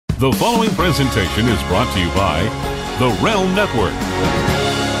The following presentation is brought to you by the Realm Network.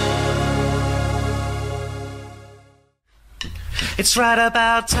 It's right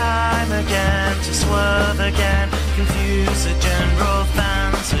about time again to swerve again, confuse the general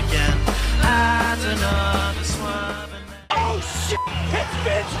fans again. Add another swerve and then... Oh shit! It's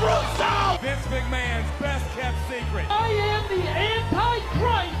Vince Russo! Vince McMahon's best kept secret. I am the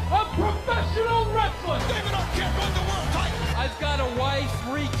Antichrist of professional wrestling! David Arquette won the world title! I've got a wife,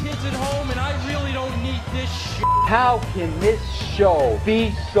 3 kids at home, and I really don't need this shit. How can this show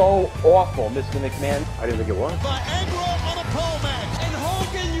be so awful, Mr. McMahon? I didn't think it was. Viagra on a pole match. And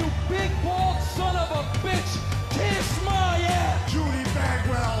Hogan, you big bald son of a bitch, kiss my ass! Judy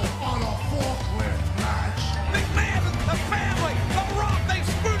Bagwell on a forklift match. McMahon, the family, the Rock, they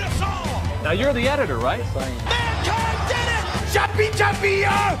screwed us all. Now you're the editor, right? Mankind did it. Jumpy,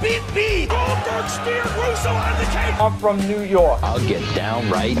 beat me. Goldberg steered Russo out of the cage. I'm from New York. I'll get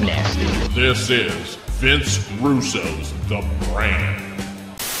downright nasty. This is Vince Russo's The Brand.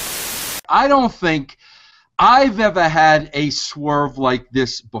 I don't think I've ever had a swerve like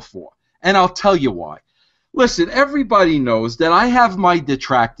this before, and I'll tell you why. Listen, everybody knows that I have my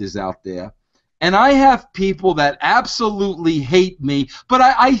detractors out there, and I have people that absolutely hate me, but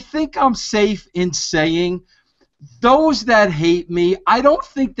I think I'm safe in saying those that hate me, I don't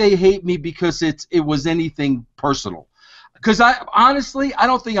think they hate me because it was anything personal. Because honestly, I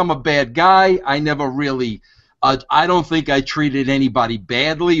don't think I'm a bad guy. I never really, I don't think I treated anybody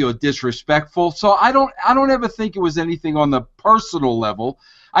badly or disrespectful. So I don't ever think it was anything on the personal level.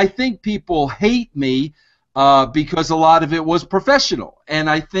 I think people hate me because a lot of it was professional, and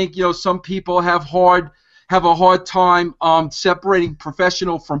I think some people have a hard time separating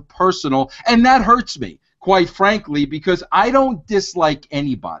professional from personal, and that hurts me, quite frankly, because I don't dislike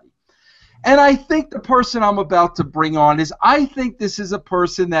anybody. And I think the person I'm about to bring on I think this is a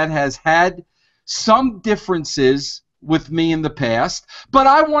person that has had some differences with me in the past, but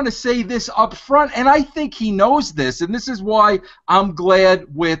I want to say this up front, and I think he knows this, and this is why I'm glad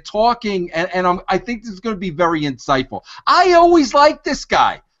we're talking, and I think this is going to be very insightful. I always liked this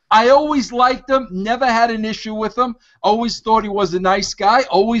guy. I always liked him, never had an issue with him, always thought he was a nice guy,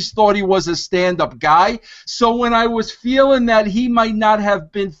 always thought he was a stand-up guy. So when I was feeling that he might not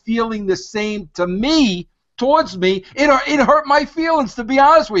have been feeling the same towards me, it hurt my feelings, to be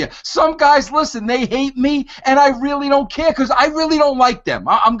honest with you. Some guys, listen, they hate me, and I really don't care because I really don't like them.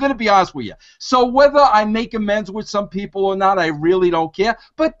 I'm going to be honest with you. So whether I make amends with some people or not, I really don't care.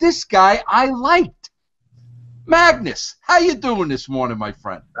 But this guy I liked. Magnus, how you doing this morning, my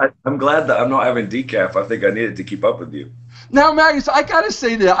friend? I'm glad that I'm not having decaf. I think I needed to keep up with you. Now, Magnus, I gotta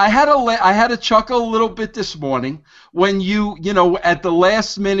say that I had to chuckle a little bit this morning when you at the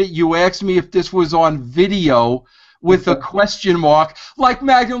last minute you asked me if this was on video with a question mark. Like,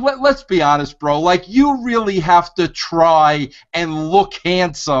 Magnus, let's be honest, bro. Like, you really have to try and look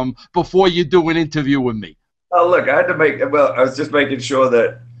handsome before you do an interview with me. Oh, look, I was just making sure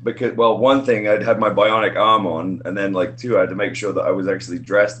that. Because, well, one thing, I'd had my bionic arm on, and then, two, I had to make sure that I was actually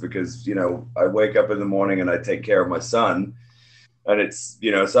dressed because, I wake up in the morning and I take care of my son, and it's,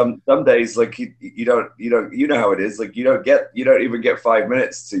 some days, you know how it is, you don't even get 5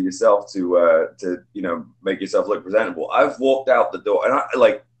 minutes to yourself to make yourself look presentable. I've walked out the door,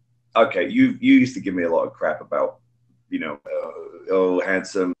 and okay, you used to give me a lot of crap about, oh,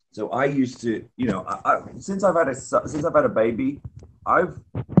 handsome. So I used to, since I've had a baby, I've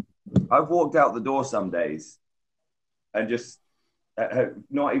walked out the door some days and just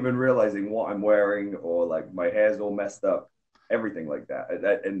not even realizing what I'm wearing, or my hair's all messed up, everything like that.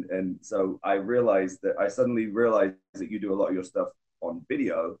 And so I suddenly realized that you do a lot of your stuff on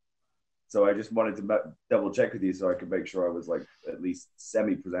video. So I just wanted to double check with you so I could make sure I was at least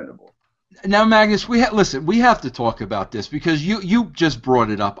semi-presentable. Now, Magnus, we have to talk about this because you just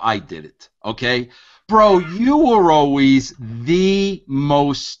brought it up. I did it, okay? Bro, you were always the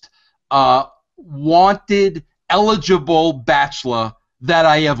most wanted, eligible bachelor that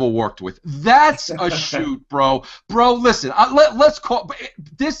I ever worked with. That's a shoot, bro. Bro, listen, let's call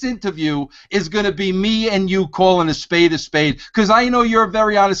this interview is going to be me and you calling a spade because I know you're a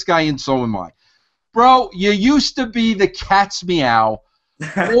very honest guy, and so am I. Bro, you used to be the cat's meow.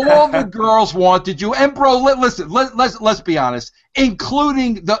 All the girls wanted you, and bro, listen. Let's be honest,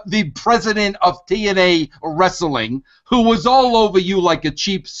 including the president of TNA Wrestling, who was all over you like a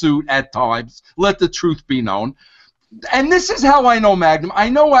cheap suit at times. Let the truth be known. And this is how I know Magnum. I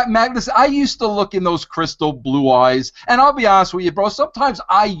know what Magnus. I used to look in those crystal blue eyes, and I'll be honest with you, bro. Sometimes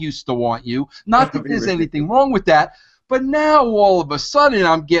I used to want you. Not that there's anything wrong with that. But now all of a sudden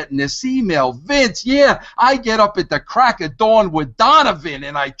I'm getting this email, Vince, yeah, I get up at the crack of dawn with Donovan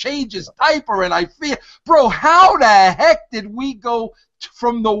and I change his diaper and I feel, bro, how the heck did we go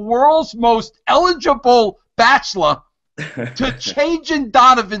from the world's most eligible bachelor to changing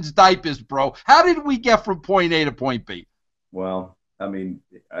Donovan's diapers, bro? How did we get from point A to point B? Well, I mean,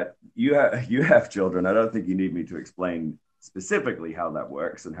 you have children. I don't think you need me to explain specifically how that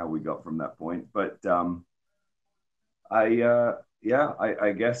works and how we got from that point. But I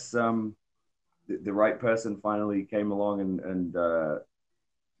guess the right person finally came along and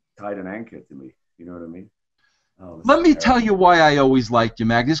tied an anchor to me. You know what I mean? Oh, let me tell you why I always liked you,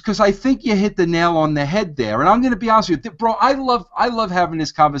 Magnus, because I think you hit the nail on the head there. And I'm going to be honest with you, bro, I love having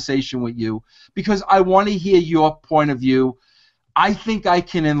this conversation with you because I want to hear your point of view. I think I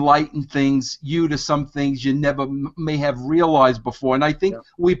can enlighten you to some things you never may have realized before. And I think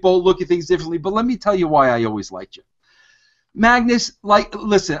we both look at things differently. But let me tell you why I always liked you. Magnus,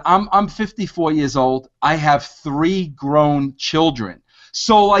 listen, I'm 54 years old. I have 3 grown children.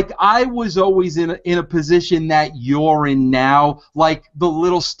 So, I was always in a position that you're in now. The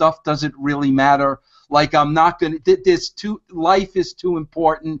little stuff doesn't really matter. I'm not going to, life is too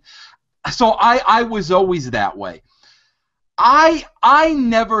important. So I was always that way. I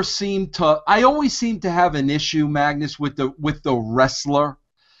always seem to have an issue, Magnus, with the wrestler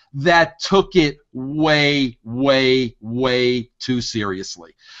that took it way, way, way too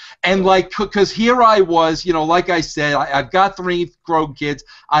seriously. And because here I was, like I said, I've got 3 grown kids.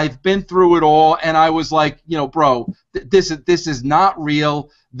 I've been through it all, and I was like, bro, this is not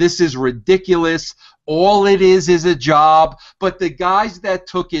real. This is ridiculous. All it is a job. But the guys that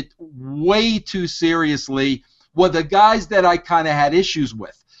took it way too seriously were the guys that I kind of had issues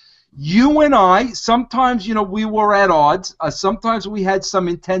with. You and I, sometimes, we were at odds. Sometimes we had some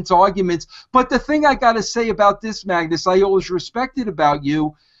intense arguments. But the thing I got to say about this, Magnus, I always respected about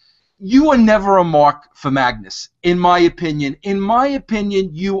you, you were never a mark for Magnus, in my opinion. In my opinion,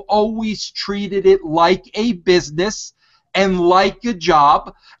 you always treated it like a business and like a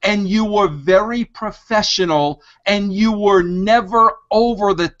job, and you were very professional, and you were never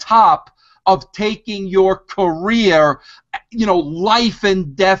over the top of taking your career, life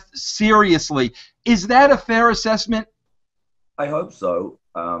and death seriously. Is that a fair assessment? I hope so.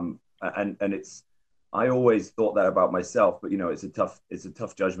 And it's, I always thought that about myself, but it's a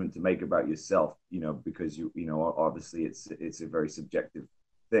tough judgment to make about yourself, because obviously it's a very subjective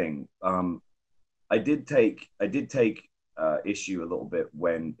thing. I did take issue a little bit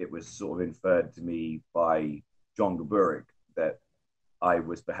when it was sort of inferred to me by John Gaburik that I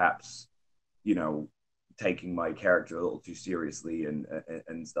was perhaps, taking my character a little too seriously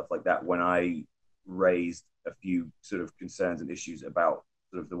and stuff like that, when I raised a few sort of concerns and issues about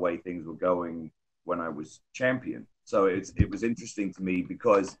sort of the way things were going when I was champion. So it was interesting to me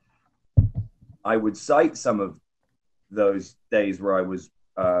because I would cite some of those days where I was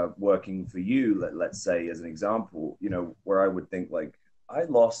working for you, let's say, as an example, where I would think I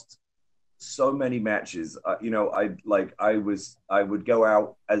lost so many matches. I would go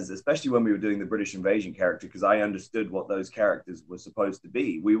out especially when we were doing the British Invasion character, because I understood what those characters were supposed to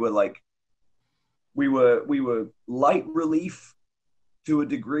be. We were light relief to a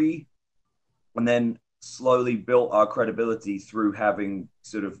degree, and then slowly built our credibility through having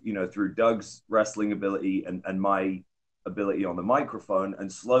sort of, through Doug's wrestling ability and my ability on the microphone.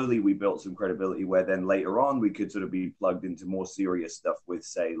 And slowly we built some credibility where then later on we could sort of be plugged into more serious stuff with,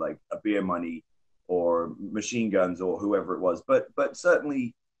 say, like a Beer Money or Machine Guns or whoever it was. But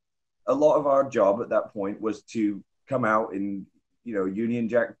certainly a lot of our job at that point was to come out in, Union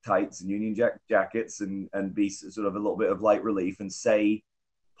Jack tights and Union Jack jackets and be sort of a little bit of light relief and say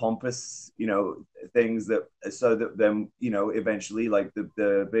pompous, things that, so that then, eventually like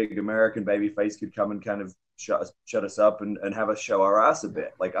the big American baby face could come and kind of shut us up and have us show our ass a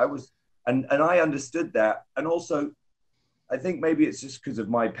bit. Like I was, and I understood that. And also I think maybe it's just because of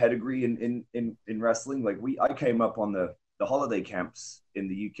my pedigree in wrestling. Like I came up on the holiday camps in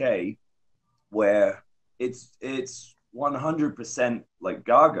the UK where it's 100% like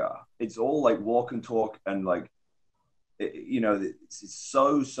Gaga. It's all like walk and talk and like, it's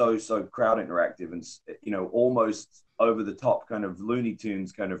so crowd interactive and, almost over the top kind of Looney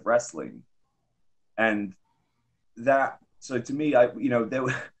Tunes kind of wrestling. And that, so to me, I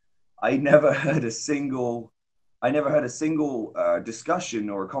never heard a single discussion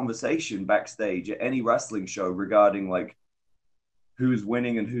or a conversation backstage at any wrestling show regarding like who's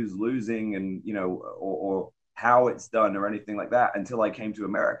winning and who's losing and, or how it's done or anything like that until I came to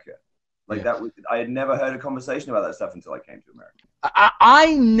America. Like that, I had never heard a conversation about that stuff until I came to America.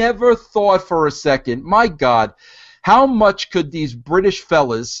 I never thought for a second, my God, how much could these British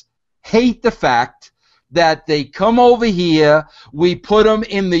fellas hate the fact that they come over here, we put them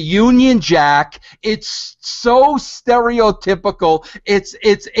in the Union Jack. It's so stereotypical.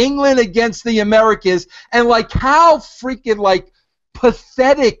 It's England against the Americas, and like how freaking like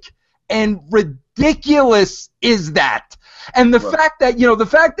pathetic and ridiculous is that? And the fact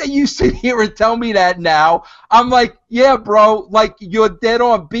that you sit here and tell me that now, I'm like, yeah, bro, like you're dead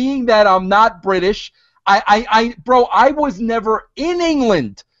on. Being that I'm not British, bro, I was never in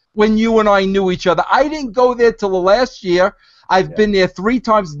England when you and I knew each other. I didn't go there till the last year. I've been there 3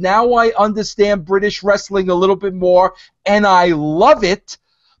 times. Now I understand British wrestling a little bit more, and I love it.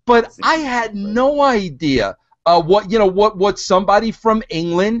 But I had no idea what somebody from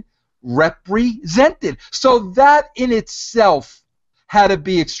England represented. So that in itself had to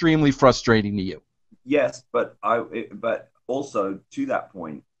be extremely frustrating to you. Yes, but also to that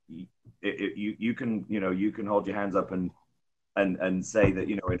point, you can hold your hands up and say that,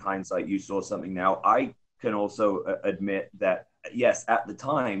 in hindsight, you saw something. Now, I can also admit that, yes, at the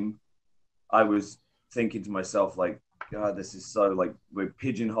time, I was thinking to myself, like, God, this is so, like, we're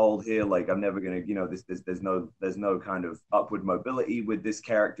pigeonholed here. Like, I'm never going to, there's no kind of upward mobility with this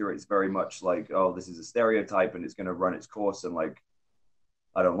character. It's very much like, oh, this is a stereotype and it's going to run its course. And, like,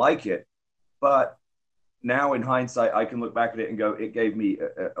 I don't like it. But now in hindsight, I can look back at it and go, it gave me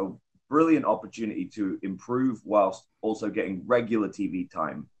a brilliant opportunity to improve whilst also getting regular TV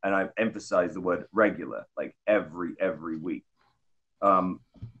time. And I've emphasized the word regular, like every week.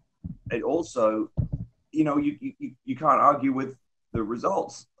 It also, you can't argue with the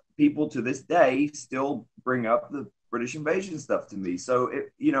results. People to this day still bring up the British invasion stuff to me. So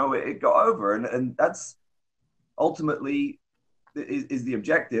it got over, and that's ultimately is the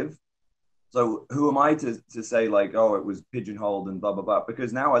objective. So who am I to say, like, oh, it was pigeonholed and blah, blah, blah?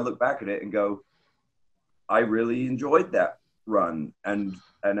 Because now I look back at it and go, I really enjoyed that run. And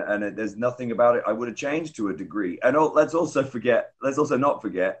there's nothing about it I would have changed to a degree. And let's also not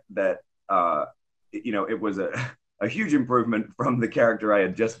forget that, it was a huge improvement from the character I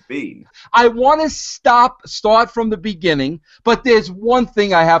had just been. I want to start from the beginning, but there's one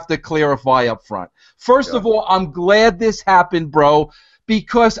thing I have to clarify up front. First of all, I'm glad this happened, bro,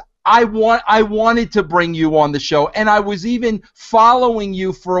 because I wanted to bring you on the show, and I was even following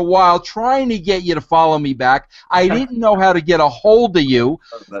you for a while, trying to get you to follow me back. I didn't know how to get a hold of you.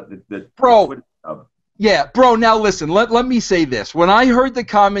 Bro, yeah, bro, now listen, let me say this. When I heard the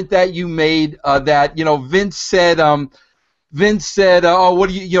comment that you made that, Vince said, oh, what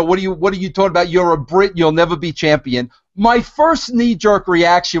are you talking about? You're a Brit, you'll never be champion. My first knee-jerk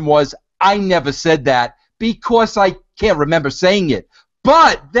reaction was, I never said that, because I can't remember saying it.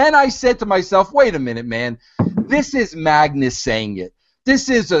 But then I said to myself, wait a minute, man. This is Magnus saying it. This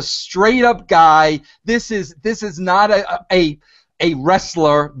is a straight-up guy. This is not a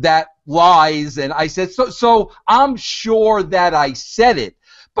wrestler that lies. And I said, so I'm sure that I said it.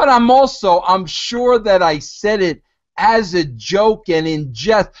 But I'm sure that I said it as a joke and in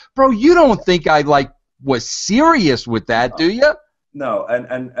jest. Bro, you don't think I, was serious with that, do you? No,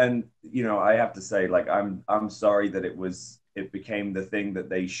 and I have to say, like, I'm sorry that it became the thing that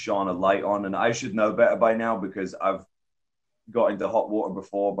they shone a light on, and I should know better by now, because I've got into hot water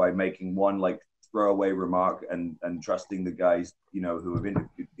before by making one throwaway remark and trusting the guys who have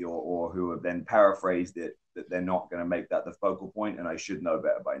interviewed me or who have then paraphrased it, that they're not going to make that the focal point, and I should know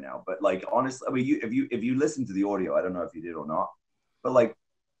better by now. But honestly, I mean, if you listen to the audio, I don't know if you did or not, but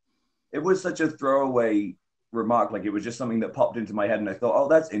it was such a throwaway remark. It was just something that popped into my head, and I thought, oh,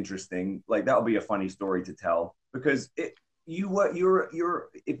 that's interesting. That'll be a funny story to tell, because you're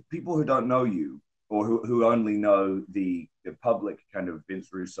if people who don't know you, or who only know the public kind of Vince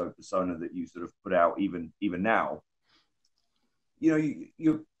Russo persona that you sort of put out even now,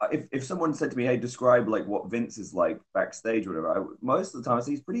 if someone said to me, hey, describe what Vince is like backstage or whatever, most of the time I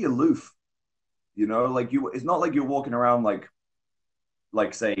say he's pretty aloof. It's not like you're walking around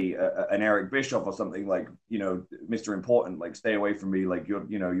say an Eric Bischoff or something, Mr. Important, stay away from me,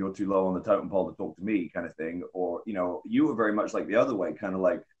 you're too low on the totem pole to talk to me, kind of thing. Or you were very much the other way, kind of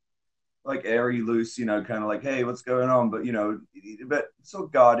like airy, loose, kind of hey, what's going on? But but so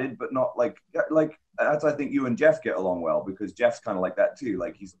guarded, but not that's, I think you and Jeff get along well, because Jeff's kind of like that too.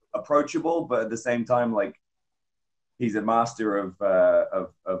 He's approachable, but at the same time, he's a master of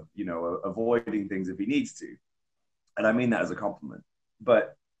avoiding things if he needs to, and I mean that as a compliment.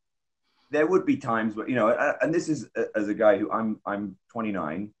 But there would be times where, and this is as a guy who I'm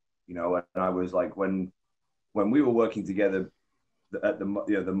 29, and I was when we were working together at the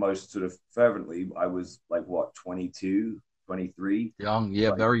most sort of fervently, I was 22, 23. Young,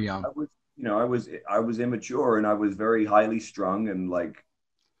 yeah, very young. I was, I was immature, and I was very highly strung,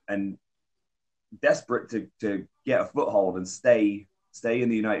 and desperate to get a foothold and stay in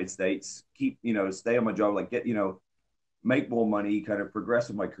the United States, stay on my job, make more money, kind of progress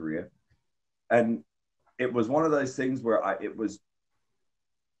in my career. And it was one of those things where I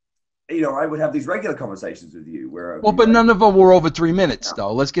would have these regular conversations with you where but none of them were over 3 minutes,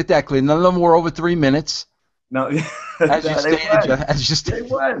 though. Let's get that clear. None of them were over 3 minutes. No, they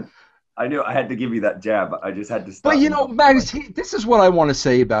weren't. I knew I had to give you that jab. I just had to stop. But Magnus, this is what I want to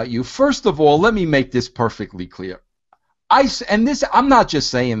say about you. First of all, let me make this perfectly clear. I'm not just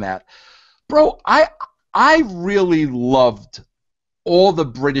saying that, bro. I really loved all the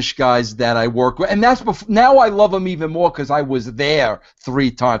British guys that I work with, and that's before. Now I love them even more because I was there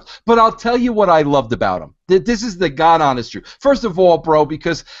 3 times. But I'll tell you what I loved about them. This is the God honest truth. First of all, bro,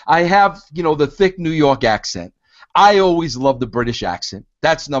 because I have the thick New York accent. I always love the British accent.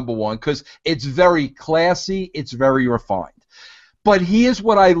 That's number one because it's very classy. It's very refined. But here's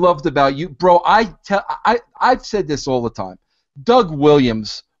what I loved about you, bro. I've said this all the time. Doug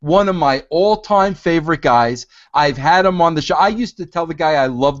Williams, one of my all-time favorite guys. I've had him on the show. I used to tell the guy I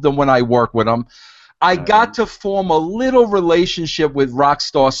loved him when I worked with him. I got to form a little relationship with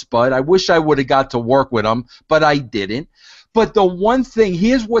Rockstar Spud. I wish I would have got to work with him, but I didn't. But the one thing,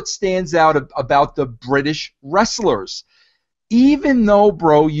 here's what stands out about the British wrestlers. Even though,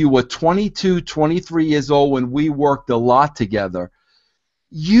 bro, you were 22, 23 years old when we worked a lot together,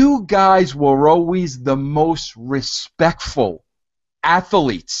 you guys were always the most respectful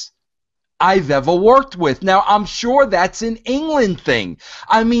athletes I've ever worked with. Now, I'm sure that's an England thing.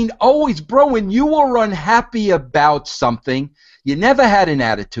 I mean, always, bro, when you were unhappy about something, you never had an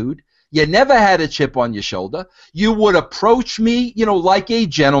attitude. You never had a chip on your shoulder. You would approach me, like a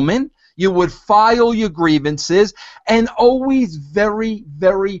gentleman. You would file your grievances, and always very,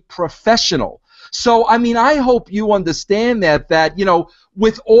 very professional. So, I mean, I hope you understand that,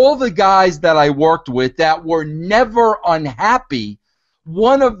 with all the guys that I worked with that were never unhappy,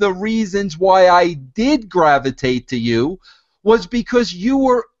 one of the reasons why I did gravitate to you was because you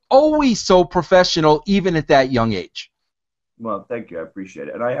were always so professional, even at that young age. Well, thank you. I appreciate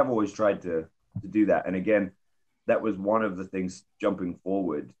it. And I have always tried to do that. And again, that was one of the things jumping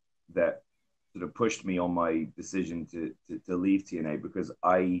forward that sort of pushed me on my decision to leave TNA, because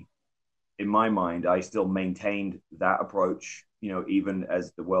in my mind, I still maintained that approach, even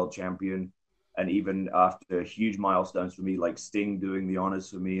as the world champion. And even after huge milestones for me, like Sting doing the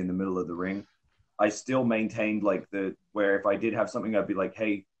honors for me in the middle of the ring, I still maintained where if I did have something, I'd be like,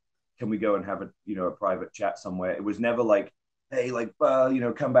 hey, can we go and have a private chat somewhere? It was never like, hey,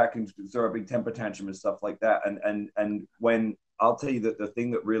 come back and throw a big temper tantrum and stuff like that. And when I'll tell you that the thing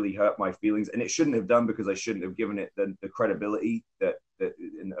that really hurt my feelings, and it shouldn't have done because I shouldn't have given it the credibility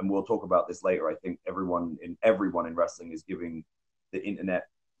and we'll talk about this later. I think everyone in wrestling is giving the internet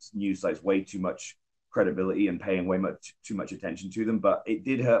news sites way too much credibility and paying too much attention to them. But it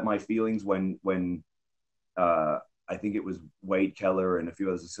did hurt my feelings when I think it was Wade Keller and a few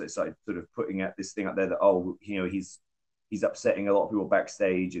others started sort of putting out this thing out there that, he's upsetting a lot of people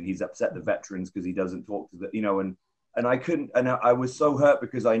backstage, and he's upset the veterans because he doesn't talk to and I couldn't, and I was so hurt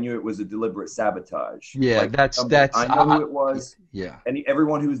because I knew it was a deliberate sabotage. Yeah, I know who it was. Yeah. And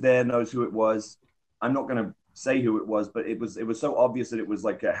everyone who's there knows who it was. I'm not going to say who it was, but it was so obvious that it was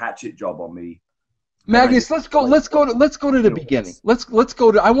like a hatchet job on me. Magnus, let's go to the beginning. Let's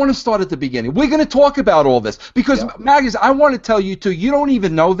go to. I want to start at the beginning. We're going to talk about all this because Magnus, I want to tell you too. You don't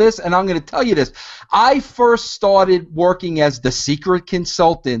even know this, and I'm going to tell you this. I first started working as the secret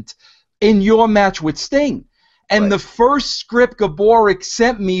consultant in your match with Sting, and the first script Gaborik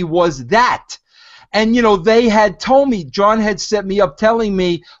sent me was that. And, they had told me, John had set me up telling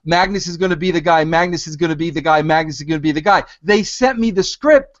me Magnus is going to be the guy, Magnus is going to be the guy, Magnus is going to be the guy. They sent me the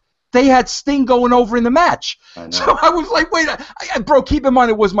script. They had Sting going over in the match. So I was like, wait, bro, keep in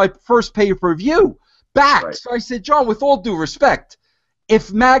mind it was my first pay-per-view back. Right. So I said, John, with all due respect,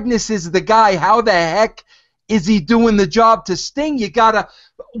 if Magnus is the guy, how the heck is he doing the job to Sting?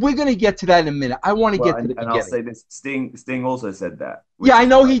 We're going to get to that in a minute. I want to get to the beginning. And I'll say this, Sting also said that. Yeah, I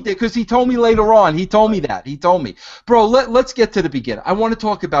know he did because he told me later on. He told me that. He told me. Bro, let's get to the beginning. I want to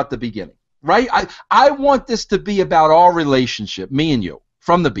talk about the beginning, right? I want this to be about our relationship, me and you,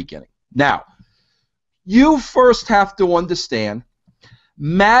 from the beginning. Now, you first have to understand,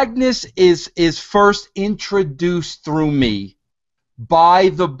 Magnus is first introduced through me by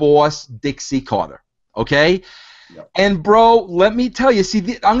the boss, Dixie Carter, okay? And, bro, let me tell you,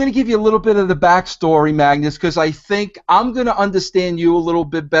 I'm going to give you a little bit of the backstory, Magnus, because I think I'm going to understand you a little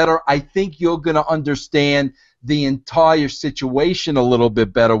bit better. I think you're going to understand the entire situation a little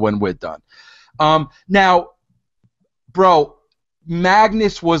bit better when we're done. Now, bro,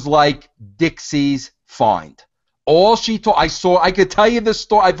 Magnus was like Dixie's find. All she told, I could tell you the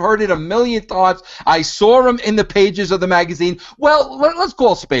story. I've heard it a million times. I saw him in the pages of the magazine. Well, let's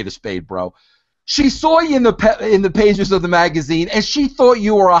call a spade, bro. She saw you in the pages of the magazine, and she thought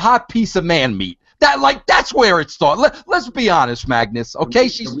you were a hot piece of man meat. That's where it started. Let's be honest, Magnus. Okay,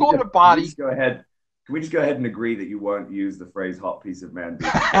 she saw the body. Can we just go ahead and agree that you won't use the phrase "hot piece of man"?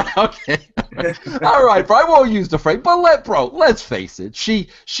 Okay. All right, bro. I won't use the phrase, but let's face it. She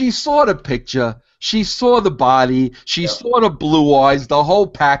saw the picture. She saw the body. She saw the blue eyes, the whole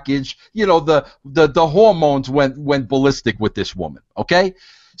package. You know, the hormones went ballistic with this woman. Okay,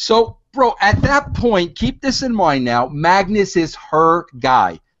 so, bro, at that point, keep this in mind now. Magnus is her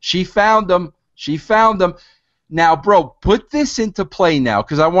guy. She found him. Now, bro, put this into play now,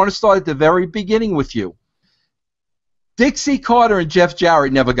 because I want to start at the very beginning with you. Dixie Carter and Jeff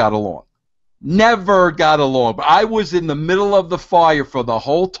Jarrett never got along. Never got along. But I was in the middle of the fire for the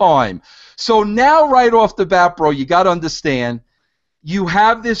whole time. So now, right off the bat, bro, you got to understand, you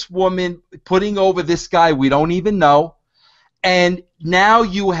have this woman putting over this guy we don't even know, and now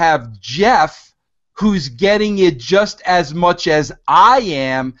you have Jeff, who's getting it just as much as I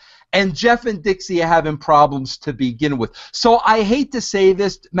am, and Jeff and Dixie are having problems to begin with. So I hate to say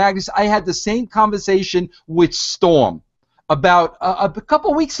this, Magnus, I had the same conversation with Storm about a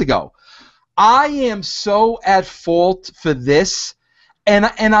couple weeks ago. I am so at fault for this, and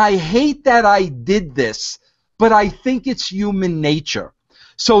I hate that I did this, but I think it's human nature.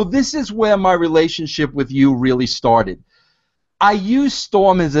 So this is where my relationship with you really started. I use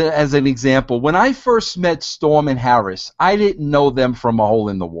Storm as an example. When I first met Storm and Harris, I didn't know them from a hole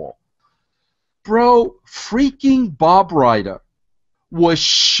in the wall. Bro, freaking Bob Ryder was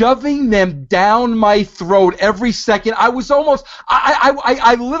shoving them down my throat every second. I was almost,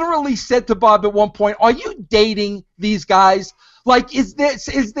 I literally said to Bob at one point, "Are you dating these guys? Like, is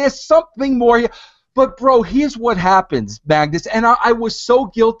there something more here?" But, bro, here's what happens, Magnus, and I was so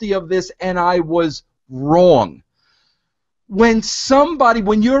guilty of this, and I was wrong. When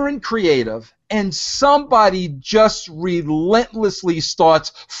you're in creative and somebody just relentlessly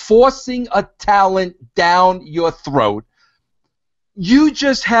starts forcing a talent down your throat, you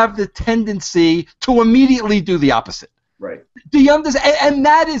just have the tendency to immediately do the opposite. Right. Do you understand? And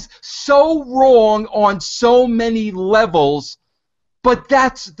that is so wrong on so many levels, but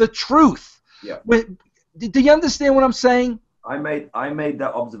that's the truth. Yeah. Do you understand what I'm saying? I made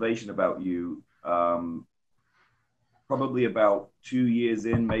that observation about you probably about 2 years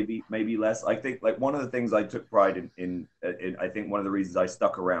in, maybe less. I think, like, one of the things I took pride in I think one of the reasons I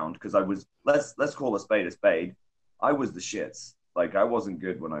stuck around, because I was, let's call a spade, I was the shits. Like, I wasn't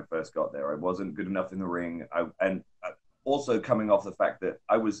good when I first got there. I wasn't good enough in the ring. And also coming off the fact that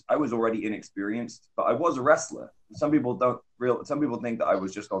I was already inexperienced, but I was a wrestler. Some people think that I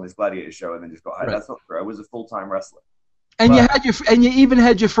was just on this gladiator show and then just got hired. Right. That's not true. I was a full-time wrestler. And you even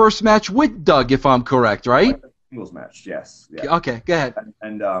had your first match with Doug, if I'm correct, right? Singles match, yes. Yeah. Okay, go ahead.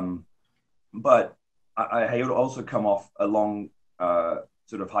 But I had also come off a long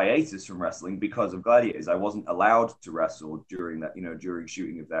sort of hiatus from wrestling because of gladiators. I wasn't allowed to wrestle during that, during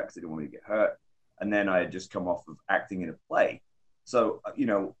shooting of that, because I didn't want me to get hurt. And then I had just come off of acting in a play. So,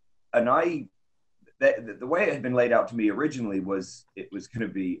 and the way it had been laid out to me originally was, it was going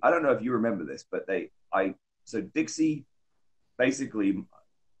to be, I don't know if you remember this, but so Dixie, basically,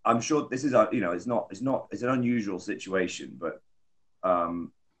 I'm sure this is, it's an unusual situation, but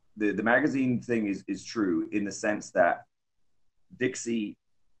the magazine thing is true in the sense that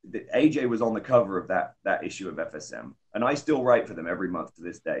AJ was on the cover of that issue of FSM, and I still write for them every month to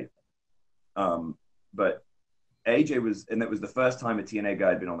this day. But AJ was, and that was the first time a TNA guy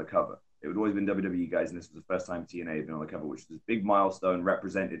had been on the cover. It had always been WWE guys, and this was the first time TNA had been on the cover, which was a big milestone,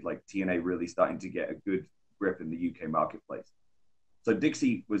 represented like TNA really starting to get a good grip in the UK marketplace. So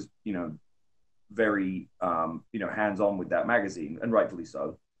Dixie was, very, hands-on with that magazine, and rightfully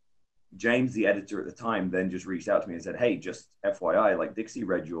so. James, the editor at the time, then just reached out to me and said, "Hey, just FYI, like, Dixie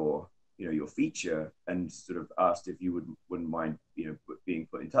read your feature and sort of asked if you wouldn't mind, being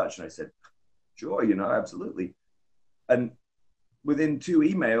put in touch." And I said, "Sure, absolutely." And within 2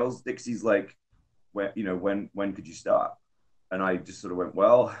 emails, Dixie's like, when could you start? And I just sort of went,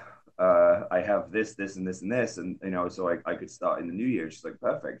 "Well, I have this, and this, and this, and so I could start in the new year." She's like,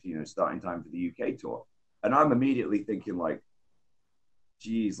 "Perfect, starting time for the UK tour." And I'm immediately thinking, like,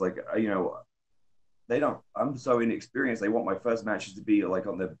 geez, like, they don't. I'm so inexperienced. They want my first matches to be like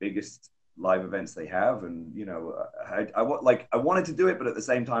on the biggest live events they have, and you know, I wanted to do it, but at the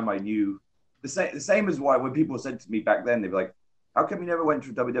same time, I knew the same as why when people said to me back then, they'd be like, "How come you never went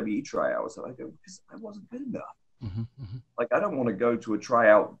to a WWE tryout?" So I go, "Because I wasn't good enough." Mm-hmm, mm-hmm. Like, I don't want to go to a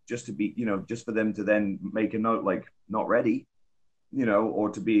tryout just to be, you know, just for them to then make a note like not ready, you know,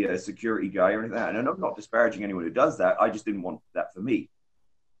 or to be a security guy or anything like that. And I'm not disparaging anyone who does that. I just didn't want that for me.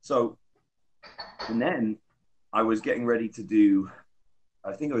 So, and then I was getting ready to do,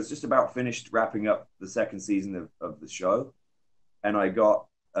 I think I was just about finished wrapping up the second season of the show. And I got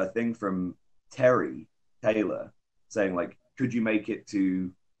a thing from Terry Taylor saying, like, could you make it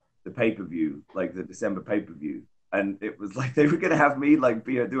to the pay-per-view, like the December pay-per-view? And it was like they were going to have me like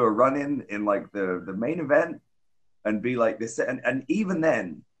do a run-in in like the main event and be like this. And even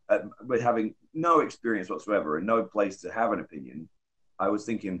then, with having no experience whatsoever and no place to have an opinion, I was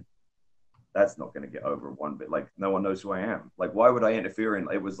thinking, that's not going to get over one bit. Like, no one knows who I am. Like, why would I interfere in?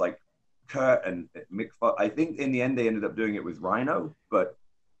 It was like Kurt and Mick. I think in the end they ended up doing it with Rhino, but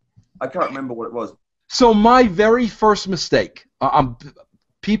I can't remember what it was. So my very first mistake,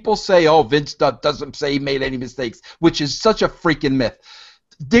 people say, oh, Vince doesn't say he made any mistakes, which is such a freaking myth.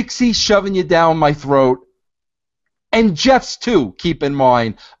 Dixie shoving you down my throat, and Jeff's too, keep in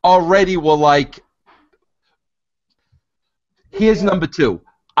mind, already were like, here's number two.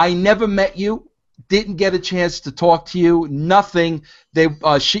 I never met you, didn't get a chance to talk to you, nothing.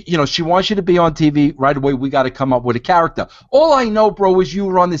 She wants you to be on TV right away. We got to come up with a character. All I know, bro, is you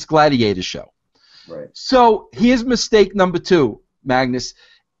were on this Gladiator show. Right. So here's mistake number two, Magnus.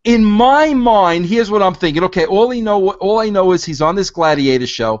 In my mind, here's what I'm thinking. Okay, all I know is he's on this Gladiator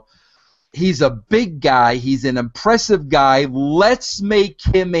show. He's a big guy. He's an impressive guy. Let's make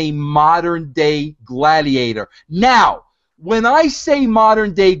him a modern-day Gladiator. Now, when I say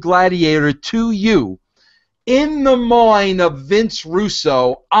modern-day Gladiator to you, in the mind of Vince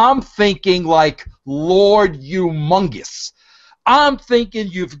Russo, I'm thinking like Lord Humongous. I'm thinking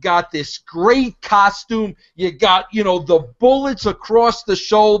you've got this great costume. You got, the bullets across the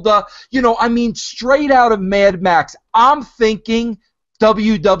shoulder. Straight out of Mad Max. I'm thinking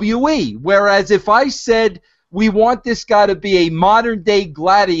WWE. Whereas if I said we want this guy to be a modern-day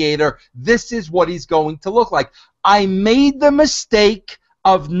Gladiator, this is what he's going to look like. I made the mistake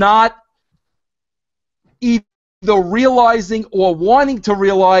of not either realizing or wanting to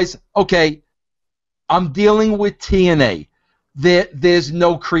realize, okay, I'm dealing with TNA. There's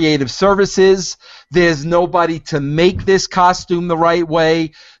no creative services. There's nobody to make this costume the right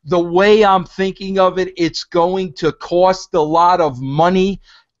way. The way I'm thinking of it, it's going to cost a lot of money.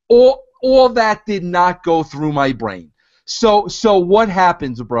 All that did not go through my brain. So what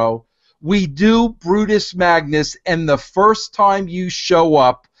happens, bro? We do Brutus Magnus, and the first time you show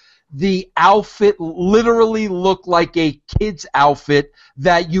up, the outfit literally looked like a kid's outfit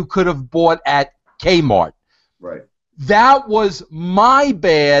that you could have bought at Kmart. Right. That was my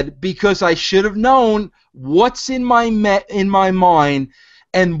bad because I should have known what's in my mind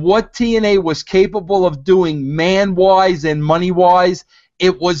and what TNA was capable of doing man-wise and money-wise.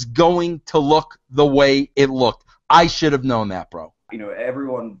 It was going to look the way it looked. I should have known that, bro.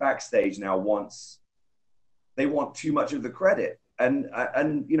 Everyone backstage now want too much of the credit. And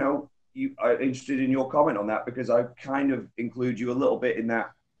I'm interested in your comment on that because I kind of include you a little bit in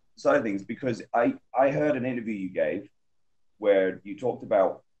that side of things because I heard an interview you gave where you talked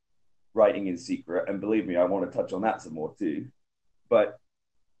about writing in secret, and believe me, I want to touch on that some more too, but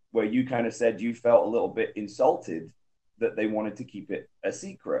where you kind of said you felt a little bit insulted that they wanted to keep it a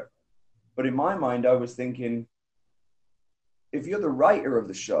secret. But in my mind, I was thinking, if you're the writer of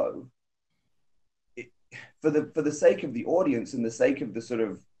the show, for the sake of the audience and the sake of the sort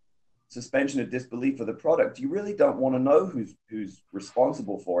of suspension of disbelief for the product, you really don't want to know who's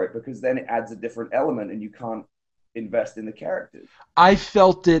responsible for it because then it adds a different element and you can't invest in the characters. I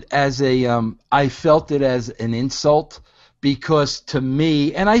felt it as an insult because to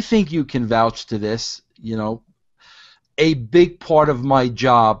me, and I think you can vouch to this, a big part of my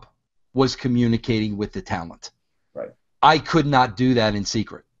job was communicating with the talent. Right. I could not do that in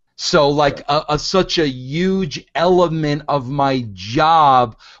secret. So such a huge element of my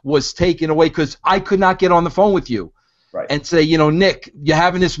job was taken away because I could not get on the phone with you and say, Nick, you're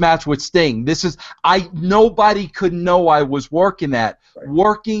having this match with Sting. Nobody could know I was working that. Right.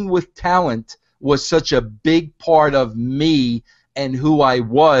 Working with talent was such a big part of me and who I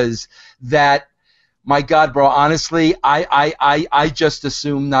was that, my God, bro, honestly, I just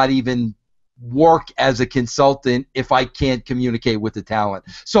assumed not even work as a consultant if I can't communicate with the talent.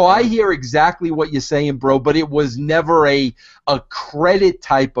 So I hear exactly what you're saying, bro, but it was never a credit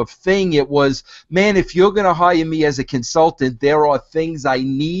type of thing. It was, man, if you're going to hire me as a consultant, there are things I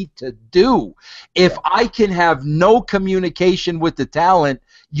need to do. If I can have no communication with the talent,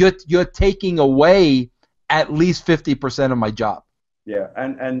 you're taking away at least 50% of my job. Yeah,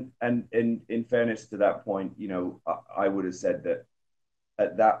 and in fairness to that point, you know, I would have said that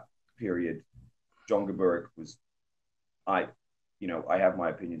at that period, John Gaburik was, I have my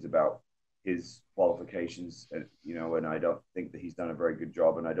opinions about his qualifications, you know, and I don't think that he's done a very good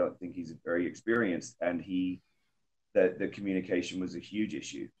job, and I don't think he's very experienced, and the communication was a huge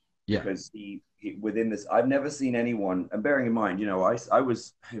issue. Yeah. Because he within this, I've never seen anyone, and bearing in mind, you know, I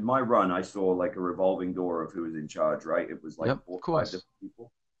was in my run, I saw like a revolving door of who was in charge, right? It was like 4 or 5 different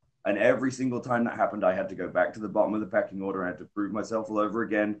people. And every single time that happened, I had to go back to the bottom of the pecking order. I had to prove myself all over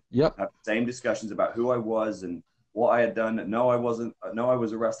again. Yep. Have the same discussions about who I was and what I had done. No, I wasn't. No, I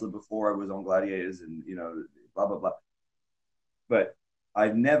was a wrestler before I was on Gladiators, and you know, blah blah blah. But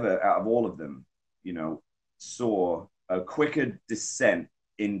I've never, out of all of them, you know, saw a quicker descent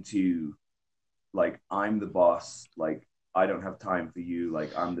into like, I'm the boss, like I don't have time for you,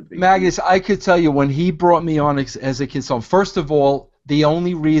 like I'm the big Magnus. I could tell you when he brought me on as a consultant, first of all, the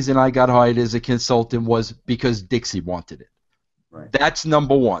only reason I got hired as a consultant was because Dixie wanted it. Right. That's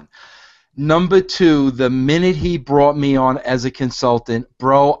number one. Number two, the minute he brought me on as a consultant,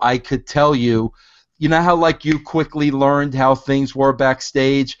 bro, I could tell you, you know how like you quickly learned how things were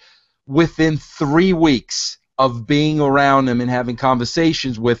backstage? Within 3 weeks of being around him and having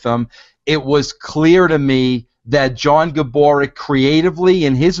conversations with him, it was clear to me that John Gaburik, creatively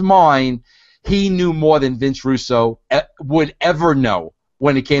in his mind, he knew more than Vince Russo would ever know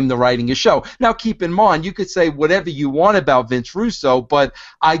when it came to writing a show. Now, keep in mind, you could say whatever you want about Vince Russo, but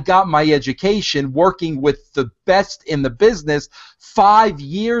I got my education working with the best in the business, 5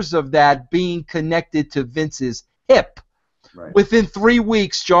 years of that being connected to Vince's hip. Right. Within 3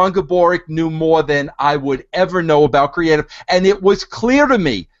 weeks, John Gaburik knew more than I would ever know about creative, and it was clear to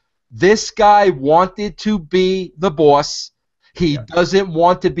me, this guy wanted to be the boss. He doesn't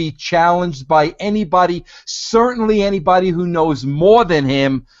want to be challenged by anybody, certainly anybody who knows more than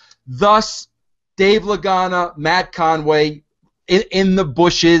him. Thus, Dave Lagana, Matt Conway, in the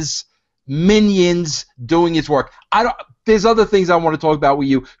bushes, minions doing his work. There's other things I want to talk about with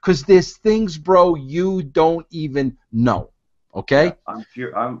you because there's things, bro, you don't even know. Okay?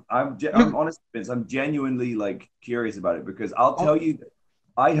 Yeah, I'm honest, Vince. I'm genuinely like curious about it because I'll tell you,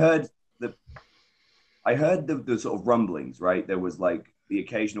 I heard the sort of rumblings, right? There was like the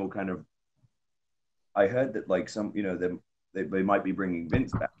occasional kind of, I heard that like some, you know, they might be bringing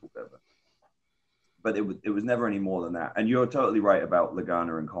Vince back or whatever, but it was never any more than that. And you're totally right about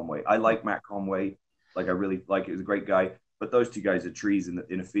Lagana and Conway. I like Matt Conway, like I really like it. He's a great guy. But those two guys are trees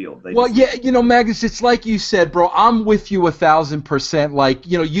in a field. Yeah, you know, Magnus, it's like you said, bro. I'm with you 1,000%. Like,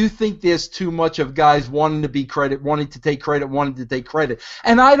 you know, you think there's too much of guys wanting to be credit, wanting to take credit,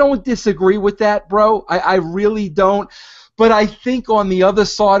 and I don't disagree with that, bro. I really don't. But I think on the other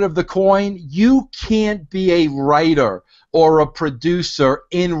side of the coin, you can't be a writer or a producer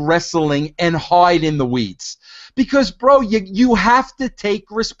in wrestling and hide in the weeds. Because, bro, you have to take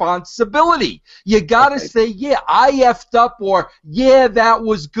responsibility. You got to say, yeah, I effed up, or, yeah, that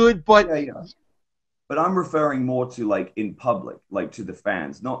was good, but... Yeah. But I'm referring more to, like, in public, like, to the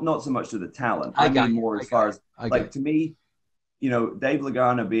fans, not so much to the talent. I mean more as far as, like, to me, you know, Dave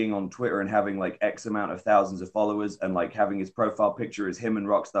Lagana being on Twitter and having, like, X amount of thousands of followers and, like, having his profile picture as him and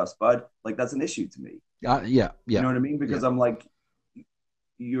Rockstar Spud, like, that's an issue to me. Yeah. You know what I mean? Because I'm like,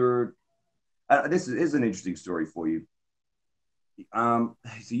 this is an interesting story for you. So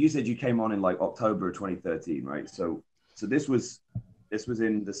you said you came on in like October of 2013, right? So this was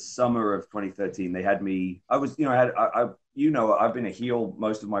in the summer of 2013. They had me. I was, you know, I've been a heel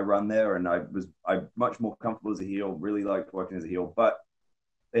most of my run there, and I'm much more comfortable as a heel. Really liked working as a heel, but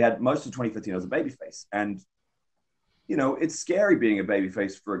they had most of 2013. I was a babyface, and you know, it's scary being a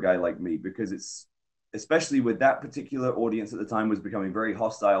babyface for a guy like me because it's, especially with that particular audience at the time, was becoming very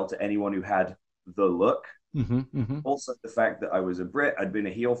hostile to anyone who had the look. Also, the fact that I was a Brit, I'd been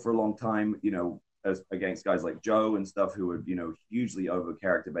a heel for a long time, you know, against guys like Joe and stuff who were, you know, hugely over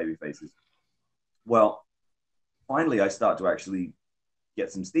character baby faces. Well, finally, I start to actually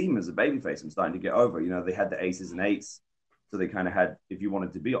get some steam as a babyface. I'm starting to get over. You know, they had the aces and eights, so they kind of had. If you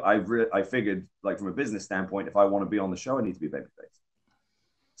wanted to be, I figured, like from a business standpoint, if I want to be on the show, I need to be a babyface.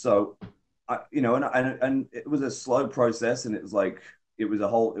 So. You know, and it was a slow process, and it was like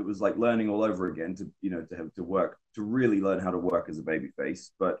learning all over again to, you know, to work, to really learn how to work as a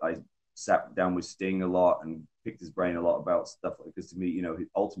babyface. But I sat down with Sting a lot and picked his brain a lot about stuff like, because to me, you know, his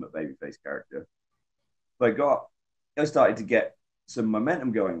ultimate babyface character. But I started to get some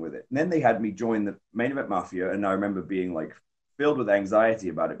momentum going with it. And then they had me join the Main Event Mafia, and I remember being like filled with anxiety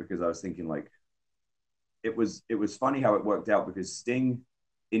about it, because I was thinking like, it was funny how it worked out, because Sting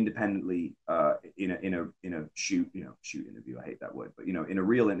independently in a shoot interview, I hate that word, but you know, in a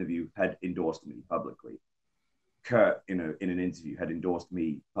real interview, had endorsed me publicly. Kurt in an interview had endorsed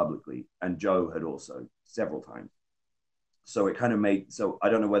me publicly, and Joe had also several times. So it kind of made, so I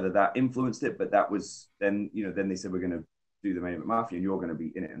don't know whether that influenced it, but that was then, you know, then they said, we're going to do the Main Event Mafia and you're going to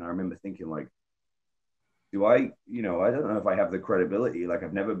be in it. And I remember thinking like, do I, you know, I don't know if I have the credibility. Like,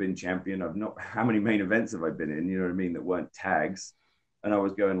 I've never been champion. I've not, how many main events have I been in? You know what I mean? That weren't tags. And I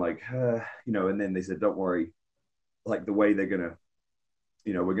was going like, you know, and then they said, don't worry, like the way they're going to,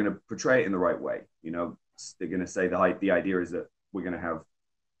 you know, we're going to portray it in the right way. You know, they're going to say the idea is that we're going to have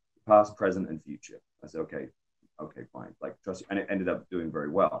past, present, and future. I said, okay, fine. Like, trust you. And it ended up doing very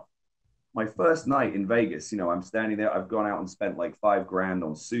well. My first night in Vegas, you know, I'm standing there. I've gone out and spent like $5,000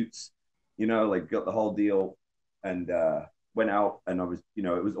 on suits, you know, like got the whole deal, and went out, and I was, you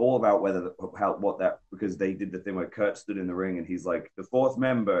know, it was all about because they did the thing where Kurt stood in the ring and he's like, the fourth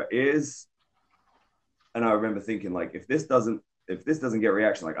member is, and I remember thinking like, if this doesn't get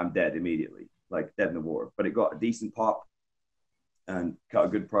reaction, like I'm dead immediately, like dead in the water. But it got a decent pop and cut a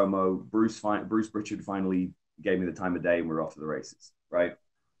good promo. Bruce Pritchard finally gave me the time of day, and we're off to the races, right?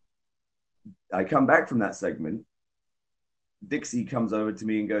 I come back from that segment. Dixie comes over to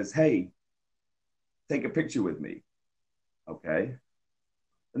me and goes, hey, take a picture with me. Okay.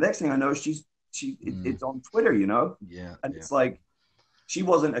 The next thing I know, it's on Twitter, you know? Yeah. And it's like, she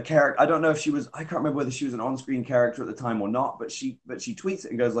wasn't a character. I don't know if she was, I can't remember whether she was an on-screen character at the time or not, but she tweets it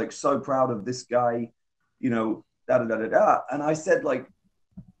and goes like, so proud of this guy, you know, da-da-da-da-da. And I said like,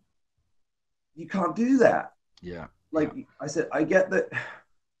 you can't do that. Yeah. Like I said, I get that,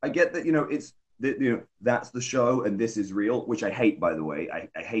 you know, it's, you know, that's the show and this is real, which I hate, by the way.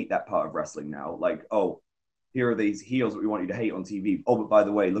 I hate that part of wrestling now. Like, oh, here are these heels that we want you to hate on TV. Oh, but by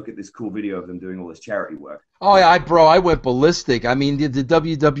the way, look at this cool video of them doing all this charity work. Oh yeah, I went ballistic. I mean, the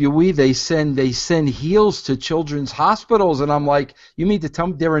WWE, they send heels to children's hospitals, and I'm like, you mean to tell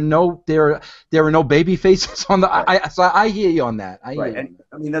me there are no baby faces on the? Right. So I hear you on that. Right, and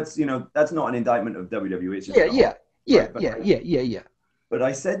I mean that's, you know, that's not an indictment of WWE. It's just yeah. But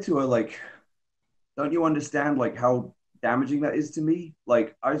I said to her like, don't you understand like how damaging that is to me?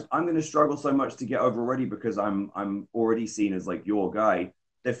 Like I'm going to struggle so much to get over already, because I'm already seen as like your guy.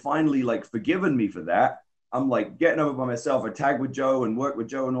 They're finally like forgiven me for that. I'm like getting over by myself. I tag with Joe and work with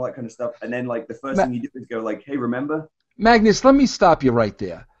Joe and all that kind of stuff. And then like the first thing you do is go like, hey, remember? Magnus, let me stop you right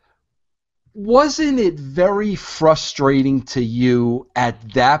there. Wasn't it very frustrating to you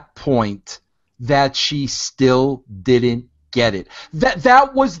at that point that she still didn't get it?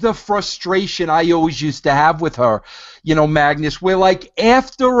 That was the frustration I always used to have with her, you know, Magnus, where like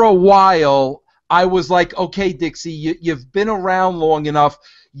after a while I was like, okay, Dixie, you've been around long enough.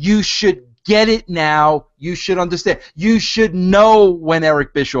 You should get it now. You should understand. You should know when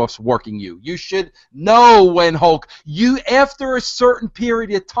Eric Bischoff's working you. You should know when Hulk. After a certain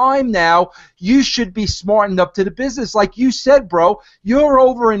period of time now, you should be smartened up to the business. Like you said, bro, you're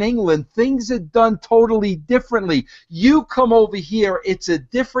over in England. Things are done totally differently. You come over here. It's a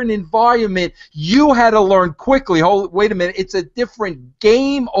different environment. You had to learn quickly. Wait a minute. It's a different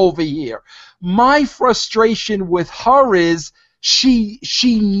game over here. My frustration with her is she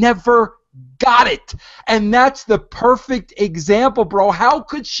never got it. And that's the perfect example, bro. How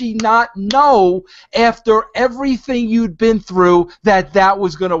could she not know after everything you'd been through that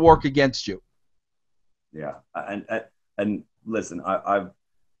was going to work against you? Yeah. And listen, I've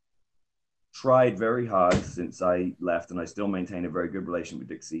tried very hard since I left, and I still maintain a very good relation with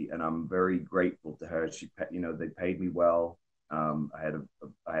Dixie, and I'm very grateful to her. She, you know, they paid me well. I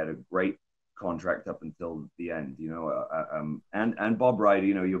had a great contract up until the end, you know, and Bob Ryder,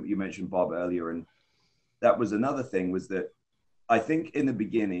 you know, you mentioned Bob earlier, and that was another thing, was that I think in the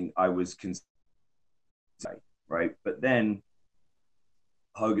beginning I was right, but then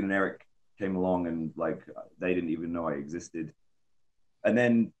Hogan and Eric came along, and like they didn't even know I existed, and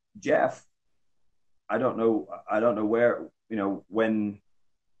then Jeff, I don't know where, you know, when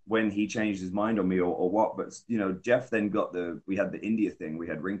he changed his mind on me or what, but you know, Jeff then we had the India thing, we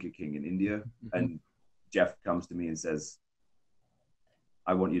had Rinka King in India, and Jeff comes to me and says,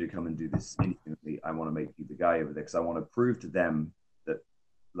 I want you to come and do this instantly. I want to make you the guy over there, because I want to prove to them that,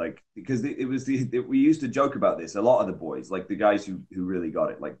 like, because we used to joke about this, a lot of the boys, like the guys who really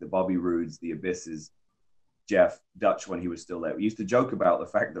got it, like the Bobby Roodes, the Abysses, Jeff, Dutch when he was still there, we used to joke about the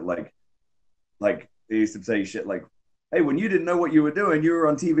fact that like like they used to say shit like, "Hey, when you didn't know what you were doing, you were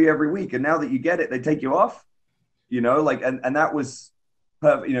on TV every week, and now that you get it, they take you off." You know, like, and that was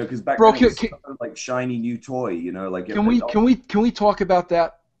perfect. You know, because back then it was like shiny new toy. You know, like can we talk about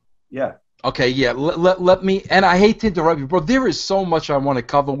that? Yeah. Okay, yeah, let me, and I hate to interrupt you, bro. There is so much I want to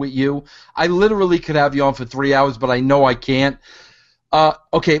cover with you. I literally could have you on for 3 hours, but I know I can't.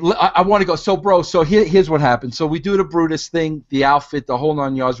 Okay, I want to go. So, bro, so here's what happened. So we do the Brutus thing, the outfit, the whole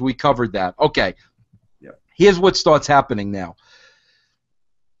 9 yards. We covered that. Okay. Yeah. Here's what starts happening now.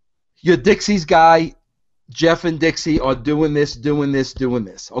 You're Dixie's guy. Jeff and Dixie are doing this.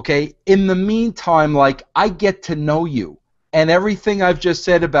 Okay? In the meantime, like, I get to know you. And everything I've just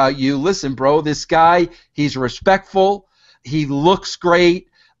said about you, listen, bro, this guy, he's respectful. He looks great.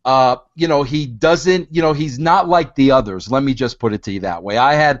 You know, he doesn't, you know, he's not like the others. Let me just put it to you that way.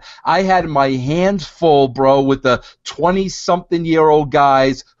 I had my hands full, bro, with the 20-something-year-old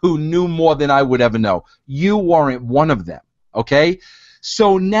guys who knew more than I would ever know. You weren't one of them, okay?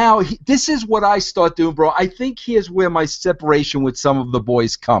 So now, this is what I start doing, bro. I think here's where my separation with some of the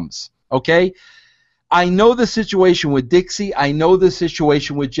boys comes, okay? I know the situation with Dixie. I know the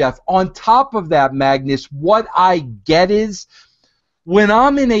situation with Jeff. On top of that, Magnus, what I get is when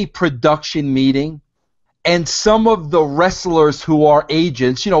I'm in a production meeting and some of the wrestlers who are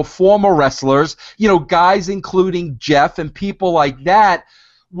agents, you know, former wrestlers, you know, guys including Jeff and people like that,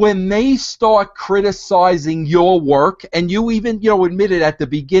 when they start criticizing your work, and you even, you know, admitted at the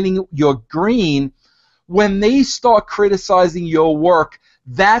beginning you're green, when they start criticizing your work,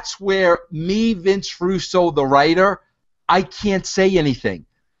 that's where me, Vince Russo, the writer, I can't say anything.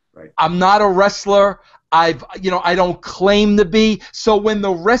 Right. I'm not a wrestler. I don't claim to be. So when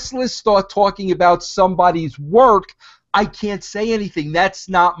the wrestlers start talking about somebody's work, I can't say anything. That's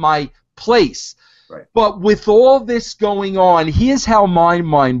not my place. Right. But with all this going on, here's how my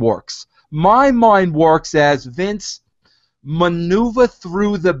mind works. My mind works as, Vince, maneuver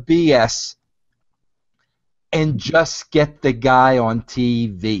through the BS and just get the guy on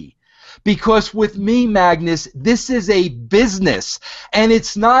TV. Because with me, Magnus, this is a business. And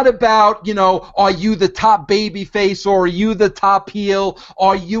it's not about, you know, are you the top baby face or are you the top heel?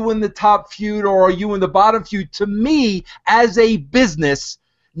 Are you in the top feud or are you in the bottom feud? To me, as a business,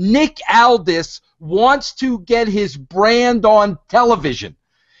 Nick Aldis wants to get his brand on television.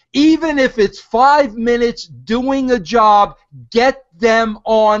 Even if it's 5 minutes doing a job, get them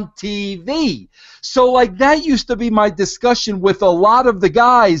on TV. So, like, that used to be my discussion with a lot of the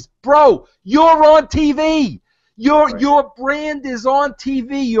guys. Bro, you're on TV. Your brand is on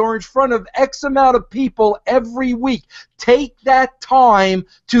TV. You're in front of X amount of people every week. Take that time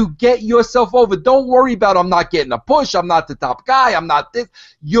to get yourself over. Don't worry about, I'm not getting a push. I'm not the top guy. I'm not this.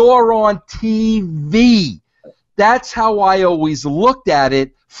 You're on TV. That's how I always looked at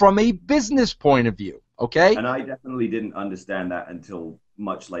it from a business point of view, okay? And I definitely didn't understand that until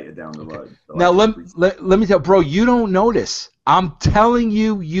much later down the road. So now, let me tell you, bro, you don't notice. I'm telling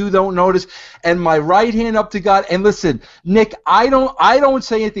you, you don't notice. And my right hand up to God. And listen, Nick, I don't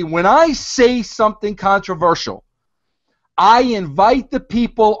say anything. When I say something controversial, I invite the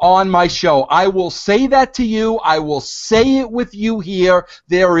people on my show. I will say that to you. I will say it with you here.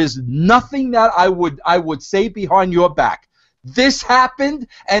 There is nothing that I would say behind your back. This happened,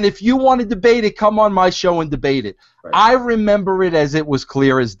 and if you want to debate it, come on my show and debate it. Right. I remember it as it was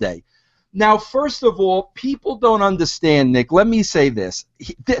clear as day. Now, first of all, people don't understand, Nick. Let me say this.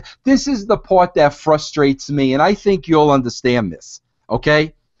 This is the part that frustrates me, and I think you'll understand this,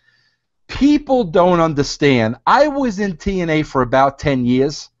 okay? People don't understand. I was in TNA for about 10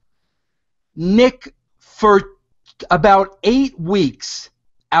 years. Nick, for about 8 weeks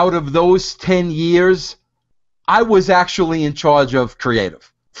out of those 10 years, I was actually in charge of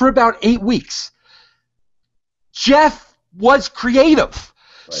creative for about 8 weeks. Jeff was creative.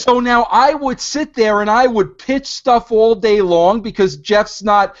 Right. So now I would sit there and I would pitch stuff all day long because Jeff's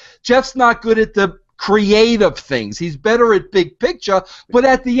not good at the creative things. He's better at big picture, but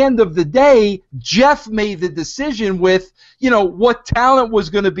at the end of the day, Jeff made the decision with, you know, what talent was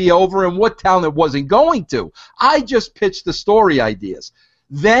going to be over and what talent wasn't going to. I just pitched the story ideas.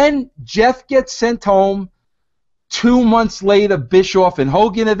 Then Jeff gets sent home. 2 months later, Bischoff and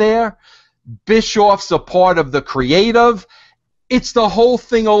Hogan are there. Bischoff's a part of the creative. It's the whole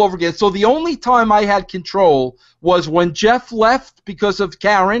thing all over again. So the only time I had control was when Jeff left because of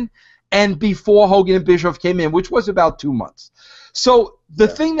Karen and before Hogan and Bischoff came in, which was about 2 months. So the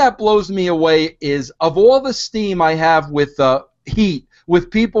thing that blows me away is, of all the steam I have with heat,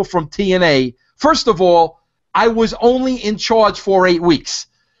 with people from TNA, first of all, I was only in charge for 8 weeks.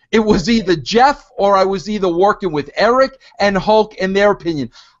 It was either Jeff or I was either working with Eric and Hulk and their opinion.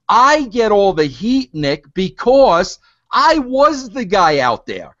 I get all the heat, Nick, because I was the guy out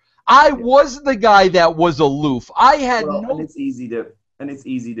there. I was the guy that was aloof. I had and it's easy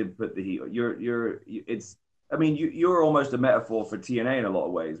to put the heat. You're almost a metaphor for TNA in a lot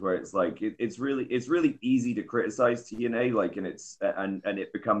of ways, where it's like it's really easy to criticize TNA, like, and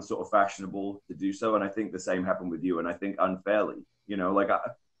it becomes sort of fashionable to do so. And I think the same happened with you, and I think unfairly, like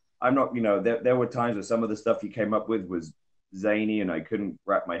I'm not, there were times where some of the stuff you came up with was zany, and I couldn't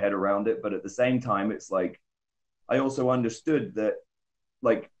wrap my head around it. But at the same time, it's like I also understood that,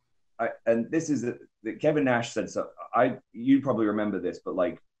 like, Kevin Nash said so. You probably remember this, but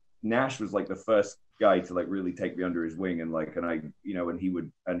like Nash was like the first guy to like really take me under his wing, and he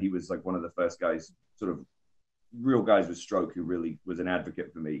was like one of the first guys, sort of real guys with stroke, who really was an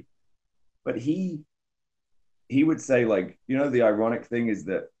advocate for me. But he would say, like, the ironic thing is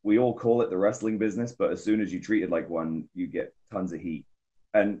that we all call it the wrestling business, but as soon as you treat it like one, you get tons of heat.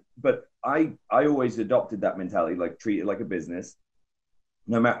 But I always adopted that mentality, like treat it like a business.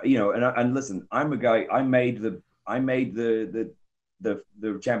 No matter, and listen, I'm a guy. I made the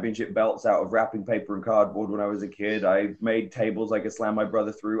championship belts out of wrapping paper and cardboard when I was a kid. I made tables I could slam my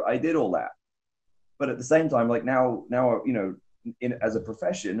brother through. I did all that. But at the same time, like now, as a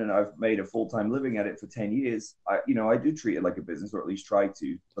profession, and I've made a full-time living at it for 10 years, I do treat it like a business, or at least try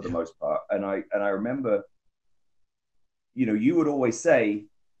to, for the most part. And I remember, you would always say,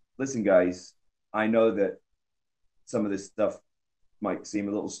 listen, guys, I know that some of this stuff might seem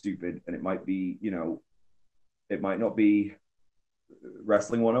a little stupid, and it might be, it might not be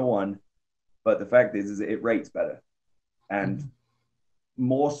wrestling 101, but the fact is it rates better. And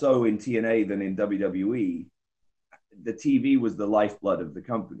more so in TNA than in WWE, the TV was the lifeblood of the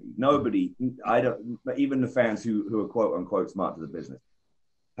company. Even the fans who are quote unquote smart to the business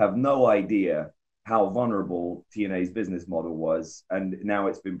have no idea how vulnerable TNA's business model was. And now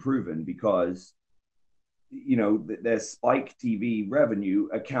it's been proven, because their Spike TV revenue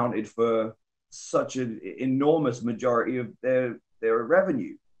accounted for such an enormous majority of their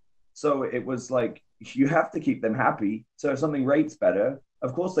revenue. So it was like, you have to keep them happy. So if something rates better,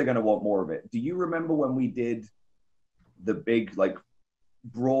 of course they're going to want more of it. Do you remember when we did the big like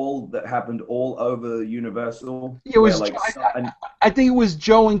brawl that happened all over Universal? It was I think it was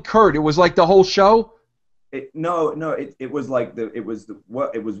Joe and Kurt. It was like the whole show. It was like it was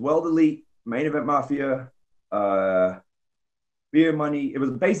World Elite, Main Event Mafia, Beer Money. It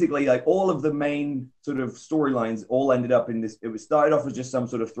was basically like all of the main sort of storylines all ended up in this. It was started off as just some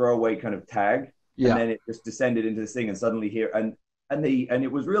sort of throwaway kind of tag, and then it just descended into this thing, and suddenly and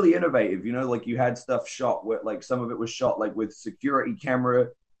it was really innovative. Like you had stuff shot where like some of it was shot like with security camera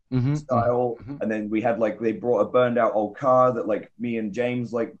style, and then we had like they brought a burned out old car that like me and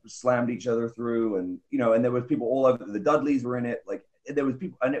James like slammed each other through, and and there was people all over. The Dudleys were in it, like there was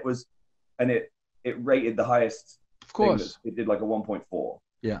people, and it rated the highest. Of course, it did like a 1.4.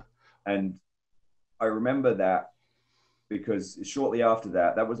 Yeah, and I remember that because shortly after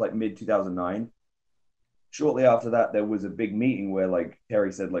that was like mid 2009. Shortly after that, there was a big meeting where like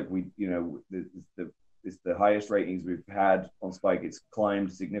Terry said, like it's the highest ratings we've had on Spike. It's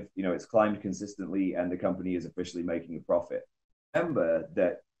climbed it's climbed consistently, and the company is officially making a profit. Remember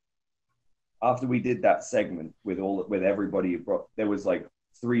that after we did that segment with everybody, there was like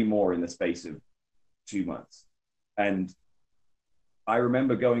 3 more in the space of 2 months. And I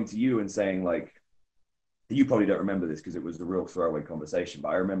remember going to you and saying, like, you probably don't remember this because it was a real throwaway conversation, but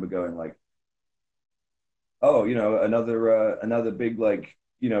I remember going like, oh, another big, like,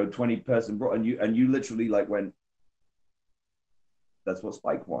 20-person brawl, and you literally like went, that's what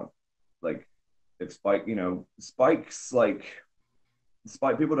Spike wants. Like, if Spike, Spike's like,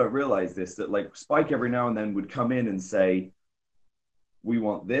 Spike, people don't realize this, that like Spike every now and then would come in and say, we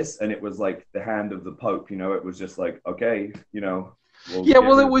want this, and it was like the hand of the Pope, it was just like, okay,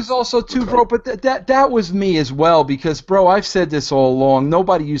 well, it was also too, bro, but that was me as well, because, bro, I've said this all along,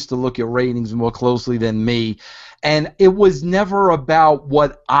 nobody used to look at ratings more closely than me, and it was never about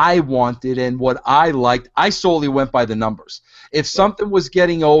what I wanted and what I liked. I solely went by the numbers. If something was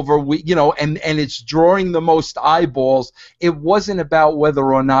getting over, and it's drawing the most eyeballs, it wasn't about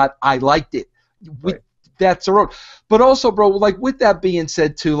whether or not I liked it. That's a road. But also, bro, like, with that being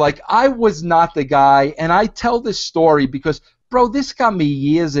said, too, like, I was not the guy, and I tell this story because, bro, this got me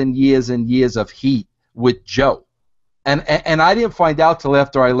years and years and years of heat with Joe. And I didn't find out till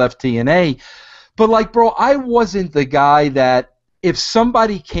after I left TNA. But, like, bro, I wasn't the guy that if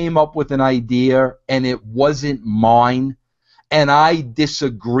somebody came up with an idea and it wasn't mine and I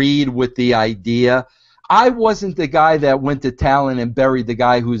disagreed with the idea, I wasn't the guy that went to Talon and buried the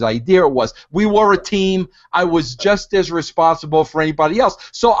guy whose idea it was. We were a team. I was just as responsible for anybody else.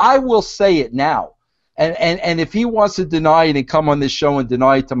 So I will say it now. And if he wants to deny it and come on this show and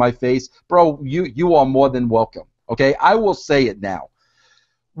deny it to my face, bro, you are more than welcome. Okay? I will say it now.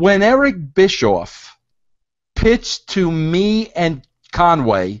 When Eric Bischoff pitched to me and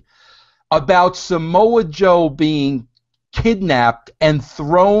Conway about Samoa Joe being kidnapped and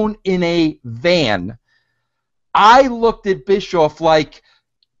thrown in a van, I looked at Bischoff like,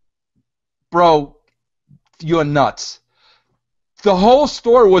 bro, you're nuts. The whole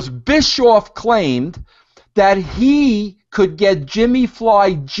story was Bischoff claimed that he could get Jimmy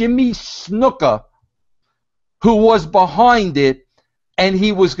Snuka, who was behind it, and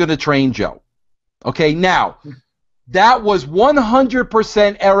he was going to train Joe. Okay, now, that was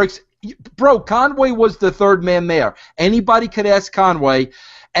 100% Eric's. Bro, Conway was the third man there. Anybody could ask Conway.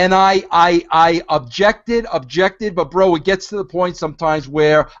 And I objected, but, bro, it gets to the point sometimes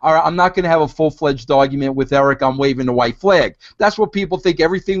where I'm not going to have a full-fledged argument with Eric. I'm waving the white flag. That's what people think.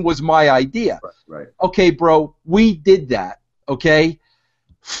 Everything was my idea. Right. Okay, bro, we did that, okay?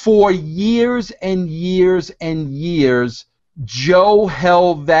 For years and years and years, Joe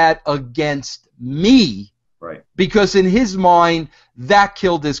held that against me. Right. Because in his mind, that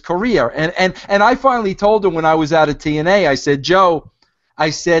killed his career. And I finally told him when I was out of TNA, I said, Joe, I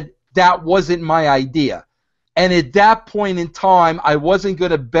said, that wasn't my idea. And at that point in time, I wasn't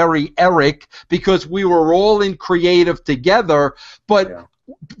going to bury Eric because we were all in creative together. But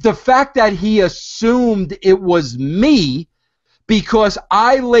the fact that he assumed it was me because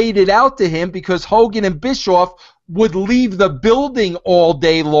I laid it out to him because Hogan and Bischoff would leave the building all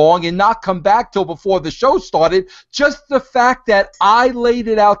day long and not come back till before the show started. Just the fact that I laid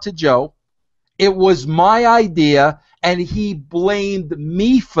it out to Joe, it was my idea, and he blamed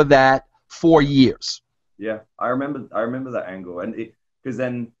me for that for years. Yeah, I remember that angle, and because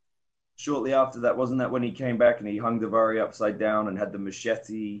then shortly after that, wasn't that when he came back and he hung the Daivari upside down and had the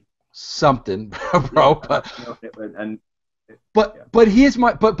machete? Something, bro. But here's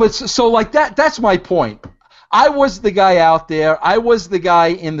my so like that's my point. I was the guy out there. I was the guy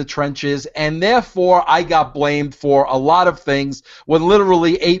in the trenches, and therefore I got blamed for a lot of things when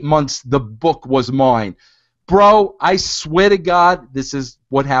literally 8 months the book was mine. Bro, I swear to God, this is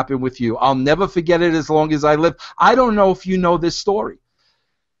what happened with you. I'll never forget it as long as I live. I don't know if you know this story.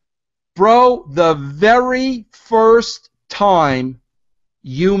 Bro, the very first time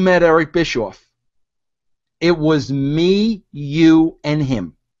you met Eric Bischoff, it was me, you, and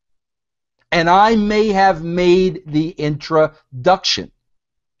him. And I may have made the introduction.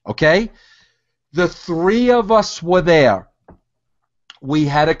 Okay? The three of us were there. We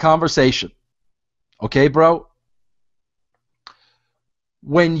had a conversation. Okay, bro?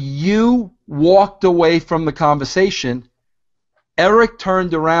 When you walked away from the conversation, Eric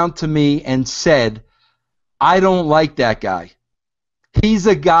turned around to me and said, I don't like that guy. He's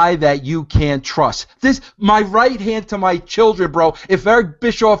a guy that you can't trust. This, my right hand to my children, bro. If Eric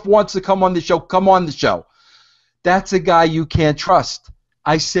Bischoff wants to come on the show, come on the show. That's a guy you can't trust.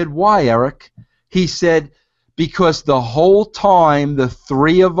 I said, why, Eric? He said, because the whole time the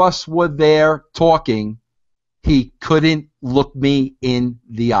three of us were there talking, he couldn't look me in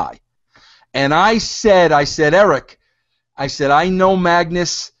the eye. And I said, Eric, I said, I know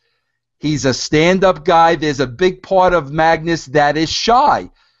Magnus. He's a stand-up guy. There's a big part of Magnus that is shy.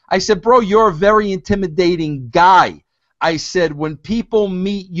 I said, bro, you're a very intimidating guy. I said, when people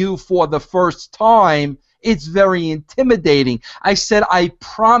meet you for the first time, it's very intimidating. I said, I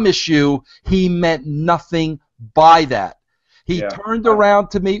promise you, he meant nothing by that. He turned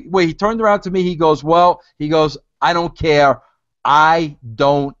around to me. He turned around to me. He goes, I don't care. I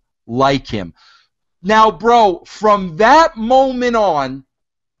don't like him. Now, bro, from that moment on,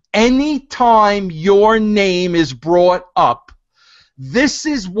 anytime your name is brought up, this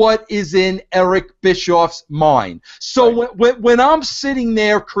is what is in Eric Bischoff's mind. So when I'm sitting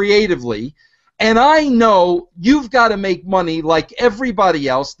there creatively, and I know you've got to make money like everybody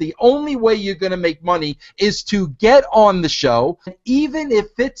else, the only way you're going to make money is to get on the show, even if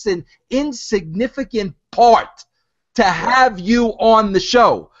it's an insignificant part to have you on the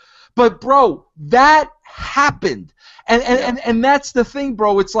show. But, bro, that happened. And that's the thing,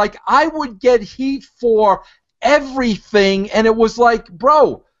 bro. It's like I would get heat for everything, and it was like,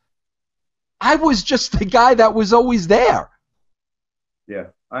 bro, I was just the guy that was always there. Yeah,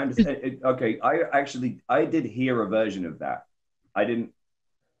 I understand. Okay, I did hear a version of that. I didn't,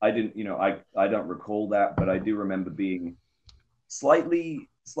 I don't recall that, but I do remember being slightly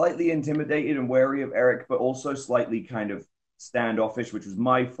intimidated and wary of Eric, but also slightly kind of standoffish, which was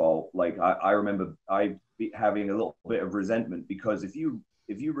my fault. Like I remember having a little bit of resentment because if you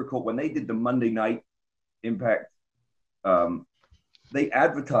recall when they did the Monday Night Impact, they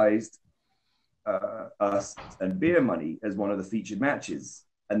advertised us and Beer Money as one of the featured matches,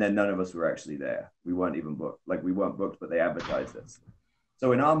 and then none of us were actually there. We weren't even booked. Like we weren't booked, but they advertised us.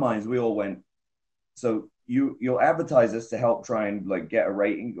 So in our minds, we all went, so you'll advertise us to help try and like get a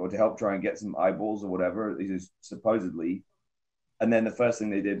rating or to help try and get some eyeballs or whatever, supposedly. And then the first thing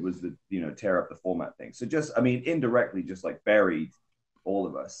they did was tear up the format thing. So just, I mean, indirectly, just like buried all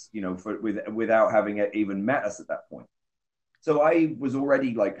of us, without having even met us at that point. So I was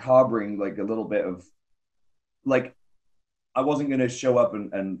already like harboring like a little bit of like, I wasn't going to show up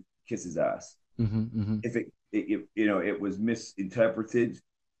and kiss his ass. If it was misinterpreted,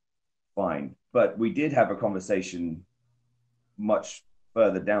 fine. But we did have a conversation much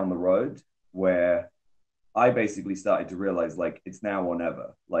further down the road where I basically started to realize like it's now or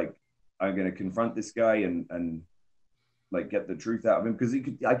never. Like I'm going to confront this guy and like get the truth out of him because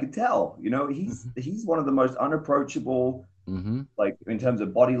I could tell, he's one of the most unapproachable, like in terms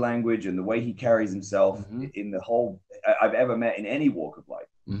of body language and the way he carries himself in the whole I've ever met in any walk of life.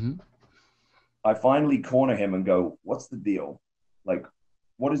 I finally corner him and go, "What's the deal? Like,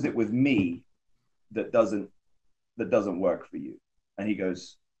 what is it with me that doesn't work for you?" And he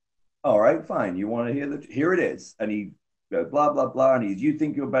goes, "All right, fine. You want to hear here it is." And he goes, blah, blah, blah. And you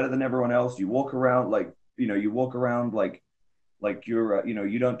think you're better than everyone else. You walk around like you're,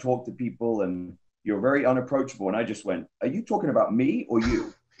 you don't talk to people and you're very unapproachable. And I just went, "Are you talking about me or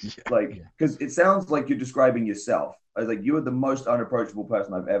you?" Because it sounds like you're describing yourself. I was like, "You are the most unapproachable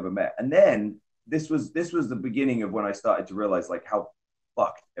person I've ever met." And then this was the beginning of when I started to realize like how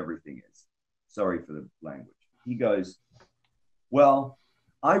fucked everything is. Sorry for the language. He goes, "Well,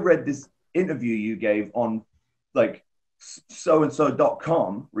 I read this interview you gave on like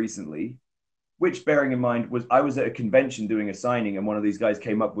so-and-so.com recently," which bearing in mind was I was at a convention doing a signing and one of these guys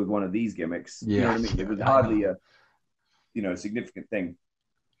came up with one of these gimmicks. You know what I mean? It was hardly a significant thing.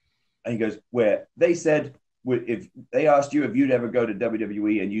 And he goes, "Where they said, if they asked you if you'd ever go to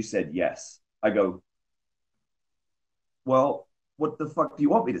WWE and you said yes." I go, "Well, what the fuck do you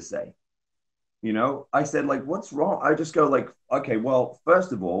want me to say?" I said, like, "What's wrong?" I just go like, "Okay, well,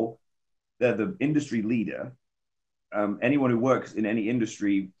 first of all, they're the industry leader. Anyone who works in any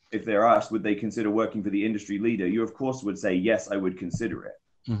industry, if they're asked, would they consider working for the industry leader? You, of course, would say, yes, I would consider it."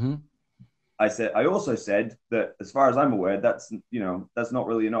 I also said that as far as I'm aware, that's not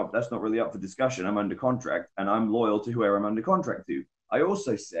really up for discussion. I'm under contract and I'm loyal to whoever I'm under contract to. I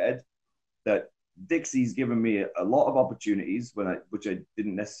also said that Dixie's given me a lot of opportunities which I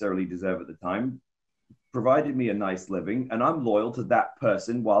didn't necessarily deserve at the time, provided me a nice living, and I'm loyal to that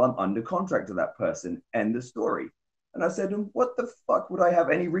person while I'm under contract to that person. End the story. And I said, "What the fuck would I have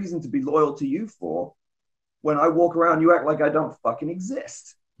any reason to be loyal to you for when I walk around, you act like I don't fucking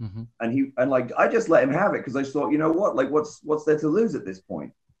exist?" And I just let him have it because I thought, you know what, like what's there to lose at this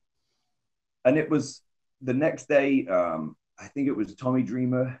point? And it was the next day, I think it was Tommy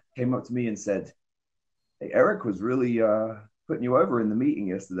Dreamer came up to me and said, "Hey, Eric was really putting you over in the meeting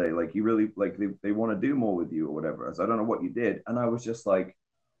yesterday. Like you really like they want to do more with you or whatever." So I don't know what you did. And I was just like,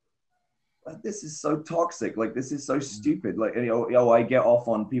 this is so toxic. Like, this is so stupid. Like, I get off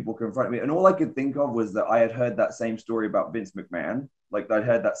on people confronting me. And all I could think of was that I had heard that same story about Vince McMahon. Like, I'd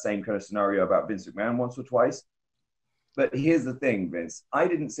heard that same kind of scenario about Vince McMahon once or twice. But here's the thing, Vince. I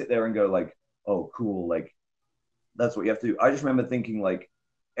didn't sit there and go like, "Oh, cool. Like, that's what you have to do." I just remember thinking like,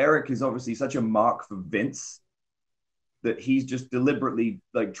 Eric is obviously such a mark for Vince that he's just deliberately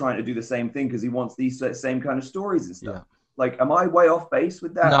like trying to do the same thing because he wants these same kind of stories and stuff. Like, am I way off base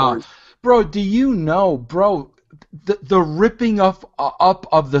with that? No, bro. Do you know, bro, the ripping up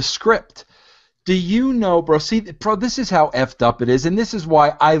of the script? Do you know, bro? See, bro, this is how effed up it is, and this is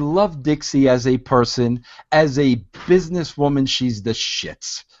why I love Dixie as a person, as a businesswoman. She's the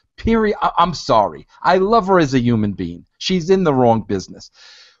shits. Period. I'm sorry. I love her as a human being. She's in the wrong business.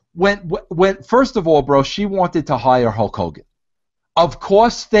 When first of all, bro, she wanted to hire Hulk Hogan. Of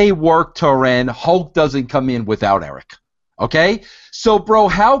course they worked her in. Hulk doesn't come in without Eric. Okay? So, bro,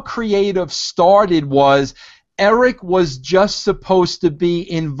 how creative started was Eric was just supposed to be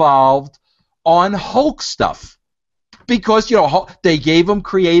involved on Hulk stuff. Because, they gave him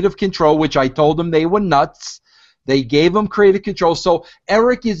creative control, which I told them they were nuts. They gave him creative control. So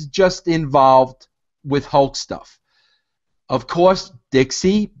Eric is just involved with Hulk stuff. Of course,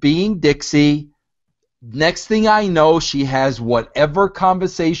 Dixie, being Dixie, next thing I know, she has whatever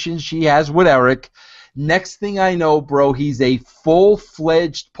conversation she has with Eric. Next thing I know, bro, he's a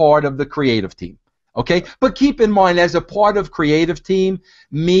full-fledged part of the creative team. Okay, but keep in mind, as a part of creative team,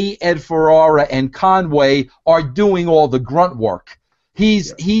 me, Ed Ferrara, and Conway are doing all the grunt work.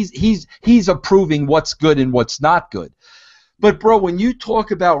 He's approving what's good and what's not good. But bro, when you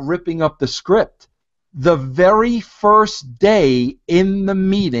talk about ripping up the script, the very first day in the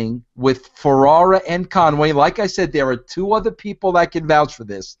meeting with Ferrara and Conway, like I said, there are two other people that can vouch for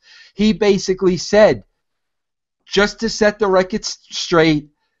this. He basically said, just to set the record straight,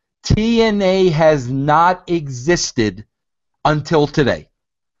 TNA has not existed until today.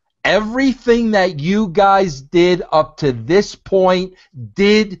 Everything that you guys did up to this point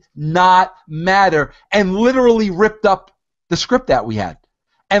did not matter, and literally ripped up the script that we had.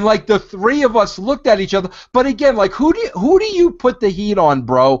 And like the three of us looked at each other. But again, like who do you put the heat on,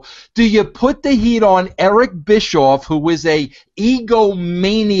 bro? Do you put the heat on Eric Bischoff, who is a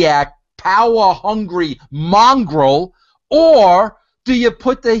egomaniac, power-hungry mongrel, or do you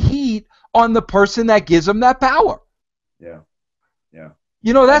put the heat on the person that gives him that power? Yeah.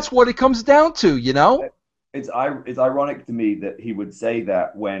 You know, that's what it comes down to, you know? It's ironic to me that he would say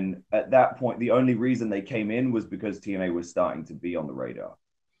that when, at that point, the only reason they came in was because TNA was starting to be on the radar.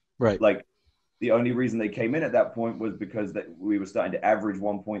 Right. Like, the only reason they came in at that point was because that we were starting to average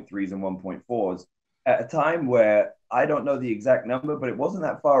 1.3s and 1.4s at a time where I don't know the exact number, but it wasn't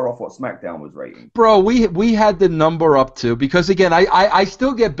that far off what SmackDown was rating. Bro, we had the number up to, because again, I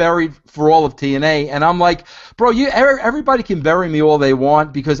still get buried for all of TNA, and I'm like, bro, everybody can bury me all they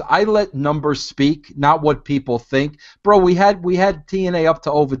want because I let numbers speak, not what people think. Bro, we had TNA up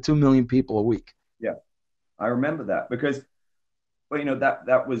to over 2 million people a week. Yeah, I remember that because, well, you know,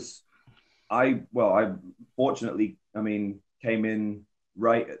 that was I fortunately, I mean, came in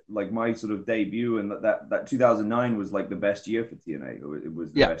right like my sort of debut, and that 2009 was like the best year for TNA. It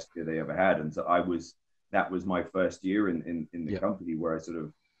was the best year they ever had, and so that was my first year in the company where I sort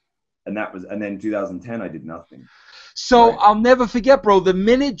of, and then 2010 I did nothing. So I'll never forget, bro, the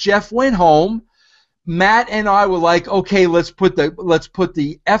minute Jeff went home, Matt and I were like, okay, let's put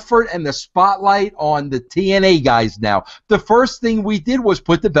the effort and the spotlight on the TNA guys now. The first thing we did was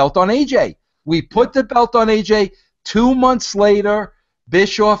put the belt on AJ. We put the belt on AJ. 2 months later,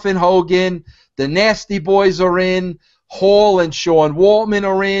 Bischoff and Hogan, the Nasty Boys are in, Hall and Sean Waltman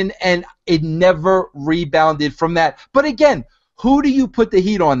are in, and it never rebounded from that. But again, who do you put the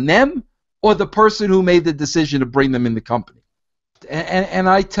heat on, them or the person who made the decision to bring them in the company? And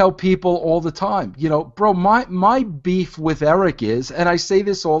I tell people all the time, you know, bro, my beef with Eric is, and I say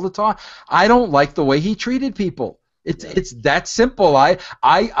this all the time, I don't like the way he treated people. It's that simple.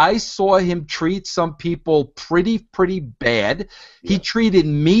 I saw him treat some people pretty bad. He treated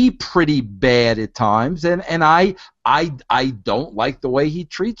me pretty bad at times, and I don't like the way he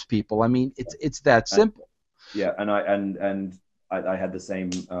treats people. I mean, it's that simple. Yeah, and I had the same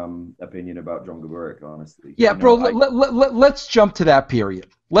opinion about John Gaburick, honestly. Yeah, bro, let's jump to that period.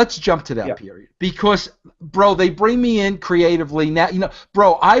 Let's jump to that period. Because, bro, they bring me in creatively. Now, you know,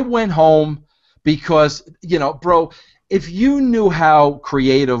 bro, I went home because, you know, bro, if you knew how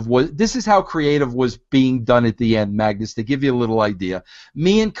creative was, this is how creative was being done at the end, Magnus, to give you a little idea.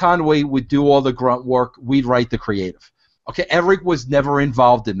 Me and Conway would do all the grunt work. We'd write the creative. Okay, Eric was never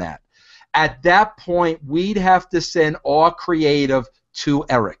involved in that. At that point, we'd have to send our creative to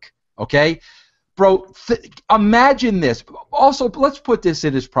Eric, okay? Bro, imagine this. Also, let's put this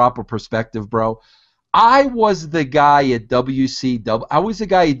in its proper perspective, bro. I was the guy at WCW. I was the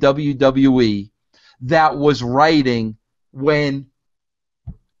guy at WWE that was writing when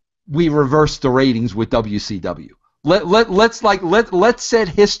we reversed the ratings with WCW. Let's set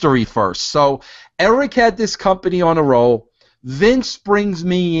history first. So Eric had this company on a roll. Vince brings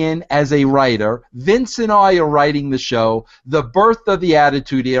me in as a writer. Vince and I are writing the show. The birth of the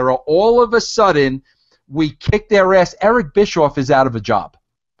Attitude Era. All of a sudden, we kick their ass. Eric Bischoff is out of a job.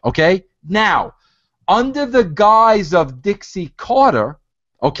 Okay? Now, under the guise of Dixie Carter,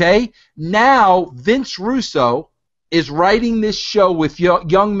 okay, now Vince Russo is writing this show with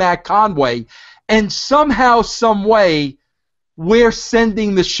young Matt Conway, and somehow, some way, we're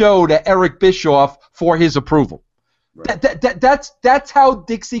sending the show to Eric Bischoff for his approval. Right. That's how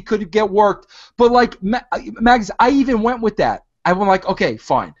Dixie could get worked. But like Mags, I even went with that. I went like, okay,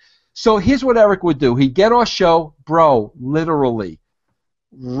 fine. So here's what Eric would do. He'd get our show, bro, literally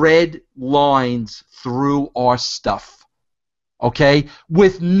red lines through our stuff. Okay?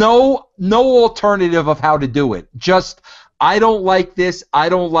 With no alternative of how to do it. Just, I don't like this, I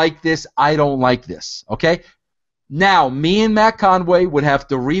don't like this, I don't like this. Okay? Now, me and Matt Conway would have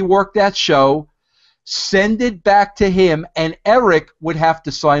to rework that show, send it back to him, and Eric would have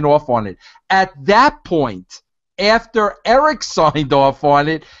to sign off on it. At that point, after Eric signed off on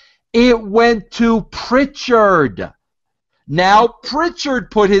it, It went to Pritchard. Now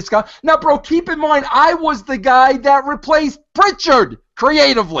Pritchard put his guy. Now, bro, keep in mind, I was the guy that replaced Pritchard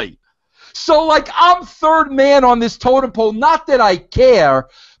creatively. So, like, I'm third man on this totem pole. Not that I care,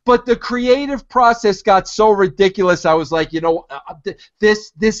 but the creative process got so ridiculous. I was like,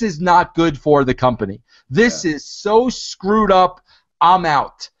 this is not good for the company. This is so screwed up. I'm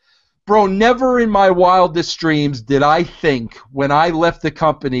out. Bro, never in my wildest dreams did I think when I left the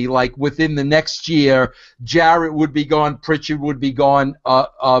company, like within the next year, Jarrett would be gone, Pritchard would be gone,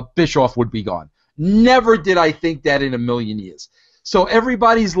 Bischoff would be gone. Never did I think that in a million years. So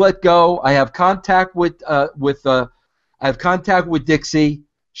everybody's let go. I have contact with Dixie.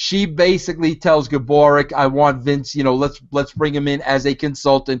 She basically tells Gaborik, I want Vince, let's bring him in as a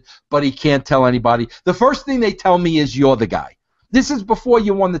consultant, but he can't tell anybody. The first thing they tell me is you're the guy. This is before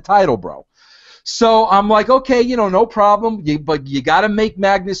you won the title, bro. So I'm like, okay, no problem. But you got to make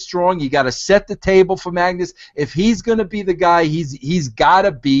Magnus strong. You got to set the table for Magnus. If he's going to be the guy, he's got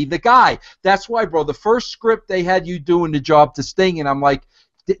to be the guy. That's why, bro, the first script they had you doing the job to Sting, and I'm like,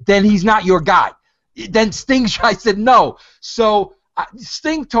 then he's not your guy. Then Sting, I said no. So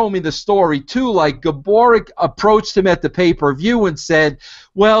Sting told me the story too. Like Gaborik approached him at the pay-per-view and said,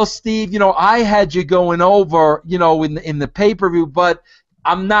 "Well, Steve, I had you going over, in the pay-per-view, but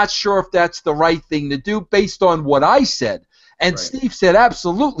I'm not sure if that's the right thing to do based on what I said." And right. Steve said,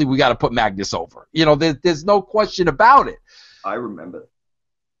 "Absolutely, we got to put Magnus over. There's no question about it." I remember.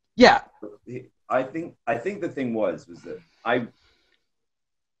 Yeah. I think the thing was that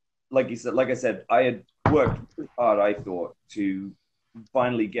like I said, I had worked hard, I thought, to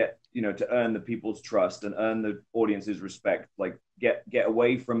finally get, to earn the people's trust and earn the audience's respect, like get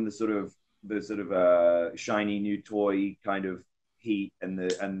away from the sort of shiny new toy kind of heat and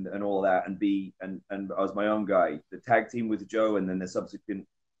all that, and I was my own guy. The tag team with Joe and then the subsequent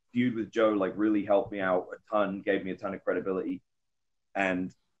feud with Joe like really helped me out a ton, gave me a ton of credibility.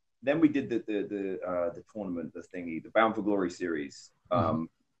 And then we did the tournament, the Bound for Glory series.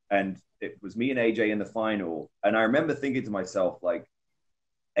 And it was me and AJ in the final. And I remember thinking to myself, like,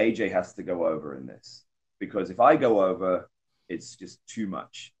 AJ has to go over in this. Because if I go over, it's just too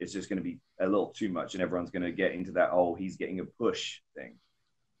much. It's just going to be a little too much. And everyone's going to get into that, he's getting a push thing.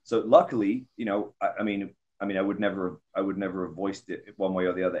 So luckily, I mean, I would never have voiced it one way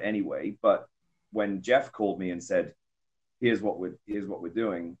or the other anyway. But when Jeff called me and said, here's what we're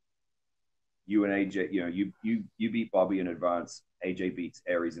doing, you and AJ, you beat Bobby in advance. AJ beats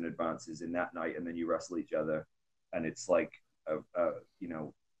Aries in advances in that night, and then you wrestle each other, and it's like a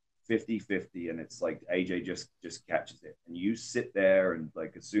 50-50, and it's like AJ just catches it, and you sit there, and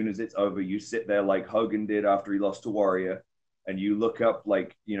like as soon as it's over, you sit there like Hogan did after he lost to Warrior, and you look up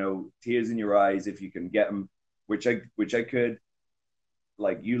like tears in your eyes if you can get them, which I could.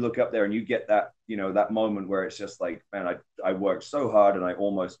 Like you look up there and you get that that moment where it's just like, man, I worked so hard and I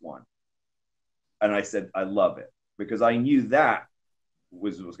almost won. And I said, I love it, because I knew that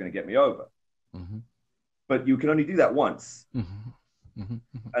was going to get me over. Mm-hmm. But you can only do that once. Mm-hmm. Mm-hmm.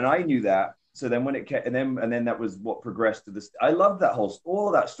 And I knew that. So then when it came, and then that was what progressed to this. I loved that all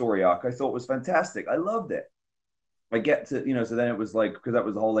of that story arc. I thought was fantastic. I loved it. I get to, so then it was like, because that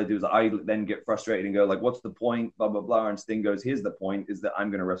was the whole idea, was I then get frustrated and go like, what's the point? Blah, blah, blah. And Sting goes, here's the point, is that I'm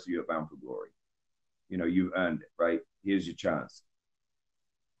going to wrestle you at Bound for Glory. You've earned it, right? Here's your chance.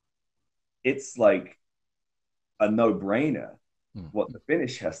 It's like a no-brainer what the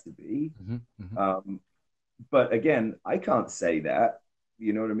finish has to be. Mm-hmm. But again, I can't say that.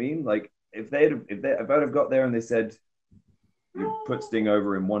 You know what I mean? Like if I'd have got there and they said, you put Sting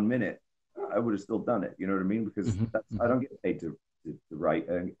over in 1 minute, I would have still done it. You know what I mean? Because I don't get paid to write,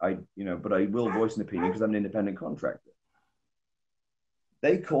 and but I will voice an opinion because I'm an independent contractor.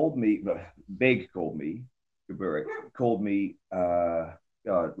 They called me, Big called me, Gaborik called me,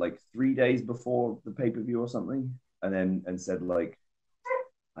 like 3 days before the pay-per-view or something, and said like,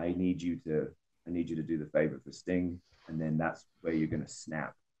 I need you to do the favor for Sting, and then that's where you're gonna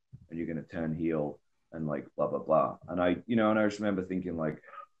snap and you're gonna turn heel and like blah blah blah. And I just remember thinking like,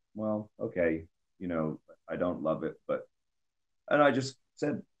 well, okay, I don't love it, and I just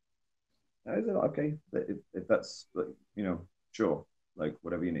said, okay, if that's, sure, like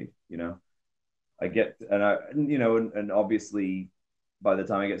whatever you need, I get, and obviously by the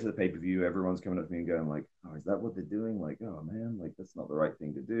time I get to the pay-per-view, everyone's coming up to me and going like, oh, is that what they're doing? Like, oh man, like that's not the right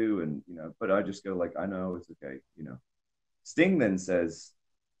thing to do. And, but I just go like, I know, it's okay. Sting then says,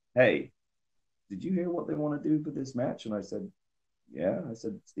 hey, did you hear what they want to do for this match? And I said, yeah. I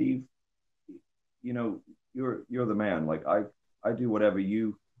said, Steve, you're the man. Like I do whatever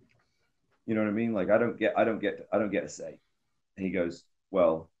you know what I mean? Like I don't get a say. And he goes,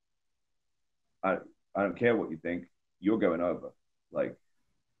 well, I don't care what you think. You're going over. Like,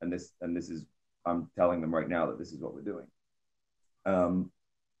 and this is, I'm telling them right now that this is what we're doing. And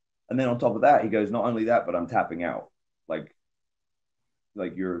then on top of that, he goes, not only that, but I'm tapping out. Like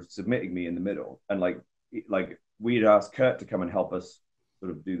you're submitting me in the middle. And like we had asked Kurt to come and help us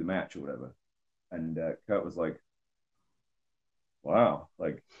sort of do the match or whatever. And Kurt was like, wow,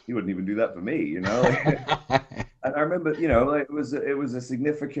 like he wouldn't even do that for me, you know? Like, and I remember, you know, like, it was a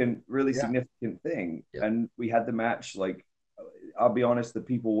significant, really significant thing. Yeah. And we had the match. Like, I'll be honest, the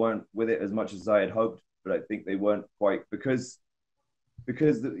people weren't with it as much as I had hoped, but I think they weren't quite because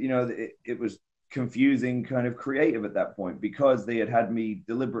you know, it was confusing, kind of creative at that point, because they had me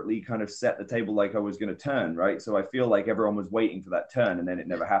deliberately kind of set the table like I was going to turn, right? So I feel like everyone was waiting for that turn, and then it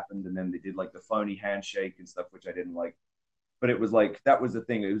never happened. And then they did like the phony handshake and stuff, which I didn't like. But it was like, that was the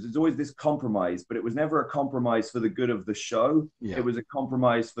thing. It was always this compromise, but it was never a compromise for the good of the show. Yeah. It was a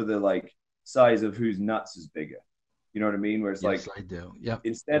compromise for the like size of whose nuts is bigger. You know what I mean? Where it's like, I do. Yeah.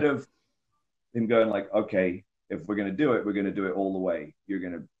 Instead of him going like, okay, if we're going to do it, we're going to do it all the way. You're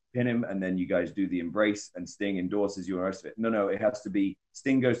going to pin him, and then you guys do the embrace, and Sting endorses you and the rest of it. No, it has to be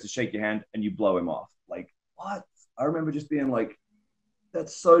Sting goes to shake your hand and you blow him off. Like, what? I remember just being like,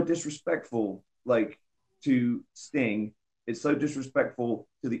 that's so disrespectful, like, to Sting. It's so disrespectful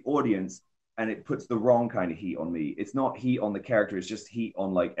to the audience, and it puts the wrong kind of heat on me. It's not heat on the character. It's just heat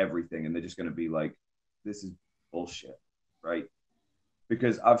on like everything. And they're just going to be like, this is bullshit, right?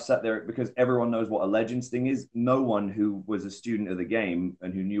 Because I've sat there, because everyone knows what a legend Sting is. No one who was a student of the game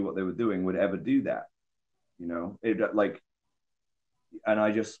and who knew what they were doing would ever do that, you know? It like, and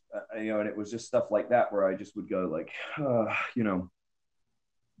I just, you know, and it was just stuff like that where I just would go like, you know,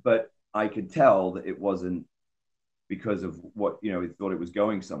 but I could tell that it wasn't because of what, you know, he thought it was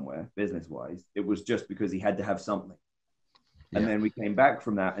going somewhere business-wise. It was just because he had to have something. Yeah. And then we came back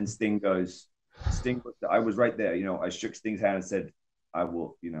from that, and Sting goes, I was right there, you know, I shook Sting's hand and said, I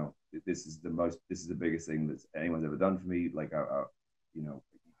will, you know, this is the biggest thing that anyone's ever done for me. Like, you know,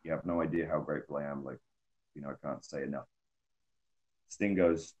 you have no idea how grateful I am. Like, you know, I can't say enough. Sting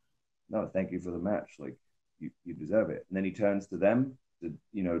goes, no, thank you for the match. Like, you deserve it. And then he turns to them, to,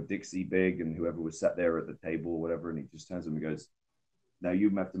 you know, Dixie Big and whoever was sat there at the table or whatever. And he just turns to them and goes, now you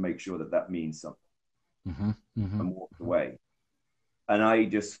have to make sure that means something. And walked away. And I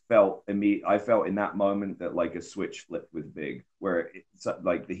just felt I felt in that moment that like a switch flipped with Big, where it's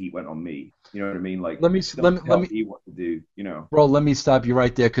like the heat went on me. You know what I mean? Like, let me what to do. You know, bro. Let me stop you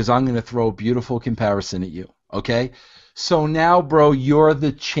right there, because I'm going to throw a beautiful comparison at you. Okay, so now, bro, you're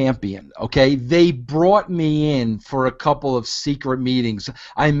the champion. Okay, they brought me in for a couple of secret meetings.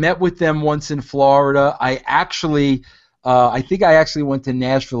 I met with them once in Florida. I think I actually went to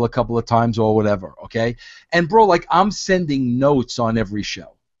Nashville a couple of times or whatever, okay? And, bro, like, I'm sending notes on every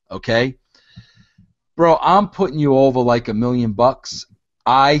show, okay? Bro, I'm putting you over like $1 million.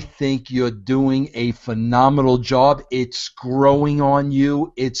 I think you're doing a phenomenal job. It's growing on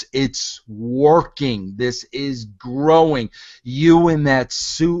you. It's working. This is growing. You in that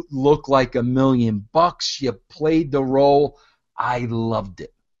suit look like $1 million. You played the role. I loved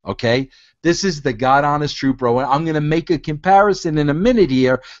it, okay? This is the God honest truth, bro. And I'm going to make a comparison in a minute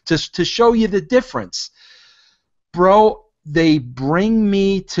here to show you the difference. Bro, they bring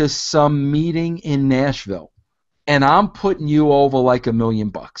me to some meeting in Nashville, and I'm putting you over like $1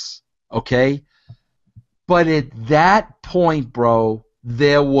 million, okay? But at that point, bro,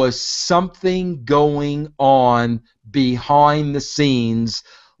 there was something going on behind the scenes,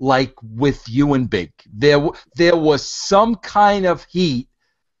 like with you and Big. There was some kind of heat,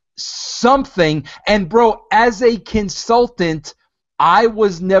 something. And bro, as a consultant, I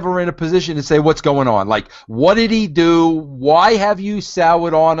was never in a position to say what's going on. Like, what did he do? Why have you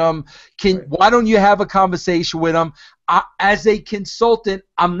soured on him? Why don't you have a conversation with him? As a consultant,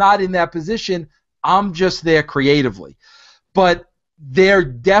 I'm not in that position. I'm just there creatively. But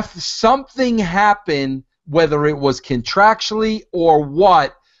something happened, whether it was contractually or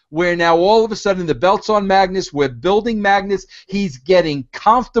what, where now all of a sudden the belt's on Magnus, we're building Magnus, he's getting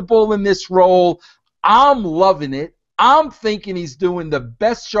comfortable in this role. I'm loving it. I'm thinking he's doing the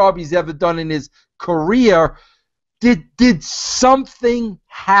best job he's ever done in his career. Did something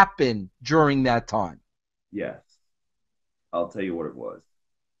happen during that time? Yes. I'll tell you what it was.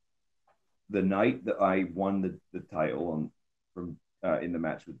 The night that I won the title in the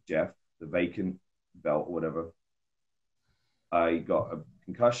match with Jeff, the vacant belt or whatever, I got a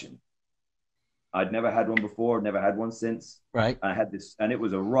concussion. I'd never had one before, never had one since. Right. I had this, and it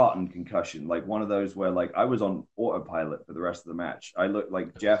was a rotten concussion, like one of those where like I was on autopilot for the rest of the match. I looked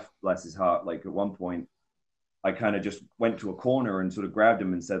like Jeff, bless his heart. Like at one point, I kind of just went to a corner and sort of grabbed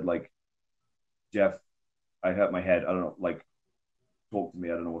him and said like, Jeff, I hurt my head. I don't know, like, talk to me.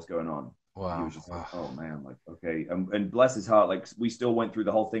 I don't know what's going on. Wow. He was just like, oh man, like, okay. And bless his heart, like, we still went through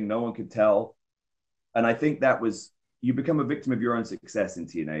the whole thing. No one could tell. And I think that was, you become a victim of your own success in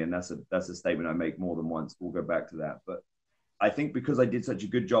TNA. And that's a statement I make more than once. We'll go back to that. But I think because I did such a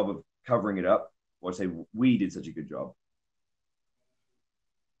good job of covering it up, or I say we did such a good job,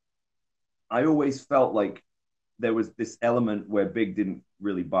 I always felt like there was this element where Big didn't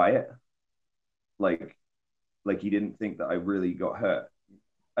really buy it. Like he didn't think that I really got hurt.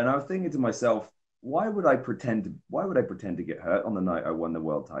 And I was thinking to myself, why would I pretend to get hurt on the night I won the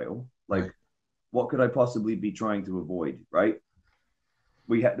world title? Like, right. What could I possibly be trying to avoid, right?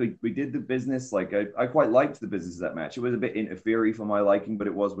 We did the business. Like, I quite liked the business of that match. It was a bit interfere-y for my liking, but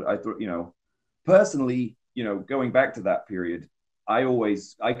it was, I thought, personally, going back to that period, I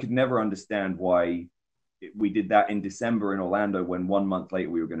could never understand why we did that in December in Orlando when 1 month later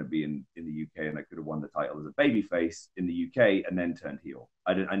we were going to be in the UK, and I could have won the title as a babyface in the UK and then turned heel.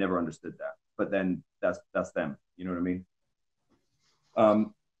 I never understood that. But then that's them. You know what I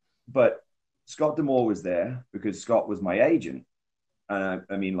mean? But Scott D'Amore was there because Scott was my agent. And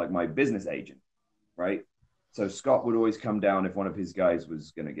I mean, like, my business agent, right? So Scott would always come down if one of his guys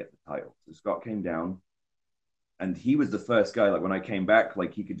was going to get the title. So Scott came down, and he was the first guy. Like, when I came back,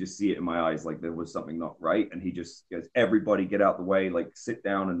 like, he could just see it in my eyes, like there was something not right. And he just goes, everybody get out the way, like, sit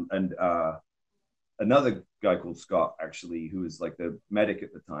down. And another guy called Scott, actually, who was like the medic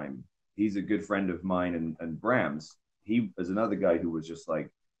at the time, he's a good friend of mine and Bram's. He was another guy who was just like,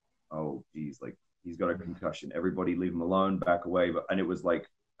 oh, geez, like, he's got a concussion. Everybody leave him alone, back away. And it was like,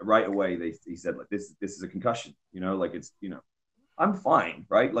 right away, he said, like, this is a concussion, like, it's, I'm fine,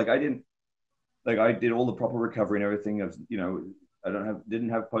 right? Like, I did all the proper recovery and everything. I didn't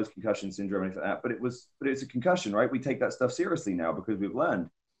have post-concussion syndrome or anything like that, but it's a concussion, right? We take that stuff seriously now because we've learned.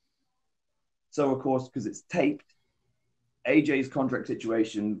 So, of course, because it's taped, AJ's contract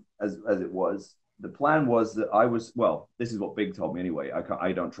situation as it was, the plan was that this is what Big told me anyway.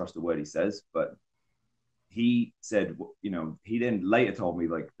 I don't trust a word he says, but he said, he then later told me,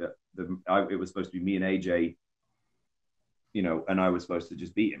 like, that it was supposed to be me and AJ, and I was supposed to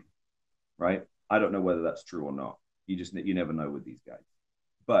just beat him, right? I don't know whether that's true or not. You never know with these guys.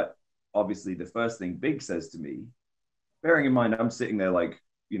 But obviously the first thing Big says to me, bearing in mind I'm sitting there like,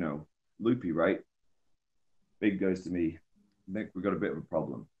 loopy, right? Big goes to me, Nick, we've got a bit of a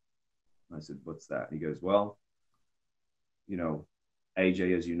problem. I said, what's that? And he goes, well,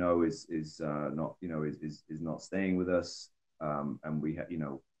 AJ, as you know, is not, is not staying with us. And we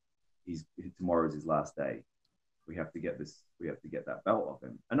tomorrow's his last day. We have to get that belt off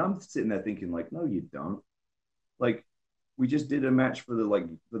him. And I'm sitting there thinking, like, no, you don't. Like, we just did a match for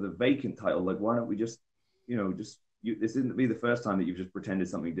the vacant title. Like, why don't we just this isn't be the first time that you've just pretended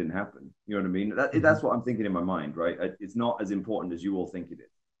something didn't happen. You know what I mean? That's what I'm thinking in my mind, right? It's not as important as you all think it is.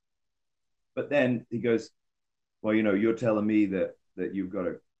 But then he goes, well, you're telling me that you've got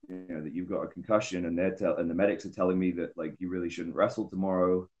a concussion, and and the medics are telling me that, like, you really shouldn't wrestle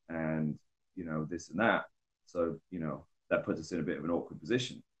tomorrow, and this and that. So that puts us in a bit of an awkward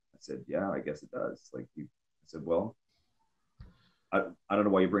position. I said, yeah, I guess it does. Like, I said, well, I don't know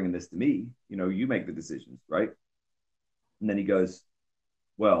why you're bringing this to me. You make the decisions, right? And then he goes,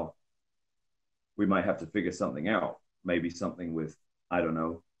 well, we might have to figure something out. Maybe something with, I don't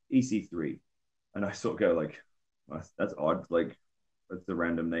know, EC3. And I sort of go, like, well, that's odd. Like, that's a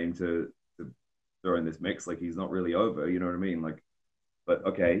random name to throw in this mix. Like, he's not really over, you know what I mean? Like, but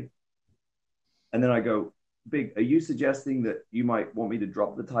okay. And then I go, Big, are you suggesting that you might want me to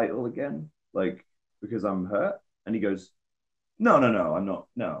drop the title again? Like, because I'm hurt? And he goes, no, I'm not.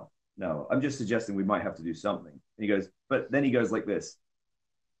 No, I'm just suggesting we might have to do something. And he goes, but then he goes like this,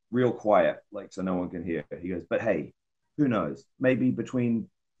 real quiet, like, so no one can hear. He goes, but hey, who knows? Maybe between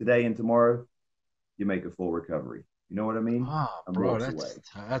today and tomorrow, you make a full recovery. You know what I mean? Oh, bro,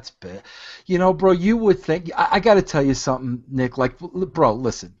 that's bad. Bro, you would think, I got to tell you something, Nick. Like, bro,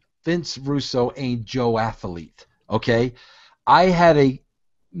 listen, Vince Russo ain't Joe Athlete, okay? I had a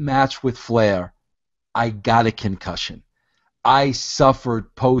match with Flair. I got a concussion. I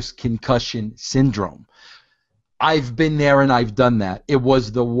suffered post-concussion syndrome. I've been there and I've done that. It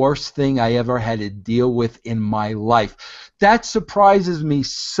was the worst thing I ever had to deal with in my life. That surprises me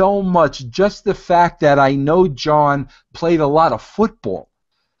so much, just the fact that I know John played a lot of football.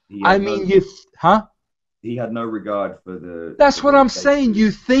 He had no regard for the... That's what I'm saying.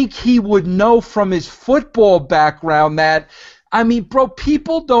 You think he would know from his football background that... I mean, bro,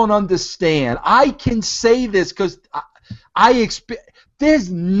 people don't understand. I can say this because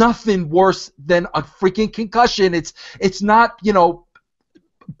there's nothing worse than a freaking concussion. It's not,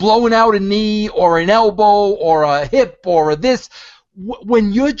 blowing out a knee or an elbow or a hip or a this.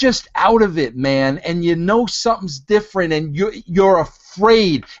 When you're just out of it, man, and you know something's different and you're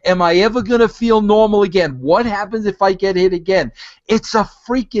afraid, am I ever going to feel normal again? What happens if I get hit again? It's a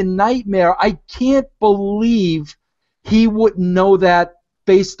freaking nightmare. I can't believe he wouldn't know that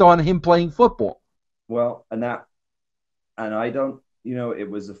based on him playing football. Well, and I don't, it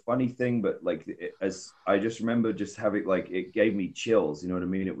was a funny thing, but like, as I just remember just having, like, it gave me chills, you know what I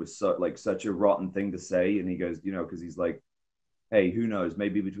mean? It was such a rotten thing to say. And he goes, because he's like, hey, who knows?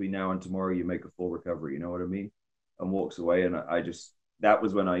 Maybe between now and tomorrow you make a full recovery. You know what I mean? And walks away. And I just, that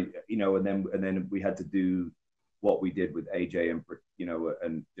was when I, and then we had to do what we did with AJ and,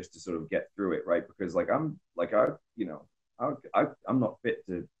 and just to sort of get through it, right? Because I'm not fit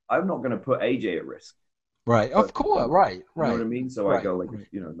to, I'm not going to put AJ at risk. Right. Of course. Right. You know what I mean? So I go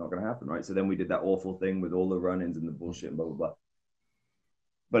not going to happen, right? So then we did that awful thing with all the run-ins and the bullshit and blah, blah, blah.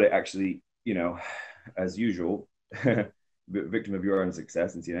 But it actually, as usual, victim of your own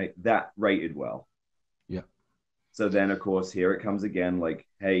success in TNA, that rated well. Yeah. So then, of course, here it comes again, like,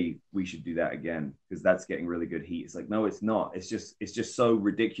 hey, we should do that again because that's getting really good heat. It's like, no, it's not. It's just so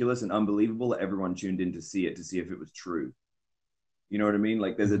ridiculous and unbelievable that everyone tuned in to see it, to see if it was true. You know what I mean?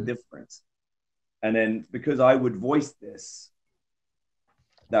 Like, there's a difference. And then because I would voice this,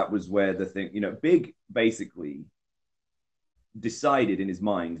 that was where the thing, Big basically decided in his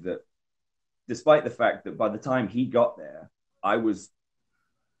mind that despite the fact that by the time he got there, I was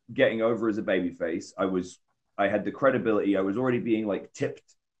getting over as a babyface. I had the credibility. I was already being like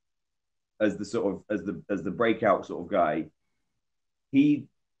tipped as the sort of as the breakout sort of guy. He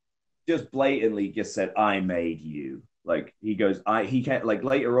just blatantly just said, "I made you." Like he goes, he can't, like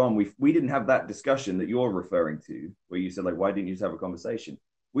later on we didn't have that discussion that you're referring to where you said like, why didn't you just have a conversation?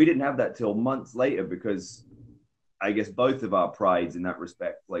 We didn't have that till months later because I guess both of our prides in that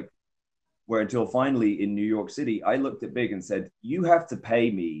respect, like. Where until finally in New York City, I looked at Big and said, you have to pay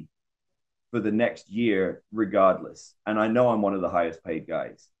me for the next year regardless. And I know I'm one of the highest paid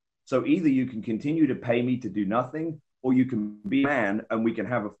guys. So either you can continue to pay me to do nothing or you can be a man and we can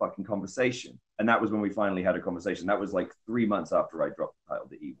have a fucking conversation. And that was when we finally had a conversation. That was like 3 months after I dropped the title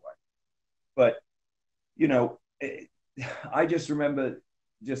to EY. But, I just remember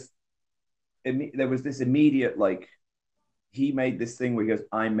there was this immediate, like, he made this thing where he goes,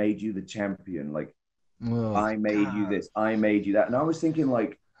 I made you the champion. Like, I made you this, I made you that. And I was thinking,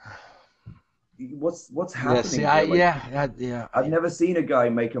 like, what's happening? I've never seen a guy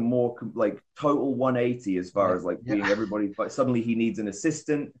make a more, like, total 180 as far as, like, being everybody. But suddenly he needs an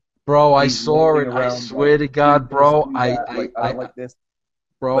assistant. Bro, I saw it. I swear to God, bro. I like this.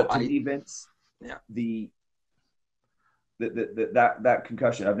 Bro, but to me, Vince, that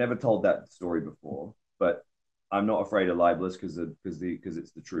concussion, I've never told that story before, but I'm not afraid of libelous because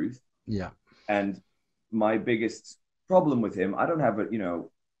it's the truth. Yeah. And my biggest problem with him, I don't have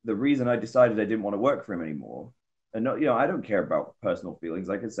the reason I decided I didn't want to work for him anymore. And I don't care about personal feelings.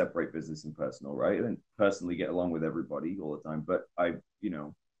 I can separate business and personal, right? I don't personally get along with everybody all the time. But the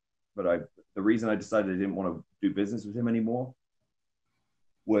reason I decided I didn't want to do business with him anymore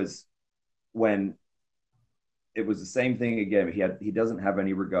was when it was the same thing again. He doesn't have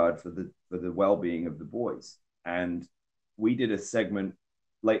any regard for the well-being of the boys. And we did a segment,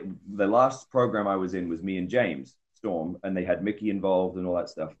 like the last program I was in was me and James Storm, and they had Mickey involved and all that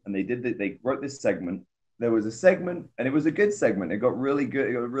stuff. And they wrote this segment. There was a segment, and it was a good segment. It got a really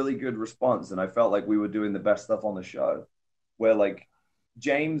good response, and I felt like we were doing the best stuff on the show. Where like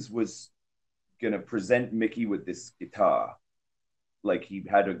James was gonna present Mickey with this guitar, like he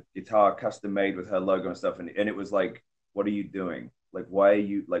had a guitar custom made with her logo and stuff, and it was like, what are you doing? Like, why are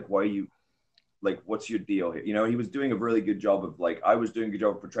you like, what's your deal here? He was doing a really good job of, like, I was doing a good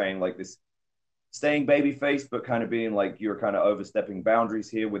job of portraying like this staying babyface, but kind of being like, you're kind of overstepping boundaries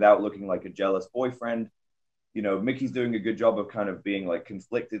here without looking like a jealous boyfriend. Mickey's doing a good job of kind of being like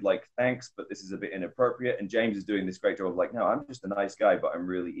conflicted, like, thanks, but this is a bit inappropriate. And James is doing this great job of like, no, I'm just a nice guy, but I'm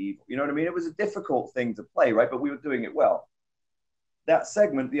really evil. You know what I mean? It was a difficult thing to play, right? But we were doing it well. That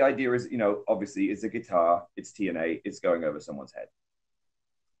segment, the idea is, obviously it's a guitar, it's TNA, it's going over someone's head.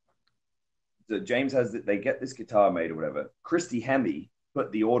 So James they get this guitar made or whatever. Christy Hemme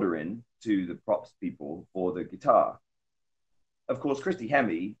put the order in to the props people for the guitar. Of course, Christy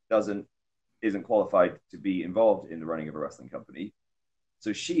Hemme isn't qualified to be involved in the running of a wrestling company.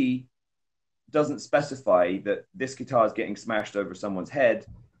 So she doesn't specify that this guitar is getting smashed over someone's head.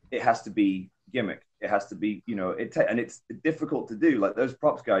 It has to be gimmick. It has to be, you know, and it's difficult to do. Like those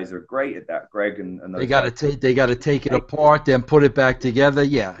props guys are great at that. Greg and those they got to take it apart, then put it back together.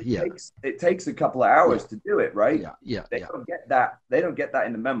 Yeah, yeah. It takes a couple of hours to do it, right? Yeah. They don't get that. They don't get that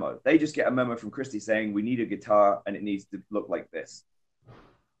in the memo. They just get a memo from Christy saying we need a guitar and it needs to look like this.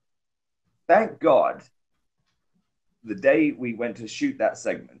 Thank God, the day we went to shoot that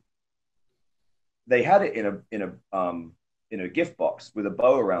segment, they had it in a gift box with a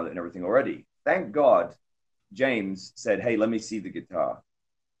bow around it and everything already. Thank God, James said, "Hey, let me see the guitar,"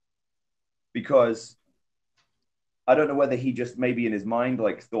 because I don't know whether he just maybe in his mind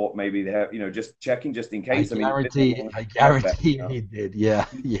like thought maybe they have, you know, just checking just in case. I guarantee he did. Yeah.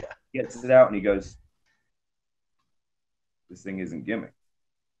 He gets it out and he goes, "This thing isn't gimmick."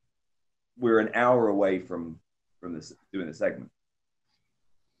 We're an hour away from this doing the segment,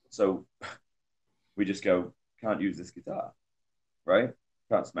 so we just go, "Can't use this guitar, right?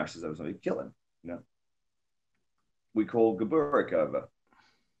 Can't smash this over somebody, kill him." You know. We call Gaburik over.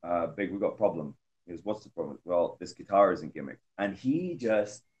 Big, we got a problem. He goes, "What's the problem?" "Well, this guitar isn't gimmick." And he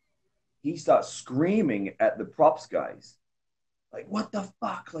starts screaming at the props guys, like, "What the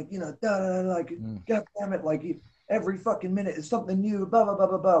fuck?" Like, you know, like, God damn it, like every fucking minute is something new, blah blah blah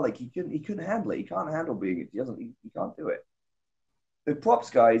blah blah. Like he couldn't handle it. He can't handle being it. He can't do it. The props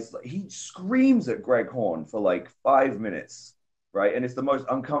guys, he screams at Greg Horn for like 5 minutes, right? And it's the most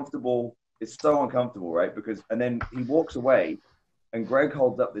uncomfortable. It's so uncomfortable, right? And then he walks away, and Greg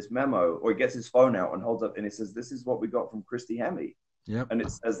holds up this memo, or he gets his phone out and holds up, and it says, "This is what we got from Christy Hemme." Yep. And it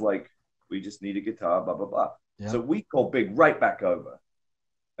says like, "We just need a guitar, blah blah blah." Yep. So we call Big right back over,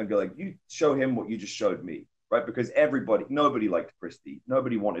 and go like, "You show him what you just showed me." Right, because nobody liked Christy.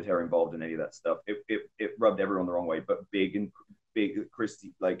 Nobody wanted her involved in any of that stuff. It rubbed everyone the wrong way. But Big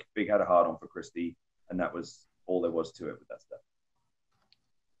Christy, like Big had a hard on for Christy, and that was all there was to it with that stuff.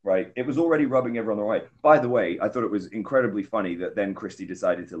 Right, it was already rubbing everyone the wrong way. By the way, I thought it was incredibly funny that then Christy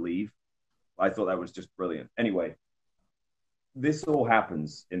decided to leave. I thought that was just brilliant. Anyway, this all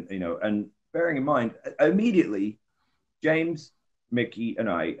happens, and bearing in mind, immediately, James, Mickey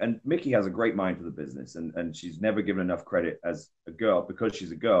and Mickey has a great mind for the business, and she's never given enough credit as a girl because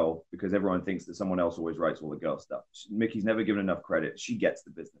she's a girl, because everyone thinks that someone else always writes all the girl stuff. Mickey's never given enough credit. She gets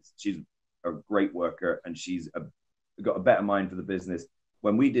the business. She's a great worker, and she's got a better mind for the business.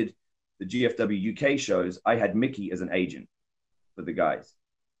 When we did the GFW UK shows, I had Mickey as an agent for the guys.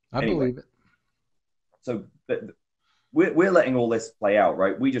 I believe it. So we're letting all this play out,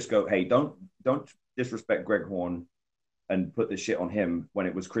 right? We just go, "Hey, don't disrespect Greg Horn and put the shit on him when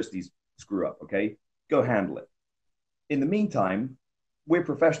it was Christie's screw up, okay? Go handle it." In the meantime, we're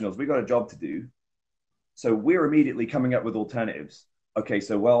professionals. We got a job to do. So we're immediately coming up with alternatives. Okay,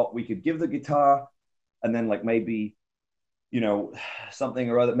 so, well, we could give the guitar and then like maybe, something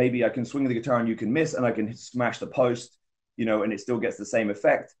or other. Maybe I can swing the guitar and you can miss and I can smash the post, and it still gets the same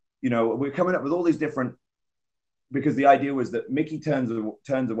effect. We're coming up with all these different, because the idea was that Mickey turns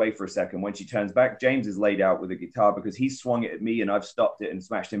away for a second. When she turns back, James is laid out with a guitar because he swung it at me and I've stopped it and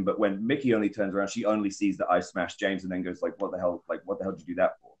smashed him. But when Mickey only turns around, she only sees that I smashed James and then goes like, what the hell did you do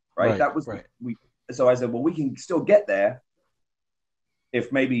that for? Right. That was right. So I said, well, we can still get there if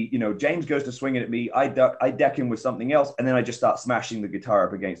maybe, James goes to swing it at me, I deck him with something else, and then I just start smashing the guitar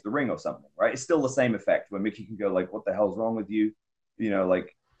up against the ring or something, right? It's still the same effect where Mickey can go like, what the hell's wrong with you?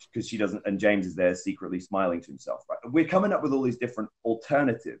 Because she doesn't, and James is there secretly smiling to himself, right? We're coming up with all these different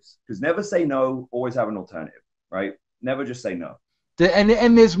alternatives, because never say no, always have an alternative, right? Never just say no.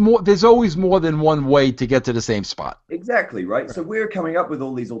 And there's always more than one way to get to the same spot. Exactly, right? So we're coming up with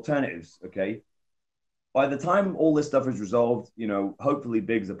all these alternatives, okay? By the time all this stuff is resolved, hopefully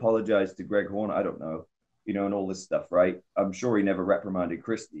Biggs apologized to Greg Horn, I don't know, and all this stuff, right? I'm sure he never reprimanded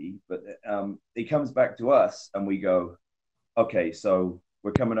Christy, but he comes back to us and we go, okay, so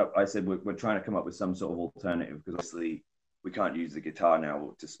we're coming up. I said, we're trying to come up with some sort of alternative because obviously we can't use the guitar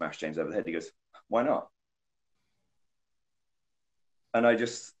now to smash James over the head. He goes, why not? And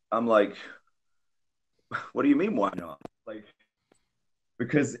I'm like, what do you mean, why not? Like,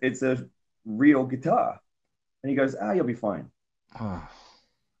 because it's a real guitar. And he goes, you'll be fine.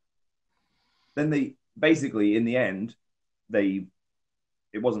 Then basically, in the end, it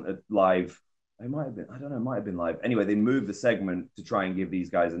wasn't a live. It might have been, I don't know, it might have been live. Anyway, they moved the segment to try and give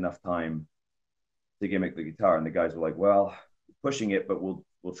these guys enough time to gimmick the guitar. And the guys were like, well, pushing it, but we'll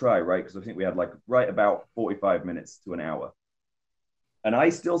try, right? Because I think we had like right about 45 minutes to an hour. And I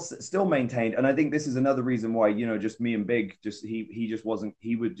still maintained, and I think this is another reason why, just me and Big, he just wasn't,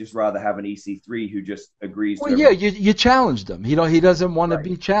 he would just rather have an EC3 who just agrees to yeah, you challenged him. He doesn't want to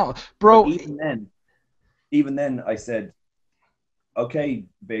be challenged. Bro. But even then I said, okay,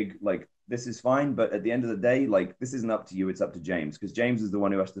 Big, like, this is fine, but at the end of the day, like, this isn't up to you, it's up to James, because James is the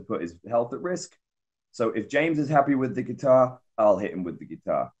one who has to put his health at risk. So if James is happy with the guitar, I'll hit him with the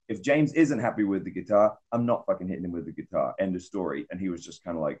guitar. If James isn't happy with the guitar, I'm not fucking hitting him with the guitar. End of story. And he was just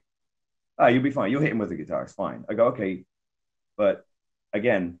kind of like, "Ah, you'll be fine. You'll hit him with the guitar. It's fine." I go, "Okay." But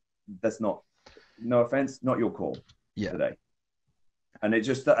again, that's not, no offense, not your call today. And it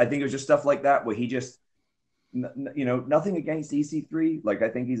just, I think it was just stuff like that where he just, you know, nothing against EC3. Like, I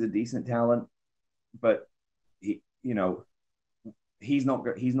think he's a decent talent, but he, you know, he's not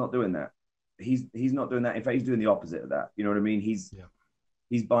doing that. He's not doing that. In fact, he's doing the opposite of that. You know what I mean? He's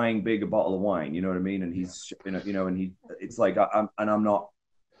buying big a bottle of wine. You know what I mean? And he's you know, and he, it's like, I'm not,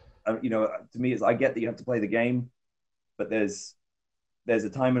 you know, to me, it's, I get that you have to play the game, but there's a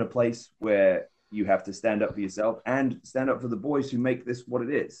time and a place where you have to stand up for yourself and stand up for the boys who make this what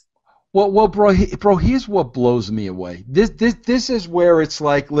it is. Well, bro, here's what blows me away. This is where it's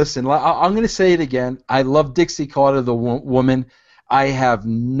like, listen, I'm going to say it again. I love Dixie Carter, the woman. I have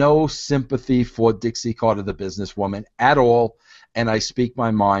no sympathy for Dixie Carter, the businesswoman, at all, and I speak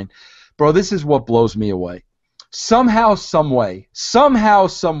my mind. Bro, this is what blows me away. Somehow, some way,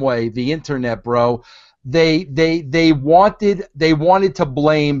 the internet, bro, they wanted to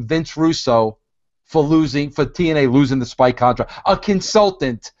blame Vince Russo for TNA losing the Spike contract, a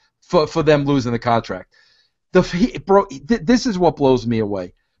consultant for them losing the contract. Bro, this is what blows me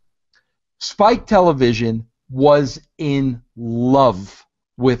away. Spike Television was in love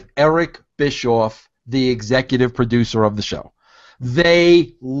with Eric Bischoff, the executive producer of the show.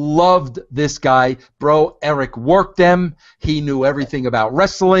 They loved this guy. Bro, Eric worked them. He knew everything about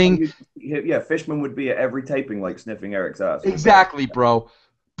wrestling. Yeah, Fishman would be at every taping, like, sniffing Eric's ass. Exactly, bro.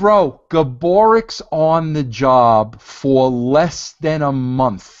 Bro, Gaborik's on the job for less than a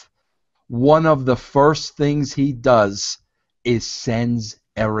month. One of the first things he does is sends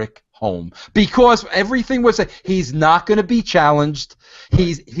Eric home, because everything was he's not going to be challenged.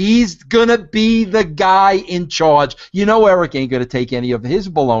 He's going to be the guy in charge. You know, Eric ain't going to take any of his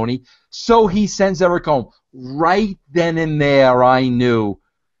baloney, so he sends Eric home. Right then and there, I knew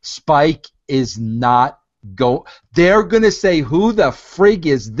Spike is not go. They're going to say, who the frig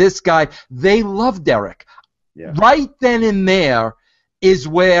is this guy? They loved Eric. Yeah. Right then and there is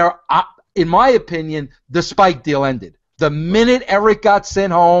where, in my opinion, the Spike deal ended. The minute Eric got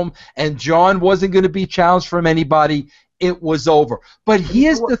sent home and John wasn't going to be challenged from anybody, it was over. But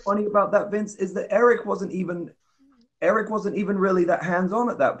here's what's funny about that, Vince, is that Eric wasn't even really that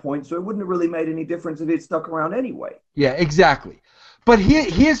hands-on at that point, so it wouldn't have really made any difference if he'd stuck around anyway. Yeah, exactly. But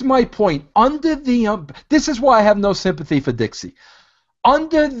here's my point. Under the this is why I have no sympathy for Dixie.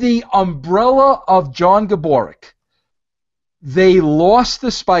 Under the umbrella of John Gaborik, they lost the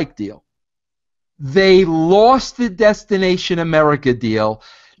Spike deal. They lost the Destination America deal.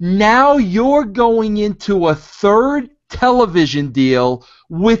 Now you're going into a third television deal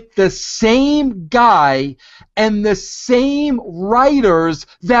with the same guy and the same writers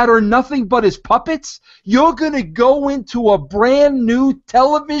that are nothing but his puppets. You're going to go into a brand new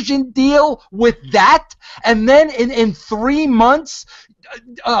television deal with that, and then in 3 months,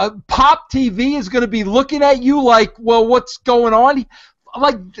 Pop TV is going to be looking at you like, well, what's going on?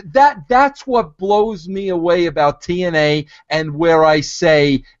 Like that's what blows me away about TNA, and where I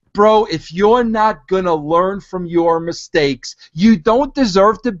say, bro, if you're not going to learn from your mistakes, you don't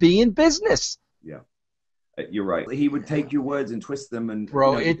deserve to be in business. Yeah. You're right. He would take your words and twist them. And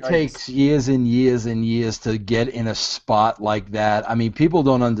bro, it takes years and years and years to get in a spot like that. I mean, people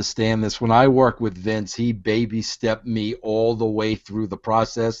don't understand this. When I worked with Vince, he baby-stepped me all the way through the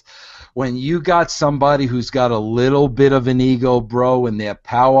process. When you got somebody who's got a little bit of an ego, bro, and they're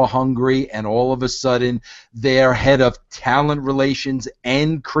power hungry, and all of a sudden they're head of talent relations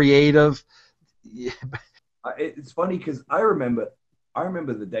and creative. It's funny because I remember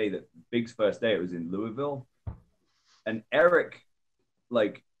the day that Big's first day, it was in Louisville, and Eric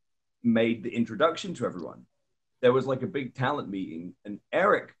made the introduction to everyone. There was like a big talent meeting, and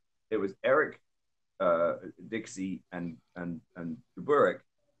it was Eric, Dixie, and Gaborik,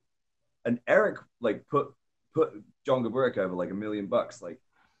 and Eric put John Gaborik over like $1 million. Like,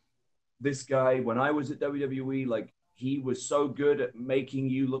 this guy, when I was at WWE, he was so good at making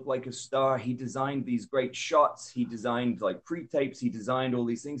you look like a star. He designed these great shots. He designed pre-tapes. He designed all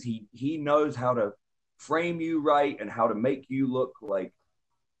these things. He knows how to frame you right and how to make you look like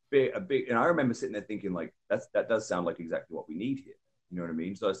a big. And I remember sitting there thinking, that does sound like exactly what we need here. You know what I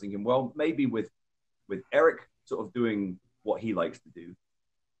mean? So I was thinking, well, maybe with Eric sort of doing what he likes to do,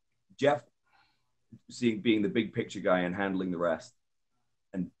 Jeff being the big picture guy and handling the rest,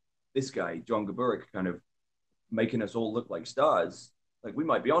 and this guy, John Gaborik, kind of making us all look like stars, Like, we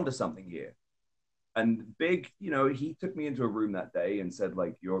might be onto something here. And Big, you know, he took me into a room that day and said,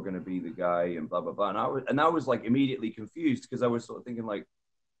 like, you're going to be the guy and blah, blah, blah. And I was like immediately confused because I was sort of thinking like,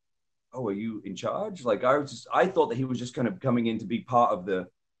 oh, are you in charge? Like, I thought that he was just kind of coming in to be part of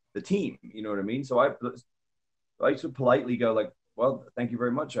the team. You know what I mean? So I used to politely go like, well, thank you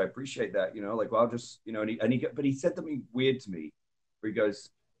very much. I appreciate that. You know, like, well, I'll just, you know, but he said something weird to me where he goes,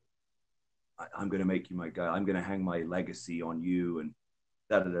 I'm going to make you my guy. I'm going to hang my legacy on you and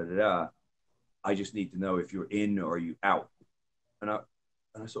da, da, da, da, da. I just need to know if you're in or are you out. And I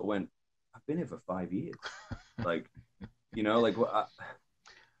sort of went, I've been here for 5 years. Like, you know, like what,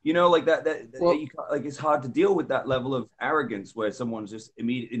 you know, like that well, you can't, like, it's hard to deal with that level of arrogance where someone's just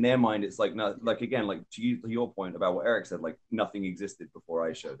immediate in their mind. It's like, no, like, again, like to your point about what Eric said, like nothing existed before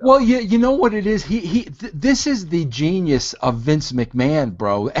I showed up. Well, you know what it is? This is the genius of Vince McMahon,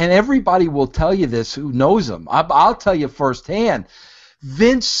 bro. And everybody will tell you this who knows him. I'll tell you firsthand.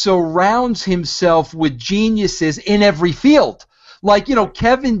 Vince surrounds himself with geniuses in every field. Like, you know,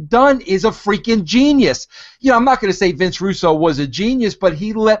 Kevin Dunn is a freaking genius. You know, I'm not going to say Vince Russo was a genius, but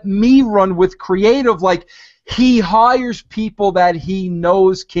he let me run with creative. Like, he hires people that he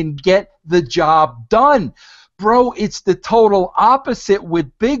knows can get the job done. Bro, it's the total opposite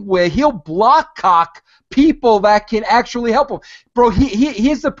with Big, where he'll block cock people that can actually help him. Bro,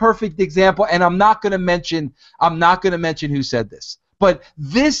 here's the perfect example, and I'm not going to mention who said this. But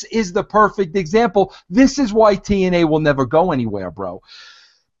this is the perfect example. This is why TNA will never go anywhere, bro.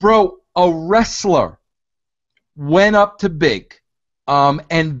 Bro, a wrestler went up to Big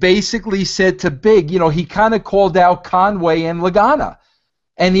and basically said to Big, you know, he kind of called out Conway and Lagana.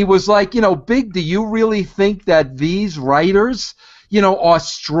 And he was like, you know, Big, do you really think that these writers, you know, are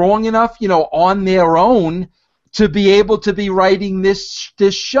strong enough, you know, on their own to be able to be writing this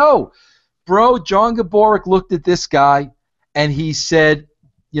show? Bro, John Gaborik looked at this guy, and he said,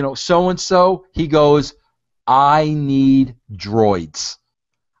 you know, so-and-so, he goes, I need droids.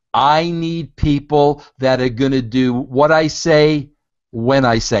 I need people that are going to do what I say when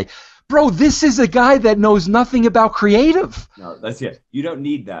I say. Bro, this is a guy that knows nothing about creative. No, that's it. You don't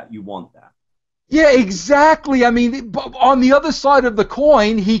need that. You want that. Yeah, exactly. I mean, on the other side of the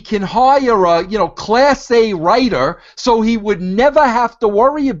coin, he can hire a, you know, Class A writer, so he would never have to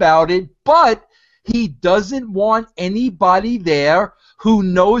worry about it, but he doesn't want anybody there who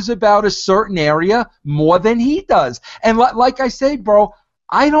knows about a certain area more than he does. And like I say, bro,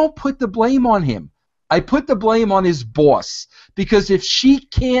 I don't put the blame on him. I put the blame on his boss, because if she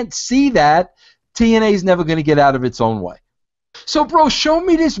can't see that, TNA is never going to get out of its own way. So, bro, show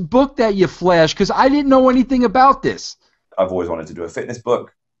me this book that you flashed, because I didn't know anything about this. I've always wanted to do a fitness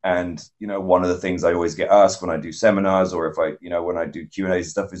book. And, you know, one of the things I always get asked when I do seminars, or if I, you know, when I do Q&A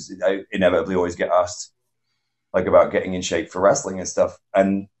stuff, is I inevitably always get asked, like, about getting in shape for wrestling and stuff.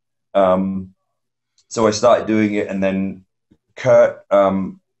 And so I started doing it, and then Kurt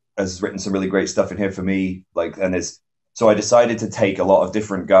has written some really great stuff in here for me. Like, so I decided to take a lot of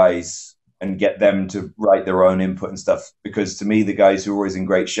different guys and get them to write their own input and stuff, because to me, the guys who are always in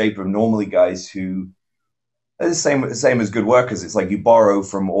great shape are normally guys who, the same as good workers. It's like you borrow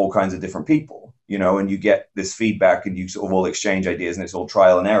from all kinds of different people, you know, and you get this feedback, and you sort of all exchange ideas, and it's all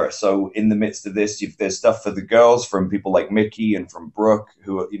trial and error. So in the midst of this, there's stuff for the girls from people like Mickey and from Brooke,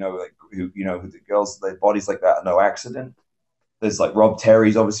 who, you know, like who the girls, their bodies like that are no accident. There's like Rob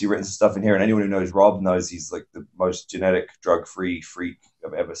Terry's obviously written some stuff in here, and anyone who knows Rob knows he's like the most genetic drug-free freak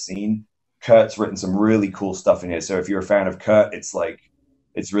I've ever seen. Kurt's written some really cool stuff in here. So if you're a fan of Kurt, it's like,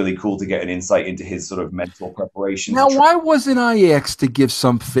 it's really cool to get an insight into his sort of mental preparation. Now, why wasn't I asked to give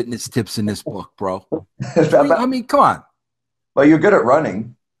some fitness tips in this book, bro? I mean, come on. Well, you're good at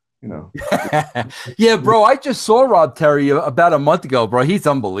running, you know. Yeah, bro, I just saw Rob Terry about a month ago, bro. He's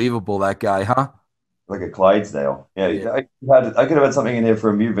unbelievable, that guy, huh? Like a Clydesdale. Yeah. I could have had something in here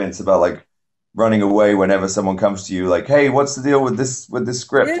from you, Vince, about like running away whenever someone comes to you, like, hey, what's the deal with this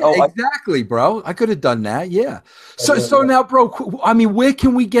script? Yeah, exactly, bro. I could have done that, yeah. So now, bro, I mean, where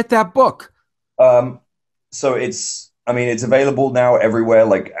can we get that book? So it's available now everywhere.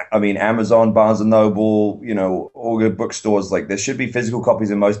 Like, I mean, Amazon, Barnes & Noble, you know, all good bookstores. Like, there should be physical copies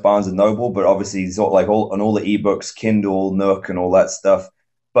in most Barnes & Noble, but obviously sort of like on all the ebooks, Kindle, Nook, and all that stuff.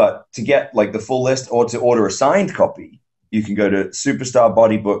 But to get like the full list or to order a signed copy, you can go to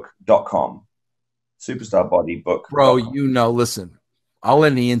superstarbodybook.com. Superstarbodybook. Bro, you know, listen, I'll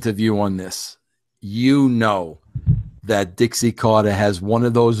end the interview on this. You know that Dixie Carter has one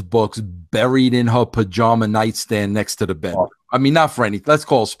of those books buried in her pajama nightstand next to the bed. I mean, not for anything. Let's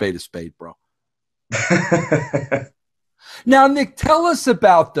call a spade, bro. Now, Nick, tell us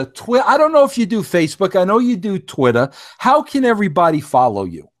about the Twitter. I don't know if you do Facebook. I know you do Twitter. How can everybody follow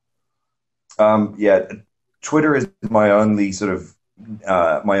you? Yeah, Twitter is my only sort of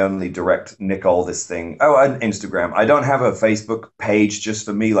my only direct Nick Aldis thing. Oh, and Instagram. I don't have a Facebook page just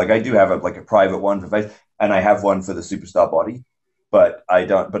for me. Like I do have a private one for Facebook, and I have one for the Superstar Body. But I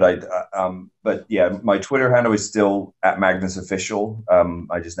don't. But yeah, my Twitter handle is still at Magnus Official.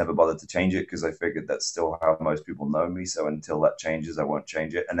 I just never bothered to change it because I figured that's still how most people know me. So until that changes, I won't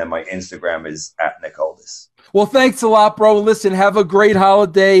change it. And then my Instagram is at Nick Aldis. Well, thanks a lot, bro. Listen, have a great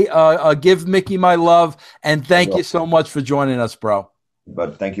holiday. Give Mickey my love, and thank you so much for joining us, bro.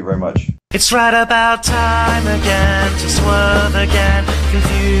 But thank you very much. It's right about time again to swerve again,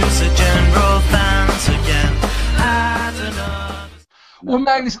 confuse the general fans again. I don't know. Well,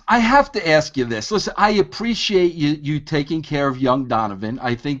 Magnus, I have to ask you this. Listen, I appreciate you taking care of young Donovan.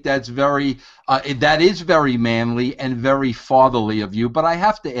 I think that's that is very manly and very fatherly of you. But I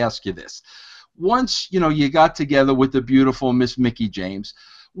have to ask you this. Once, you got together with the beautiful Miss Mickie James,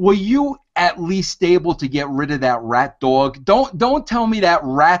 were you at least able to get rid of that rat dog? Don't tell me that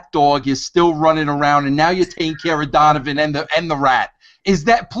rat dog is still running around and now you're taking care of Donovan and the rat.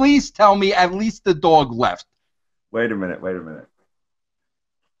 Please tell me at least the dog left. Wait a minute.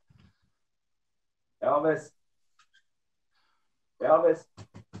 Elvis.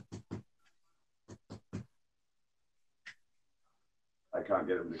 I can't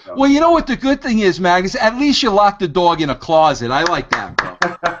get him to come. Well, you know what the good thing is, Magnus? At least you locked the dog in a closet. I like that, bro.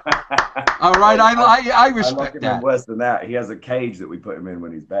 All right, I respect that. Him worse than that. He has a cage that we put him in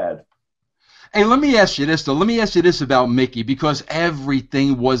when he's bad. Hey, let me ask you this, though. Let me ask you this about Mickey, because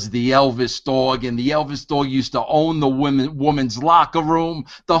everything was the Elvis dog, and the Elvis dog used to own the women's locker room,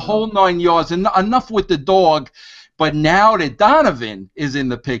 the whole 9 yards. And enough with the dog, but now that Donovan is in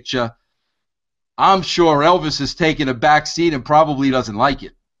the picture, I'm sure Elvis is taking a back seat and probably doesn't like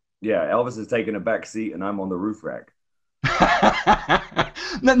it. Yeah, Elvis is taking a back seat, and I'm on the roof rack.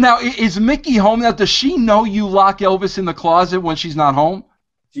 Now, is Mickey home now? Does she know you lock Elvis in the closet when she's not home?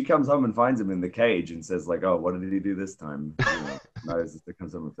 She comes home and finds him in the cage and says, like, oh, what did he do this time? My sister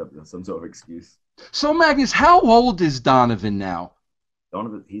comes home with some sort of excuse. So, Magnus, how old is Donovan now?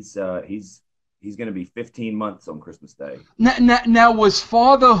 Donovan, he's going to be 15 months on Christmas Day. Now, was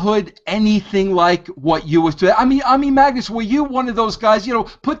fatherhood anything like what you were doing? I mean, Magnus, were you one of those guys,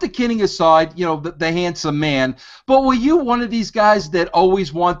 put the kidding aside, the handsome man, but were you one of these guys that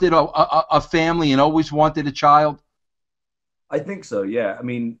always wanted a family and always wanted a child? I think so, yeah. I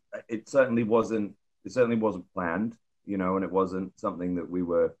mean, it certainly wasn't planned, and it wasn't something that we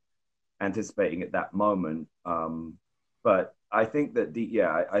were anticipating at that moment. But I think that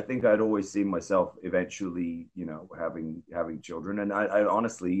I think I'd always seen myself eventually, having children, and I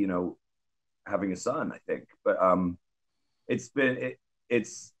honestly, having a son, I think. But it's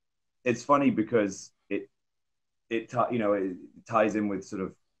funny because it ties in with sort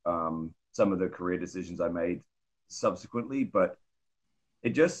of some of the career decisions I made subsequently, but I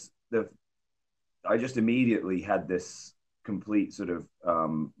just immediately had this complete sort of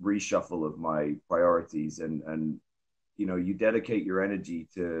reshuffle of my priorities, and you dedicate your energy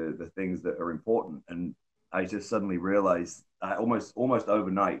to the things that are important. And I just suddenly realized, I almost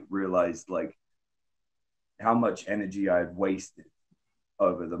overnight realized, like, how much energy I had wasted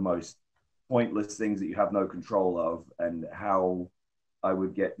over the most pointless things that you have no control of, and how I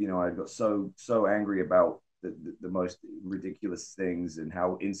would get, I got so angry about the most ridiculous things and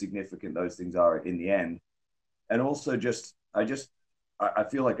how insignificant those things are in the end. And also I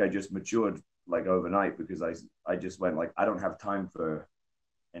feel like I just matured like overnight, because I just went like, I don't have time for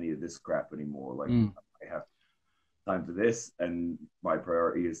any of this crap anymore. Like I have time for this, and my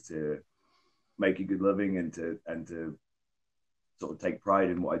priority is to make a good living and to sort of take pride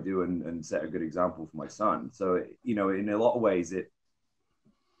in what I do and set a good example for my son. So, in a lot of ways it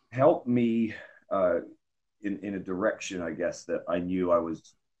helped me in a direction, I guess, that I knew I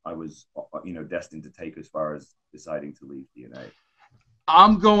was destined to take as far as deciding to leave DNA. I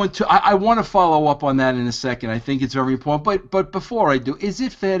want to follow up on that in a second. I think it's very important. But before I do, is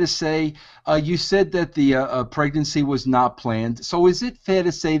it fair to say, you said that the pregnancy was not planned. So is it fair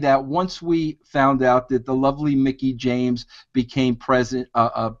to say that once we found out that the lovely Mickie James became pregnant,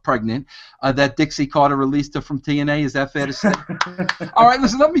 that Dixie Carter released her from TNA? Is that fair to say? All right,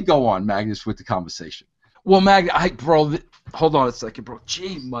 listen, let me go on, Magnus, with the conversation. Well, bro, hold on a second, bro.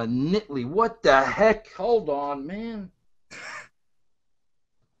 Gee, Manitli, what the heck? Hold on, man.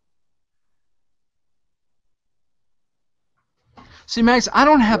 See, Max, I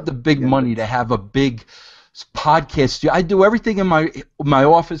don't have the big money to have a big podcast. I do everything in my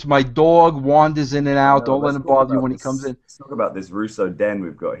office. My dog wanders in and out. Don't let him bother you when he comes in. Let's talk about this Russo den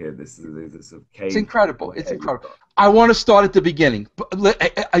we've got here. This is a cave. It's incredible. It's incredible. I want to start at the beginning.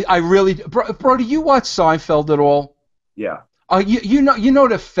 I really, bro. Do you watch Seinfeld at all? Yeah. You know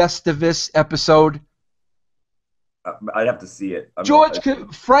the Festivus episode. I'd have to see it.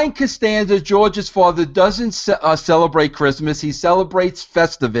 Frank Costanza, George's father, doesn't celebrate Christmas. He celebrates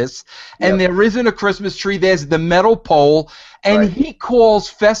Festivus, and there isn't a Christmas tree. There's the metal pole, and he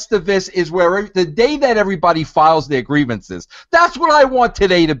calls Festivus is where the day that everybody files their grievances. That's what I want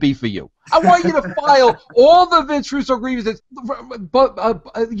today to be for you. I want you to file all the Vince Russo grievances. But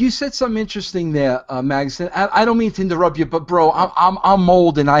you said something interesting there, Magnus. I don't mean to interrupt you, but bro, I'm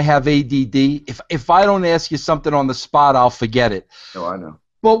old and I have ADD. If I don't ask you something on the spot, I'll forget it. Oh, I know.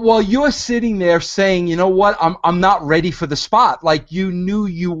 But while you're sitting there saying, you know what, I'm not ready for the spot, like you knew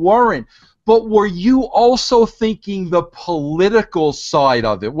you weren't. But were you also thinking the political side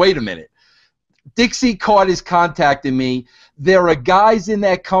of it? Wait a minute. Dixie Carter's contacted me. There are guys in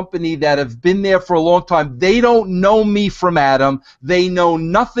that company that have been there for a long time. They don't know me from Adam. They know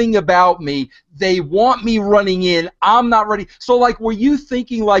nothing about me. They want me running in. I'm not ready. So, like, were you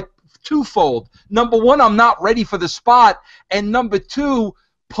thinking, like, twofold? Number one, I'm not ready for the spot. And number two,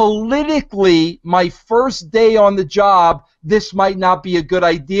 politically, my first day on the job, this might not be a good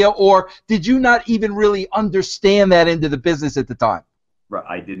idea? Or did you not even really understand that into the business at the time? Right,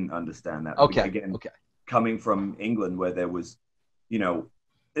 I didn't understand that. Okay. Again, coming from England, where there was, you know,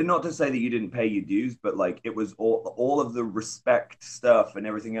 and not to say that you didn't pay your dues, but like it was all of the respect stuff and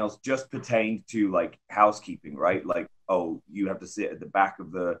everything else just pertained to like housekeeping, right? Like, oh, you have to sit at the back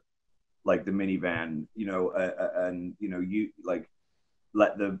of the minivan, you know, and you know, you like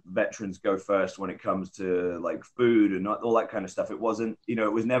let the veterans go first when it comes to like food and not all that kind of stuff. It wasn't, you know,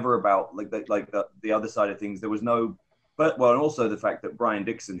 it was never about the other side of things. There was no. But well, and also the fact that Brian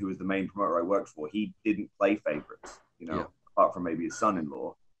Dixon, who was the main promoter I worked for, he didn't play favorites, you know, apart from maybe his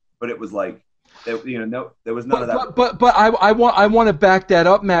son-in-law. But it was like, there was none of that. But I want to back that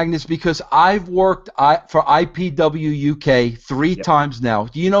up, Magnus, because I've worked for IPW UK 3 times now.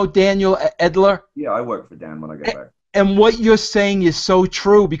 Do you know Daniel Edler? Yeah, I work for Dan when I get back. And what you're saying is so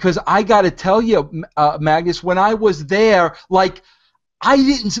true, because I got to tell you, Magnus, when I was there, like, I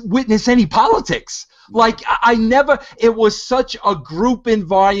didn't witness any politics. Like, I never, it was such a group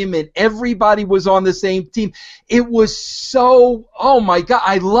environment. Everybody was on the same team. It was so, oh my God,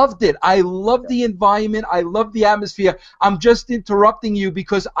 I loved it. I loved the environment. I loved the atmosphere. I'm just interrupting you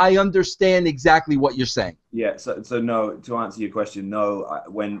because I understand exactly what you're saying. Yeah, so no, to answer your question, no,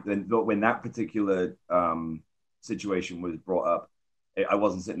 when that particular situation was brought up, I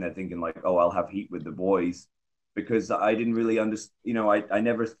wasn't sitting there thinking like, oh, I'll have heat with the boys. Because I didn't really understand, you know, I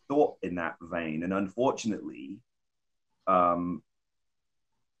never thought in that vein. And unfortunately, that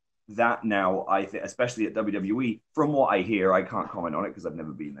now, I think, especially at WWE, from what I hear, I can't comment on it because I've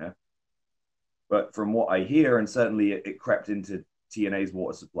never been there. But from what I hear, and certainly it crept into TNA's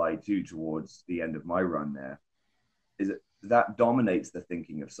water supply too towards the end of my run there, is that dominates the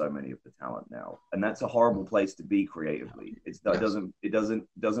thinking of so many of the talent now. And that's a horrible place to be creatively. It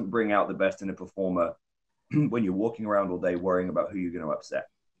doesn't bring out the best in a performer when you're walking around all day worrying about who you're going to upset.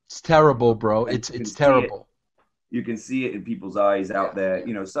 It's terrible, bro. It's terrible. You can see it in people's eyes out there.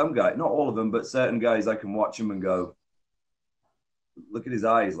 You know, some guys, not all of them, but certain guys, I can watch them and go, look at his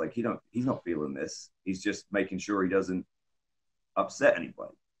eyes. Like, he's not feeling this. He's just making sure he doesn't upset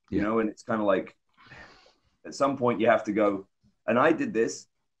anybody, you know? And it's kind of like, at some point you have to go, and I did this,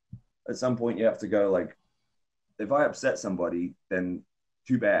 at some point you have to go like, if I upset somebody, then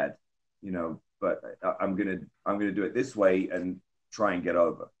too bad, you know, but I'm gonna do it this way and try and get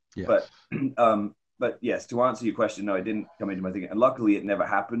over. Yeah. But yes, to answer your question, no, it didn't come into my thinking, and luckily it never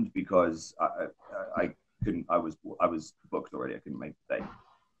happened because I couldn't. I was booked already. I couldn't make the day.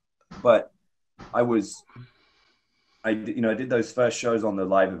 But I did those first shows on the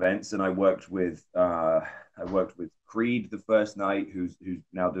live events, and I worked with Creed the first night, who's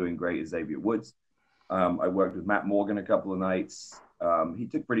now doing great as Xavier Woods. I worked with Matt Morgan a couple of nights. He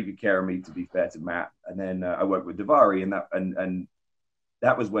took pretty good care of me, to be fair to Matt. And then I worked with Daivari, and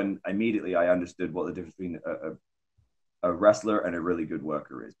that was when immediately I understood what the difference between a wrestler and a really good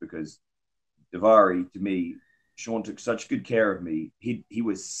worker is. Because Daivari, to me, Sean took such good care of me. He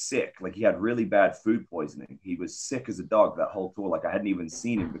was sick, like he had really bad food poisoning. He was sick as a dog that whole tour. Like I hadn't even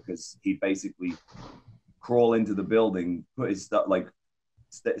seen him because he'd basically crawl into the building, put his stuff like.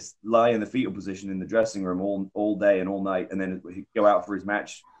 Lie in the fetal position in the dressing room all day and all night, and then he'd go out for his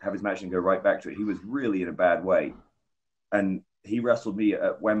match, have his match, and go right back to it. He was really in a bad way, and he wrestled me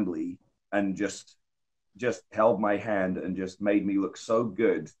at Wembley, and just just held my hand and just made me look so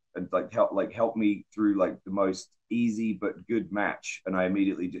good and helped me through like the most easy but good match. And I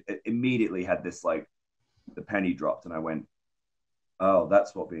immediately had this, like, the penny dropped, and I went, oh,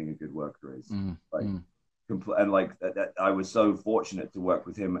 that's what being a good worker is. And like I was so fortunate to work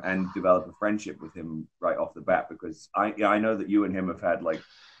with him and develop a friendship with him right off the bat, because I know that you and him have had, like,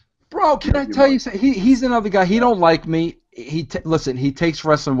 bro, can I tell you something? He's another guy. He don't like me. Listen, he takes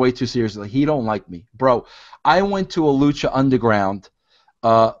wrestling way too seriously. He don't like me, bro. I went to a Lucha Underground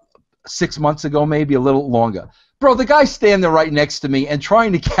 6 months ago, maybe a little longer. Bro, the guy's standing right next to me and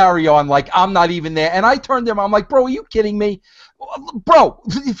trying to carry on like I'm not even there. And I turned to him. I'm like, bro, are you kidding me? Bro,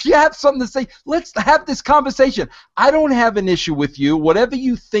 if you have something to say, let's have this conversation. I don't have an issue with you. Whatever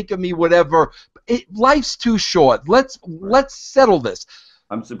you think of me, whatever. Life's too short. Let's settle this.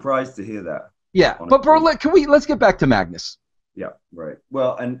 I'm surprised to hear that. Yeah, honestly. But bro, let's get back to Magnus. Yeah, right.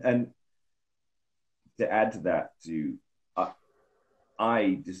 Well, and to add to that, to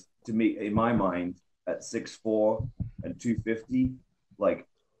me, in my mind, at 6'4" and 250, like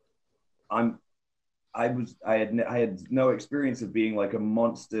I had no experience of being like a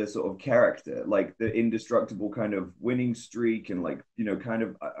monster sort of character, like the indestructible kind of winning streak, and like, you know, kind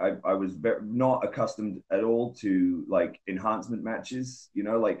of I was not accustomed at all to like enhancement matches, you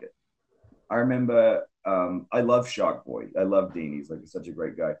know. Like I remember I love Shark Boy, I love Dean, he's like such a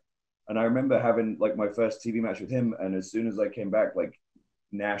great guy, and I remember having like my first TV match with him, and as soon as I came back, like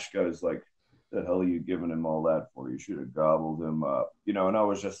Nash goes like, the hell are you giving him all that for? You should have gobbled him up, you know. And I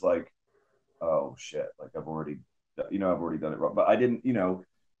was just like, oh shit, like I've already done it wrong. But I didn't, you know,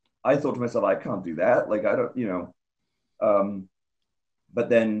 I thought to myself, I can't do that, like I don't, you know. But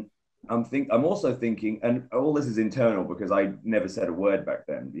then I'm also thinking, and all this is internal because I never said a word back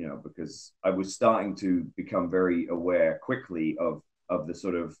then, you know, because I was starting to become very aware quickly of the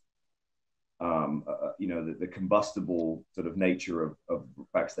sort of you know, the combustible sort of nature of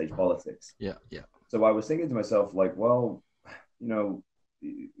backstage politics. Yeah. So I was thinking to myself, like, well, you know,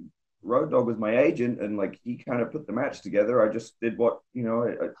 Road Dogg was my agent, and like he kind of put the match together. I just did what, you know,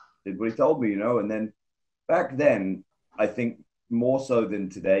 I did what he told me, you know. And then back then, I think more so than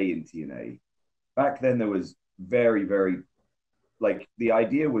today in TNA, back then there was very, very, like, the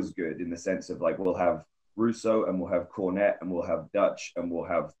idea was good in the sense of like, we'll have Russo and we'll have Cornette and we'll have Dutch and we'll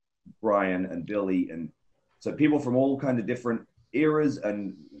have Brian and Billy, and so people from all kind of different eras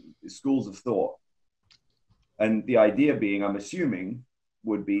and schools of thought. And the idea being, I'm assuming,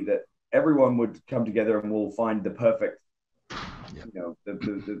 would be that everyone would come together and we'll find the perfect, you know,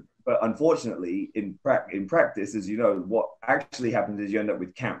 but unfortunately in practice, as you know, what actually happens is you end up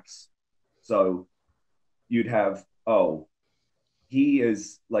with camps. So you'd have, oh,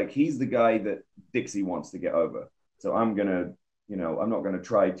 he's the guy that Dixie wants to get over, so I'm gonna, you know, I'm not going to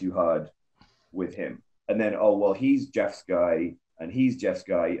try too hard with him. And then, oh, well, he's Jeff's guy, and he's Jeff's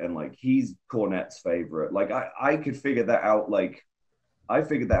guy, and like he's Cornette's favorite. Like I could figure that out. Like I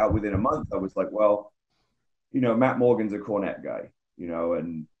figured that out within a month. I was like, well, you know, Matt Morgan's a Cornette guy, you know,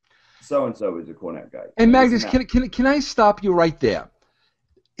 and so is a Cornette guy. And Magnus, can I stop you right there?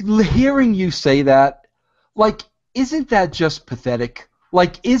 Hearing you say that, like, isn't that just pathetic?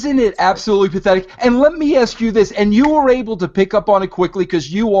 Like, isn't it absolutely pathetic? And let me ask you this, and you were able to pick up on it quickly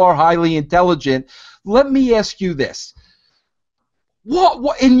because you are highly intelligent. Let me ask you this.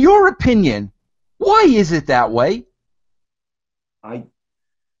 What, in your opinion, why is it that way? I've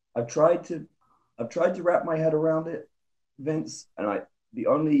tried to wrap my head around it, Vince, and I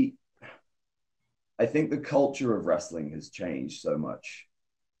think the culture of wrestling has changed so much,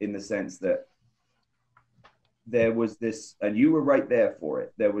 in the sense that there was this, and you were right there for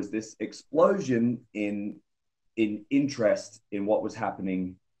it, there was this explosion in interest in what was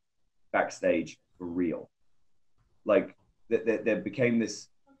happening backstage for real. Like there became this,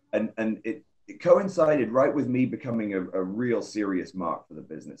 and it coincided right with me becoming a real serious mark for the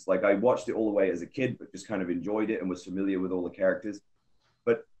business. Like I watched it all the way as a kid, but just kind of enjoyed it and was familiar with all the characters.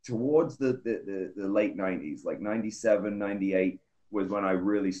 But towards the late 90s, like 97, 98 was when I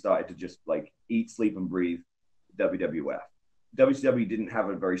really started to just like eat, sleep, and breathe WWF. WCW didn't have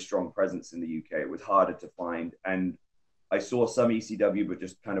a very strong presence in the UK. It was harder to find. And I saw some ECW, but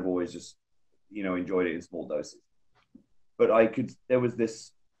just kind of always just, you know, enjoyed it in small doses. But there was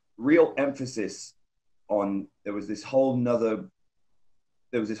this real emphasis on, there was this whole new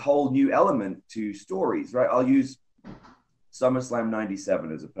element to stories, right? I'll use SummerSlam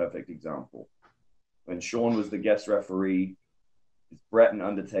 97 as a perfect example. When Shawn was the guest referee, it's Brett and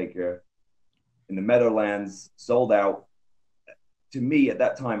Undertaker in the Meadowlands, sold out. To me at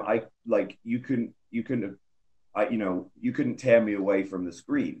that time, you couldn't tear me away from the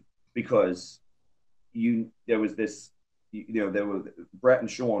screen, because there was this, there were Brett and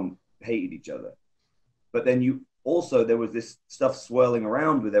Sean hated each other, but then there was this stuff swirling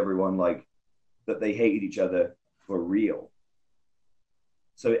around with everyone, like that they hated each other for real.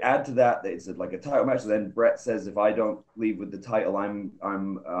 So add to that it's like a title match. Then Brett says, if I don't leave with the title, I'm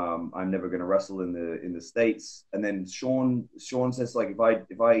never going to wrestle in the States. And then Sean says, like,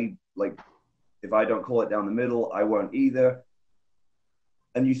 if I don't call it down the middle, I won't either.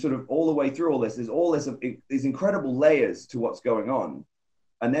 And you sort of all the way through all this, there's incredible layers to what's going on.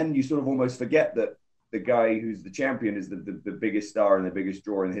 And then you sort of almost forget that the guy who's the champion is the biggest star and the biggest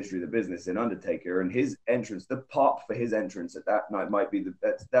draw in the history of the business in Undertaker, and his entrance, the pop for his entrance at that night might be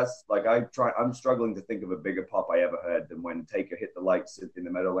that's like, I'm struggling to think of a bigger pop I ever heard than when Taker hit the lights in the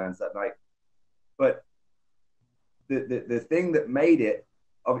Meadowlands that night. But the thing that made it,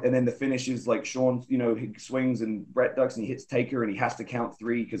 and then the finish is like Sean, he swings and Brett ducks and he hits Taker and he has to count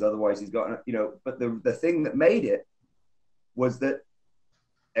 3 because otherwise he's got, but the thing that made it was that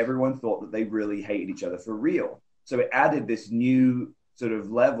everyone thought that they really hated each other for real. So it added this new sort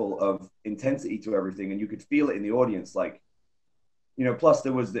of level of intensity to everything. And you could feel it in the audience. Like, plus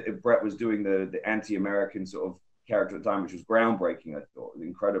there was Brett was doing the anti-American sort of character at the time, which was groundbreaking. I thought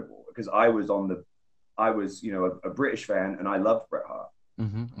incredible because I was a British fan and I loved Bret Hart.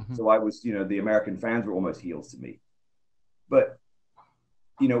 Mm-hmm, mm-hmm. So I was, the American fans were almost heels to me. But,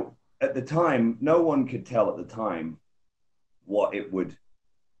 at the time, no one could tell at the time what it would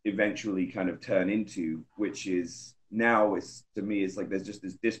eventually kind of turn into, which is now to me it's like there's just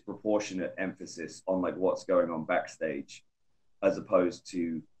this disproportionate emphasis on like what's going on backstage as opposed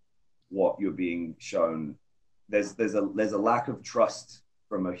to what you're being shown. There's a lack of trust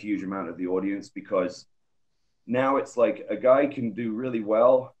from a huge amount of the audience, because now it's like a guy can do really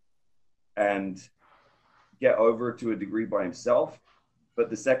well and get over to a degree by himself,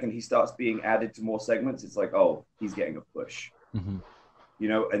 but the second he starts being added to more segments, it's like, oh, he's getting a push. Mm-hmm.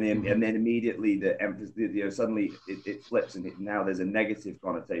 And then immediately the emphasis, suddenly it flips, and now there's a negative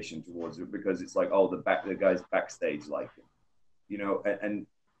connotation towards it because it's like, oh, the guys backstage like him, and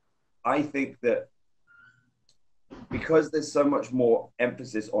I think that because there's so much more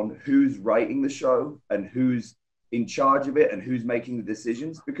emphasis on who's writing the show and who's in charge of it and who's making the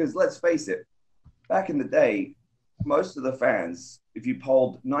decisions, because let's face it, back in the day, most of the fans, if you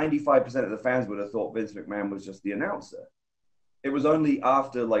polled, 95% of the fans would have thought Vince McMahon was just the announcer. It was only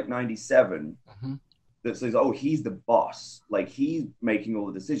after like 97 that says, oh, he's the boss. Like, he's making all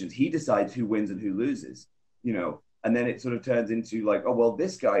the decisions. He decides who wins and who loses, and then it sort of turns into like, oh, well,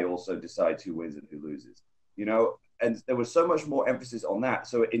 this guy also decides who wins and who loses, and there was so much more emphasis on that.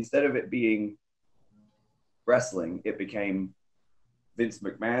 So instead of it being wrestling, it became Vince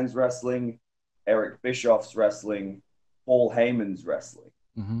McMahon's wrestling, Eric Bischoff's wrestling, Paul Heyman's wrestling.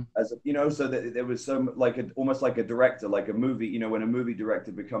 Mm-hmm. So that there was so almost like a director, like a movie, when a movie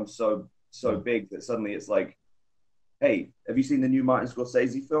director becomes so big that suddenly it's like, hey, have you seen the new Martin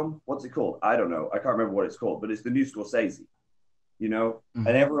Scorsese film? What's it called? I don't know. I can't remember what it's called, but it's the new Scorsese, mm-hmm.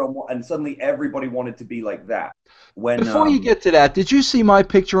 And suddenly everybody wanted to be like that. Before you get to that, did you see my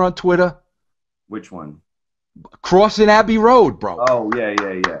picture on Twitter? Which one? Crossing Abbey Road, bro. Oh, yeah.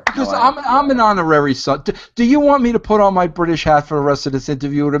 Because I'm an honorary son. Do you want me to put on my British hat for the rest of this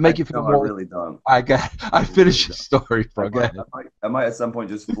interview to make you feel more? I really don't. I finished the story, bro. I might at some point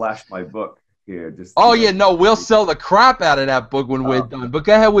just flash my book here. We'll sell the crap out of that book when we're done. But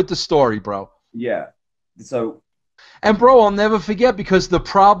go ahead with the story, bro. Yeah. So. And, bro, I'll never forget, because the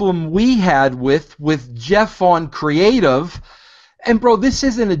problem we had with Jeff on creative. And, bro, this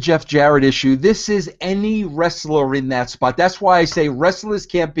isn't a Jeff Jarrett issue. This is any wrestler in that spot. That's why I say wrestlers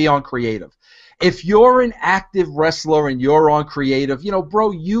can't be on creative. If you're an active wrestler and you're on creative,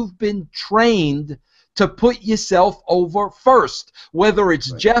 bro, you've been trained to put yourself over first. Whether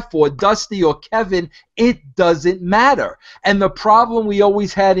it's Jeff or Dusty or Kevin, it doesn't matter. And the problem we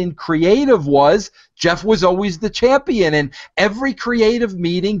always had in creative was Jeff was always the champion. And every creative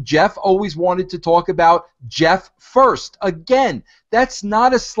meeting, Jeff always wanted to talk about Jeff first. Again, that's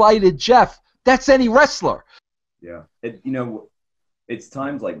not a slight at Jeff. That's any wrestler. Yeah. It's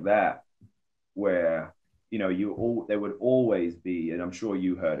times like that where there would always be, and I'm sure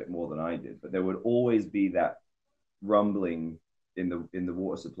you heard it more than I did, but there would always be that rumbling in the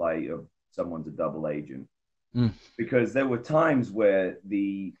water supply of someone's a double agent. Because there were times where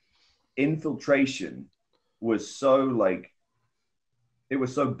the infiltration was so it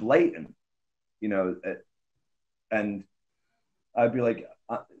was so blatant, and I'd be like,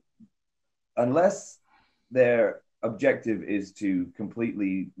 unless they're objective is to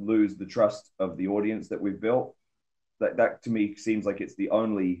completely lose the trust of the audience that we've built, that to me seems like it's the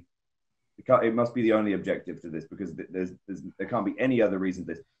only It must be the only objective to this, because there can't be any other reason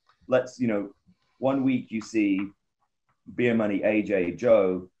to this. Let's, 1 week you see Beer Money, AJ,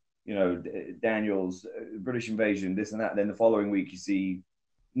 Joe, Daniels, British Invasion, this and that. And then the following week you see,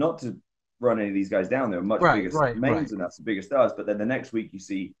 not to run any of these guys down, they're much bigger names than us, bigger stars. But then the next week you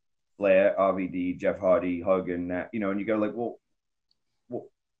see Flair, RVD, Jeff Hardy, Hogan, and you go like, well,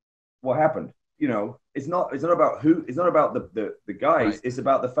 what happened? It's not about the guys. Right. It's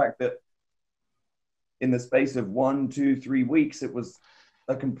about the fact that in the space of 1, 2, 3 weeks, it was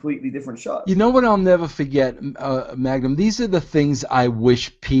a completely different shot. You know what I'll never forget, Magnum? These are the things I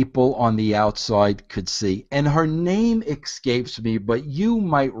wish people on the outside could see. And her name escapes me, but you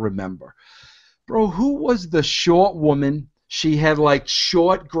might remember. Bro, who was the short woman? She had like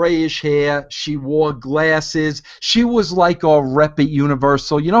short grayish hair. She wore glasses. She was like a rep at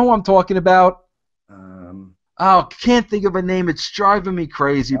Universal. You know who I'm talking about? Can't think of her name. It's driving me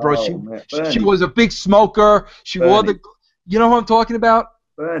crazy, bro. She was a big smoker. She wore the. You know who I'm talking about?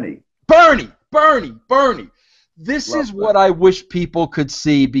 Bernie. This is what I wish people could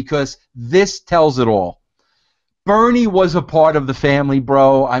see, because this tells it all. Bernie was a part of the family,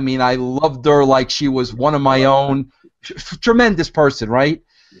 bro. I mean, I loved her like she was one of my own. Tremendous person, right?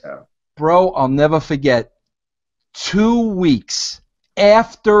 Yeah. Bro, I'll never forget. 2 weeks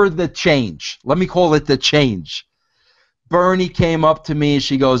after the change, let me call it the change, Bernie came up to me and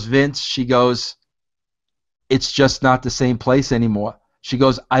she goes, Vince, it's just not the same place anymore. She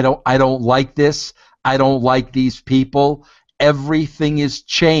goes, I don't like this. I don't like these people. Everything is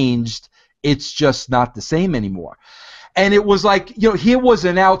changed. It's just not the same anymore. And it was like, here was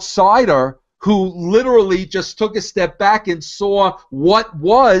an outsider who literally just took a step back and saw what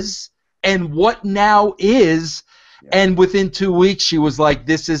was and what now is. Yeah. And within 2 weeks, she was like,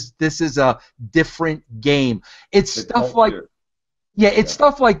 this is a different game. It's the stuff culture.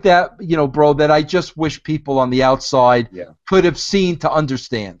 Stuff like that, bro, that I just wish people on the outside could have seen to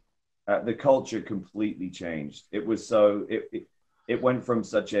understand. The culture completely changed. It was it went from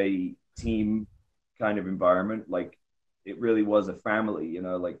such a team kind of environment, like it really was a family,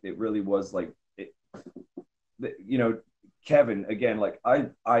 like it really was like it, Kevin, again, like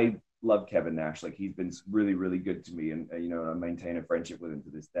I love Kevin Nash. Like he's been really, really good to me, and I maintain a friendship with him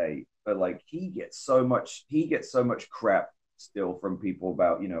to this day. But like he gets so much crap still from people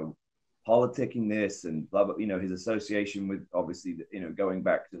about politicking this and blah blah. His association with, obviously, going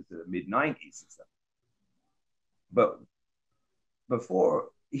back to the mid-90s and stuff. But before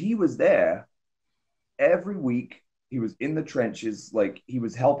he was there, every week he was in the trenches. Like he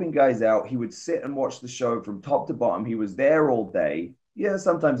was helping guys out. He would sit and watch the show from top to bottom. He was there all day. Yeah,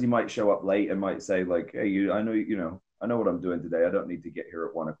 sometimes he might show up late and might say like, "Hey, I know what I'm doing today. I don't need to get here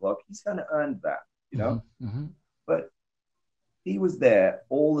at 1 o'clock." He's kind of earned that, Mm-hmm. But he was there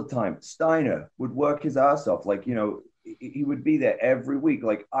all the time. Steiner would work his ass off. Like, he would be there every week.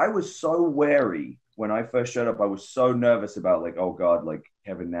 Like, I was so wary when I first showed up. I was so nervous about like, oh God, like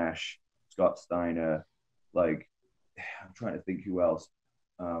Kevin Nash, Scott Steiner, like I'm trying to think who else.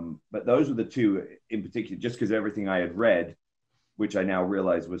 But those were the two in particular, just because everything I had read, which I now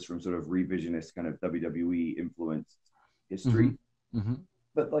realize was from sort of revisionist kind of WWE influenced history. Mm-hmm.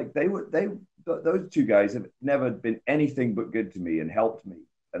 But like those two guys have never been anything but good to me and helped me.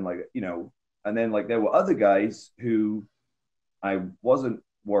 And like, and then like there were other guys who I wasn't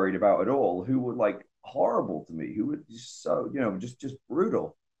worried about at all, who were like horrible to me, who were just so, just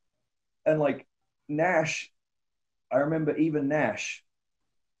brutal. And like Nash, I remember even Nash,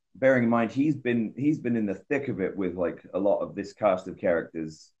 bearing in mind he's been in the thick of it with like a lot of this cast of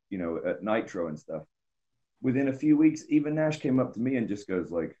characters, at Nitro and stuff. Within a few weeks, even Nash came up to me and just goes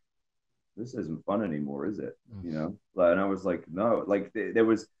like, "This isn't fun anymore, is it?" And I was like, "No." Like there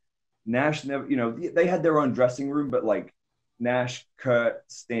was Nash never, they had their own dressing room, but like Nash, Kurt,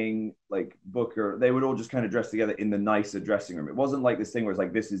 Sting, like Booker, they would all just kind of dress together in the nicer dressing room. It wasn't like this thing where it's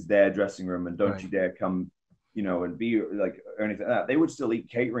like, this is their dressing room and don't you dare come, and be like, or anything like that. They would still eat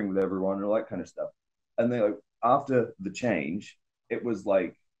catering with everyone and all that kind of stuff. And then like, after the change, it was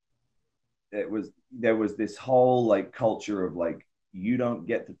like, there was this whole like culture of like, you don't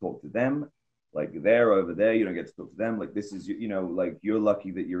get to talk to them, like they're over there, you don't get to talk to them, like this is, like you're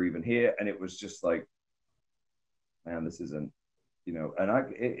lucky that you're even here. And it was just like, man, this isn't,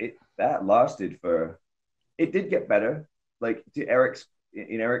 and that lasted for, it did get better. Like in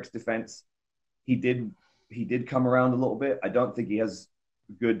Eric's defense, he did come around a little bit. I don't think he has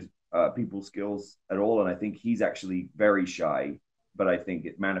good people skills at all, and I think he's actually very shy. But I think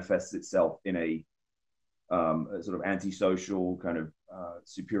it manifests itself in a sort of antisocial kind of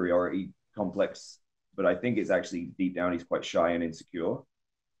superiority complex. But I think it's actually deep down he's quite shy and insecure.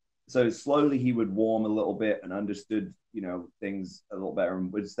 so slowly he would warm a little bit and understood, things a little better,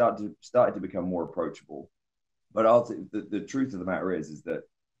 and would started to become more approachable. But the truth of the matter is that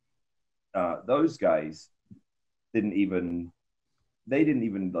those guys didn't even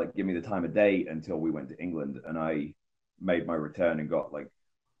like give me the time of day until we went to England and I made my return and got like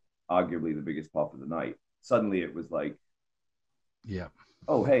arguably the biggest pop of the night. Suddenly it was like, yeah,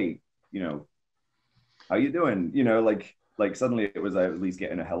 oh hey, how you doing? Like suddenly it was at least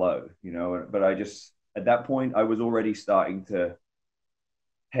getting a hello, But I just at that point I was already starting to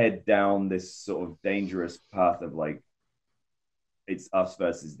head down this sort of dangerous path of like it's us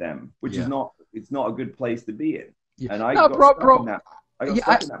versus them, which is not a good place to be in. Yeah. And I got stuck in that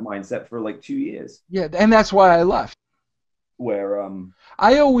mindset for like 2 years. Yeah, and that's why I left. Where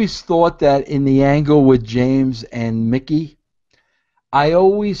I always thought that in the angle with James and Mickey, I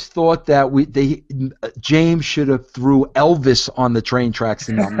always thought that James should have threw Elvis on the train tracks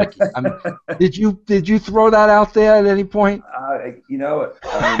and not Mickey. I mean, did you throw that out there at any point? I mean,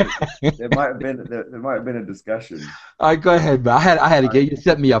 there might have been a discussion. All right, go ahead, bro. I had to get you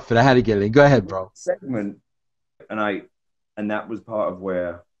set me up for that. I had to get it in. Go ahead, bro. Segment, and that was part of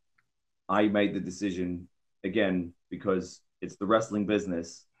where I made the decision again, because it's the wrestling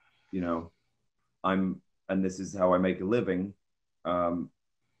business, and this is how I make a living. I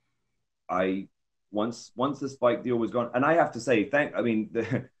once the Spike deal was gone, and I have to say,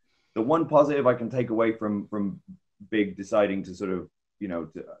 the one positive I can take away from Big deciding to sort of,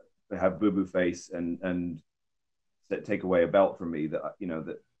 to have Boo Boo Face and take away a belt from me that,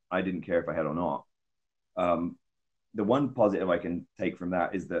 that I didn't care if I had or not. The one positive I can take from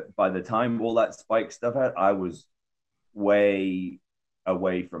that is that by the time all that Spike stuff had, I was way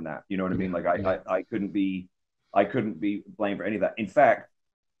away from that. You know what I mean? Like I couldn't be blamed for any of that. In fact,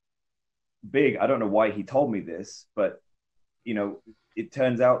 Big, I don't know why he told me this, but it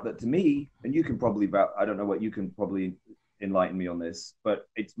turns out that to me, and you can probably I don't know what you can probably enlighten me on this, but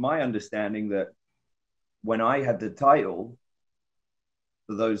it's my understanding that when I had the title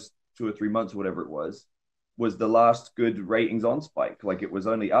for those 2 or 3 months, whatever it was the last good ratings on Spike. Like it was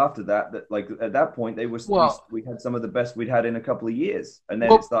only after that like at that point we had some of the best we'd had in a couple of years, and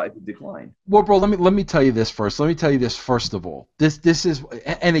then it started to decline. Well, bro, let me tell you this first. Let me tell you this first of all. This is,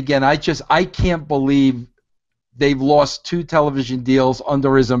 and again, I can't believe they've lost 2 television deals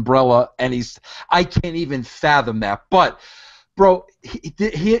under his umbrella, and I can't even fathom that. But, bro,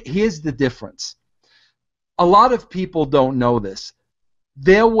 here's the difference. A lot of people don't know this.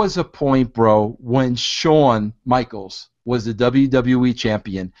 There was a point, bro, when Shawn Michaels was the WWE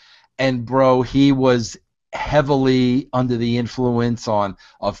champion, and, bro, he was heavily under the influence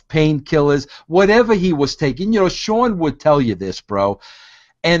of painkillers, whatever he was taking. Shawn would tell you this, bro.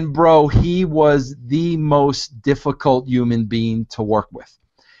 And, bro, he was the most difficult human being to work with.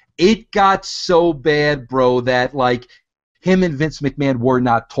 It got so bad, bro, that, like, him and Vince McMahon were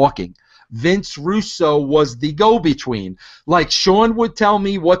not talking. Vince Russo was the go-between. Like, Shawn would tell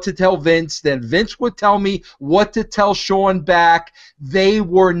me what to tell Vince, then Vince would tell me what to tell Shawn back. They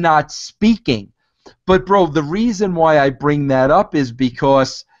were not speaking. But, bro, the reason why I bring that up is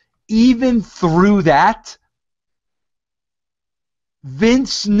because even through that,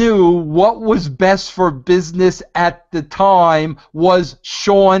 Vince knew what was best for business at the time was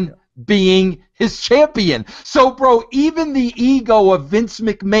Shawn being his champion. So, bro, even the ego of Vince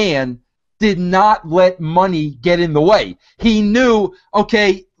McMahon did not let money get in the way. He knew,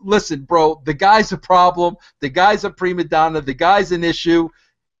 okay, listen, bro, the guy's a problem. The guy's a prima donna. The guy's an issue.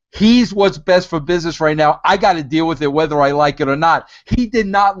 He's what's best for business right now. I got to deal with it whether I like it or not. He did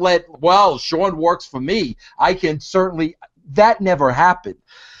not let, well, Shawn works for me. I can certainly, that never happened.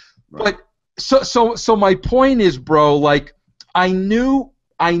 Right. But so my point is, bro, like, I knew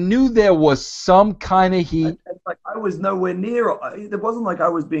there was some kind of heat. Like I was nowhere near. It wasn't like I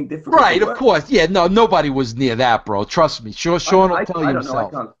was being difficult. Right, of course. Yeah, no, nobody was near that, bro. Trust me. Shawn will tell you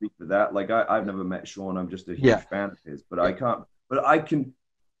himself. I can't speak for that. Like I've never met Shawn. I'm just a huge fan of his. But I can't. But I can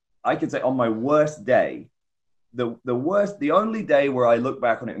say on my worst day, the only day where I look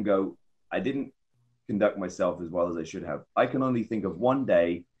back on it and go, I didn't conduct myself as well as I should have. I can only think of one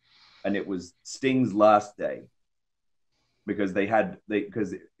day, and it was Sting's last day. Because they had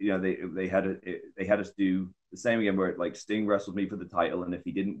us do the same again, where like Sting wrestled me for the title, and if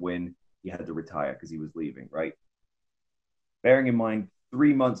he didn't win, he had to retire because he was leaving. Right. Bearing in mind,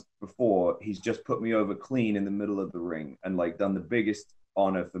 3 months before, he's just put me over clean in the middle of the ring and like done the biggest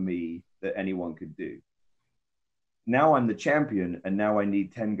honor for me that anyone could do. Now I'm the champion, and now I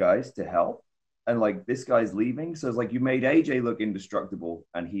need 10 guys to help, and like this guy's leaving, so it's like you made AJ look indestructible,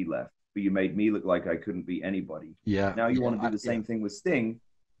 and he left. But you made me look like I couldn't be anybody. Yeah. Now you want to do the same thing with Sting,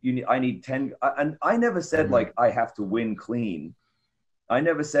 I need 10. And I never said like I have to win clean. I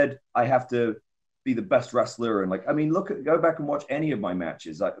never said I have to be the best wrestler. And like, I mean, go back and watch any of my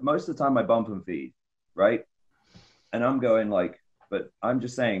matches. Like most of the time I bump and feed, right? And I'm going like, but I'm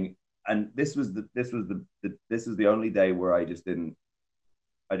just saying, and this was the only day where I didn't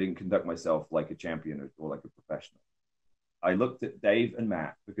conduct myself like a champion or like a professional. I looked at Dave and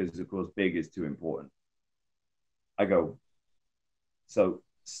Matt because of course big is too important. I go, so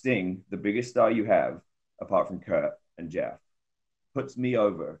Sting, the biggest star you have, apart from Kurt and Jeff, puts me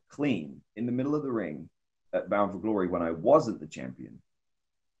over clean in the middle of the ring at Bound for Glory when I wasn't the champion.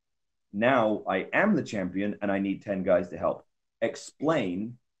 Now I am the champion and I need 10 guys to help. Please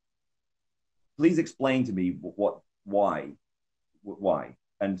explain to me why.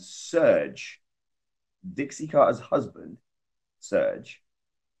 And Serge, Dixie Carter's husband, Serge,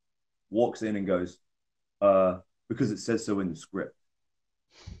 walks in and goes, because it says so in the script.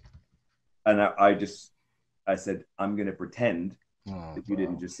 And I said, I'm going to pretend that you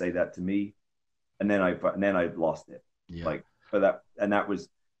didn't just say that to me. And then I lost it. Yeah. Like, that was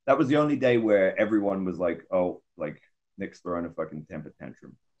the only day where everyone was like, oh, like Nick's throwing a fucking temper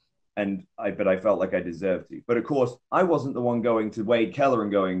tantrum. But I felt like I deserved to. But of course, I wasn't the one going to Wade Keller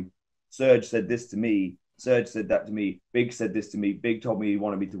and going, Serge said this to me. Serge said that to me. Big said this to me. Big told me he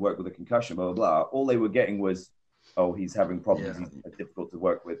wanted me to work with a concussion, blah, blah, blah. All they were getting was, oh, he's having problems. Yeah. He's difficult to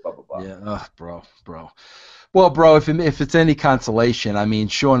work with, blah, blah, blah. Yeah, bro. Well, bro, if it's any consolation, I mean,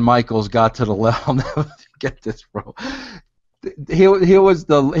 Shawn Michaels got to the level. I'll never forget this, bro. Here was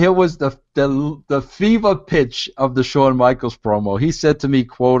the fever pitch of the Shawn Michaels promo. He said to me,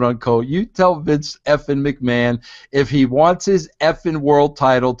 quote unquote, "You tell Vince effing McMahon if he wants his effing world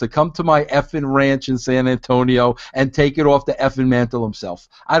title to come to my effing ranch in San Antonio and take it off the effing mantle himself."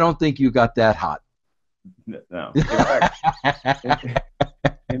 I don't think you got that hot. No.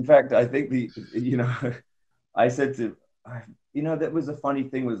 In fact, I think I said to, that was a funny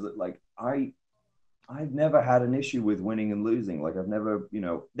thing was that like I've never had an issue with winning and losing. Like I've never,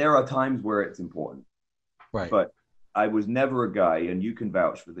 there are times where it's important. Right. But I was never a guy, and you can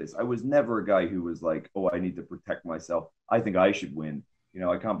vouch for this. I was never a guy who was like, oh, I need to protect myself. I think I should win.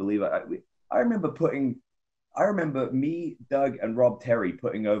 I can't believe it. I remember me, Doug, and Rob Terry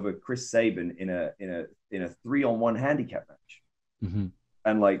putting over Chris Sabin in a 3-on-1 handicap match. Mm-hmm.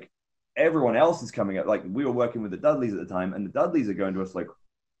 And like everyone else is coming up, like we were working with the Dudleys at the time, and the Dudleys are going to us like,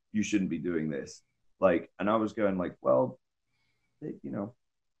 you shouldn't be doing this. Like, and I was going like, well,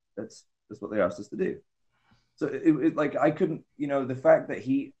 that's what they asked us to do. So it like, I couldn't, the fact that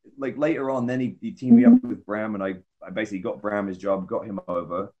he, like later on, then he teamed me up with Bram, and I basically got Bram his job, got him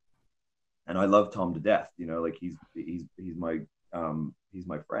over, and I love Tom to death, like he's my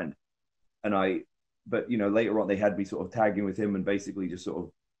friend. But later on they had me sort of tagging with him and basically just sort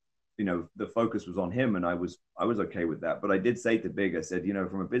of, the focus was on him, and I was okay with that. But I did say to Big, I said,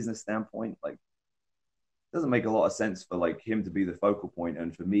 from a business standpoint, like, doesn't make a lot of sense for like him to be the focal point,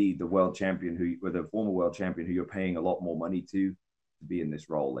 and for me, the world champion the former world champion who you're paying a lot more money to be in this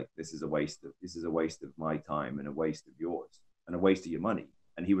role. Like this is a waste of my time and a waste of yours and a waste of your money.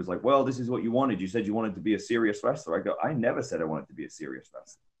 And he was like, well, this is what you wanted. You said you wanted to be a serious wrestler. I go, I never said I wanted to be a serious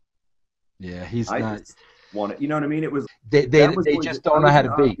wrestler. Yeah, I just wanted, you know what I mean? It was they just don't know how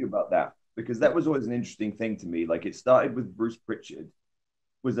to be about that, because that was always an interesting thing to me. Like it started with Bruce Pritchard,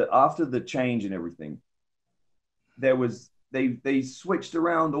 was that after the change and everything, there was they switched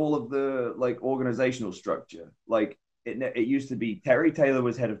around all of the like organizational structure. Like it used to be Terry Taylor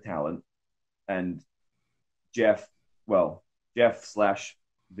was head of talent, and Jeff /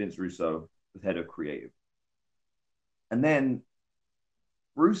 Vince Russo was head of creative. And then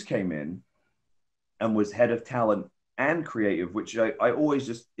Bruce came in and was head of talent and creative, which I always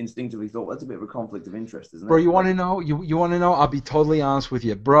just instinctively thought, that's a bit of a conflict of interest, isn't it? Bro, you want to know? You want to know? I'll be totally honest with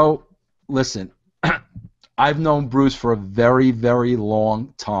you. Bro, listen, I've known Bruce for a very, very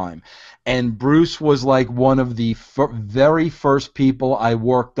long time. And Bruce was like one of the very first people I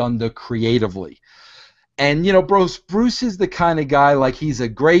worked under creatively. And, Bruce is the kind of guy, like, he's a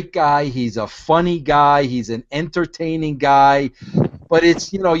great guy. He's a funny guy. He's an entertaining guy. But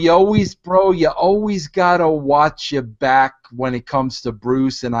it's, you always got to watch your back when it comes to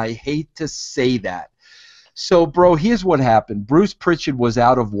Bruce. And I hate to say that. So, bro, here's what happened. Bruce Pritchard was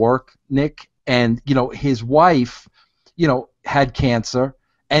out of work, Nick. And, his wife, had cancer.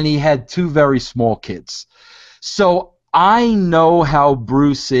 And he had 2 very small kids. So I know how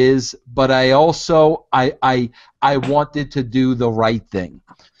Bruce is, but I also I wanted to do the right thing.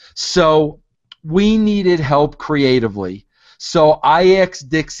 So we needed help creatively. So I asked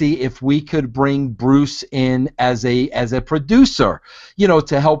Dixie if we could bring Bruce in as a producer,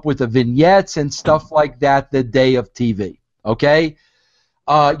 to help with the vignettes and stuff like that the day of TV. Okay?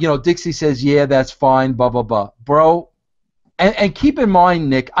 Dixie says, yeah, that's fine, blah, blah, blah. Bro, and keep in mind,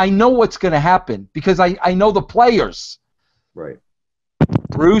 Nick, I know what's going to happen because I know the players. Right.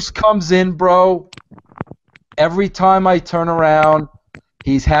 Bruce comes in, bro. Every time I turn around,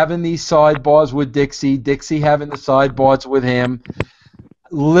 he's having these sidebars with Dixie. Dixie having the sidebars with him.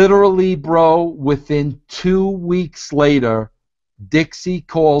 Literally, bro, within 2 weeks later, Dixie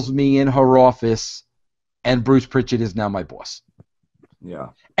calls me in her office, and Bruce Pritchard is now my boss. Yeah.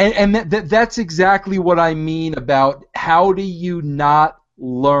 And that's exactly what I mean about how do you not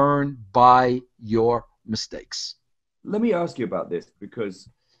learn by your mistakes? Let me ask you about this because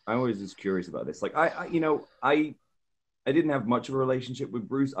I always was curious about this. Like I didn't have much of a relationship with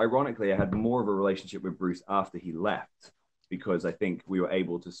Bruce. Ironically, I had more of a relationship with Bruce after he left because I think we were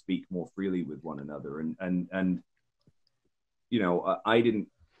able to speak more freely with one another. And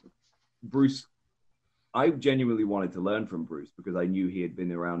I genuinely wanted to learn from Bruce because I knew he had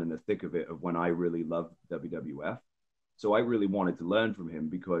been around in the thick of it of when I really loved WWF. So I really wanted to learn from him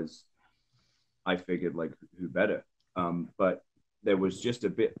because I figured, like, who better? But there was just a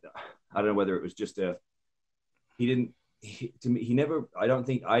bit, I don't know whether it was just I don't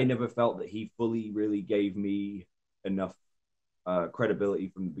think I never felt that he fully really gave me enough credibility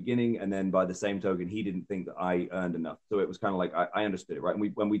from the beginning. And then by the same token, he didn't think that I earned enough. So it was kind of like, I understood it, right?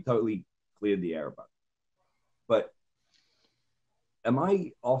 And when we totally cleared the air about it. But am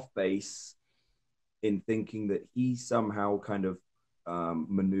I off base in thinking that he somehow kind of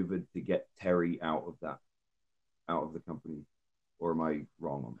maneuvered to get Terry out of the company? Or am I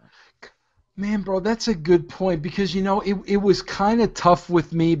wrong on that? Man, bro, that's a good point because, it was kind of tough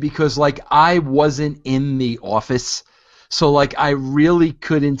with me because, like, I wasn't in the office. So, like, I really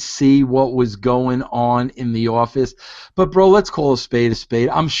couldn't see what was going on in the office. But, bro, let's call a spade a spade.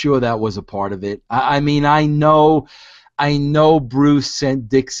 I'm sure that was a part of it. I mean, I know Bruce sent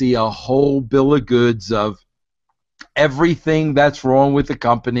Dixie a whole bill of goods of everything that's wrong with the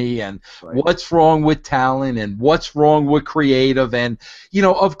company and what's wrong with talent and what's wrong with creative. And,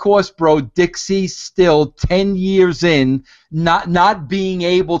 of course, bro, Dixie still 10 years in, not being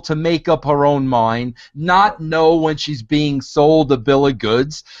able to make up her own mind, not know when she's being sold a bill of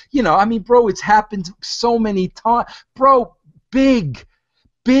goods. I mean, bro, it's happened so many times. Bro, Big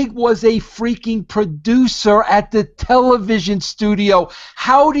was a freaking producer at the television studio.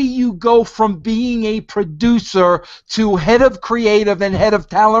 How do you go from being a producer to head of creative and head of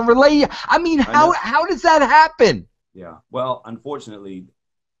talent relay? I mean, how does that happen? Yeah. Well, unfortunately,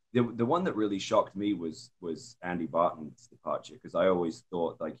 the one that really shocked me was Andy Barton's departure because I always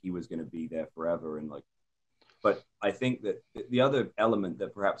thought like he was going to be there forever and like. But I think that the other element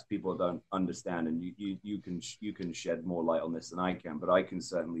that perhaps people don't understand, and you can shed more light on this than I can, but I can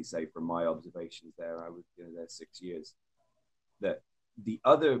certainly say from my observations there, I was there 6 years, that the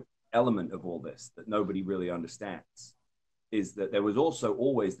other element of all this that nobody really understands is that there was also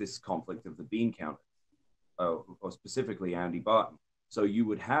always this conflict of the bean counters, or specifically Andy Barton. So you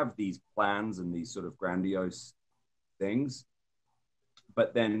would have these plans and these sort of grandiose things,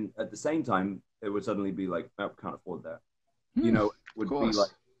 but then at the same time, it would suddenly be like, oh, can't afford that. Would be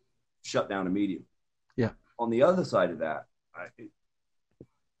like shut down immediately. Yeah. On the other side of that,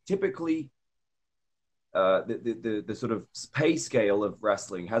 typically the sort of pay scale of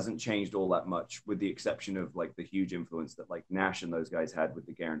wrestling hasn't changed all that much, with the exception of like the huge influence that like Nash and those guys had with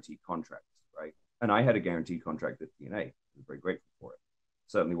the guaranteed contracts, right? And I had a guaranteed contract at TNA. I was very grateful for it.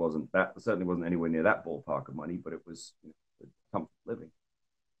 Certainly wasn't anywhere near that ballpark of money, but it was comfortable living.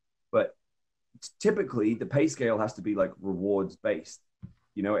 But typically the pay scale has to be like rewards based.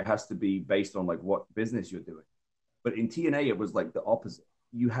 It has to be based on like what business you're doing. But in TNA, it was like the opposite.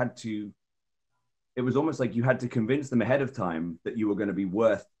 It was almost like you had to convince them ahead of time that you were going to be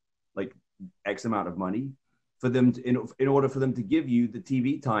worth like X amount of money for them to, in order for them to give you the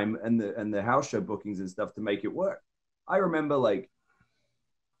TV time and the house show bookings and stuff to make it work. I remember like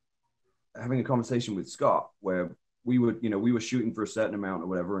having a conversation with Scott where we were shooting for a certain amount or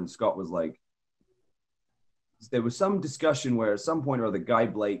whatever. And Scott was like, there was some discussion where at some point or other, Guy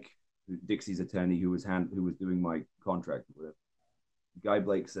Blake, Dixie's attorney, who was doing my contract with it, Guy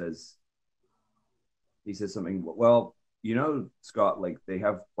Blake says something, well, Scott, like they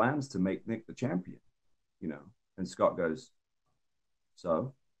have plans to make Nick the champion, and Scott goes,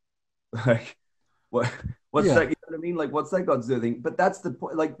 so like, what's that? You know what I mean? Like, what's that got to do with anything? But that's the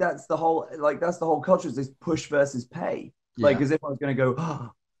point. Like, that's the whole culture is this push versus pay. Yeah. Like, as if I was going to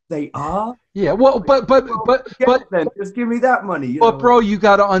go, They are. Yeah, well, but then just give me that money. But bro, you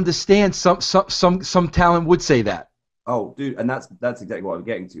got to understand, some talent would say that. Oh, dude, and that's exactly what I'm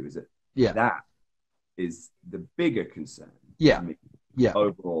getting to. Is that is the bigger concern. Yeah, to me, yeah.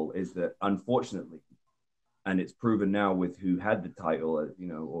 Overall, is that unfortunately, and it's proven now with who had the title, or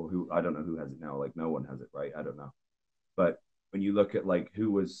who, I don't know who has it now. Like no one has it, right? I don't know. But when you look at like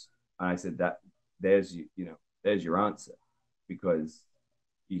who was, and I said that there's your answer, because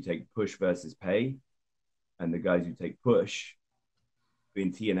you take push versus pay, and the guys who take push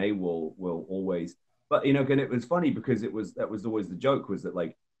in TNA will always. But and it was funny because that was always the joke, was that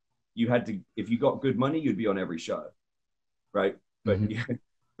like you had to, if you got good money, you'd be on every show, right? But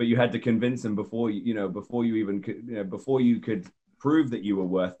but you had to convince them before you could prove that you were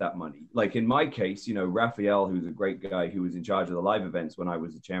worth that money. Like in my case, Raphael, who's a great guy who was in charge of the live events when I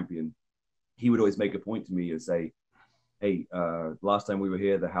was a champion, he would always make a point to me and say, hey, last time we were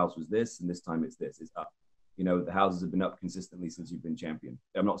here, the house was this, and this time it's this. It's up. The houses have been up consistently since you've been champion.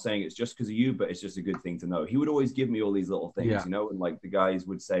 I'm not saying it's just because of you, but it's just a good thing to know. He would always give me all these little things, and like the guys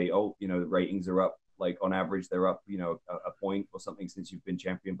would say, oh, the ratings are up. Like on average, they're up, a point or something since you've been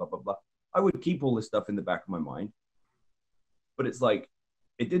champion, blah, blah, blah. I would keep all this stuff in the back of my mind. But it's like,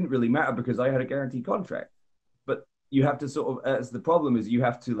 it didn't really matter because I had a guaranteed contract. But you have to sort of, as the problem is, you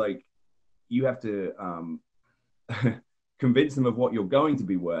have to convince them of what you're going to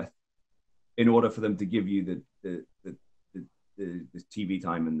be worth in order for them to give you the TV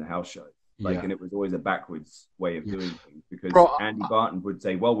time and the house show. And it was always a backwards way of doing things, because Andy Barton would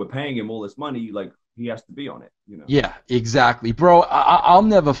say, well, we're paying him all this money, like he has to be on it, Yeah, exactly, bro. I'll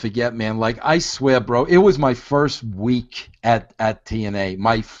never forget, man. Like, I swear, bro, it was my first week at TNA.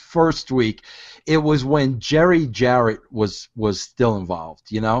 My first week. It was when Jerry Jarrett was still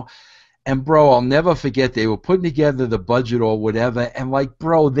involved, And, bro, I'll never forget, they were putting together the budget or whatever, and, like,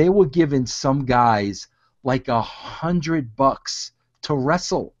 bro, they were giving some guys, like, $100 to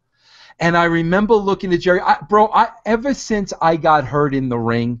wrestle. And I remember looking at Jerry. Ever since I got hurt in the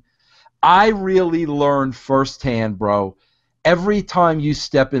ring, I really learned firsthand, bro, every time you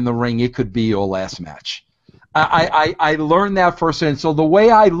step in the ring, it could be your last match. I learned that firsthand. So the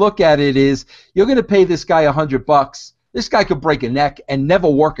way I look at it is, you're going to pay this guy $100. This guy could break a neck and never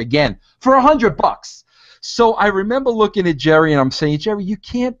work again for $100. So I remember looking at Jerry and I'm saying, Jerry, you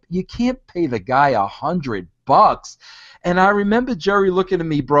can't pay the guy $100. And I remember Jerry looking at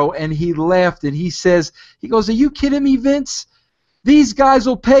me, bro, and he laughed and he goes, are you kidding me, Vince? These guys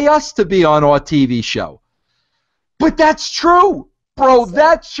will pay us to be on our TV show. But that's true. Bro,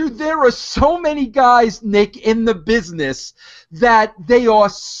 that's true. There are so many guys, Nick, in the business that they are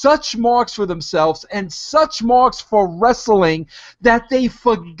such marks for themselves and such marks for wrestling that they've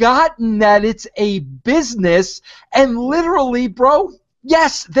forgotten that it's a business. And literally, bro,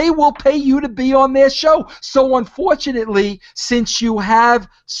 yes, they will pay you to be on their show. So unfortunately, since you have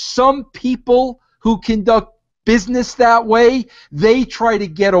some people who conduct business that way, they try to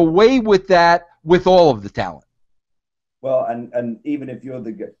get away with that with all of the talent. Well, and even if you're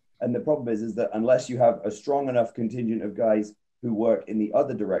and the problem is that unless you have a strong enough contingent of guys who work in the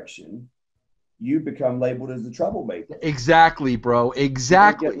other direction, you become labeled as the troublemaker. Exactly, bro.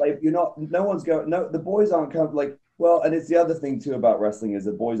 Exactly. The boys aren't coming, like, well, and it's the other thing too about wrestling is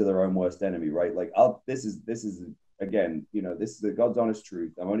the boys are their own worst enemy, right? Like, this is again, this is the God's honest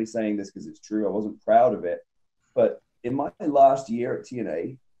truth. I'm only saying this because it's true. I wasn't proud of it, but in my last year at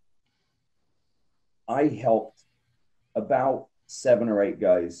TNA, I helped about 7 or 8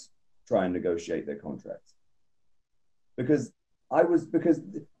 guys try and negotiate their contracts because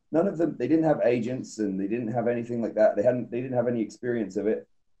none of them, they didn't have agents and they didn't have anything like that. They didn't have any experience of it.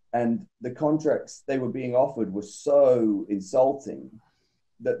 And the contracts they were being offered were so insulting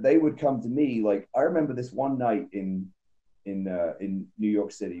that they would come to me. Like, I remember this one night in New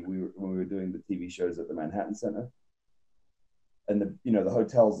York City, when we were doing the TV shows at the Manhattan Center, and the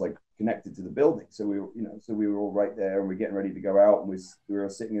hotel's like connected to the building. So we were all right there and we're getting ready to go out, and we were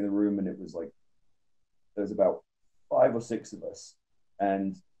sitting in the room, and it was like, there was about 5 or 6 of us.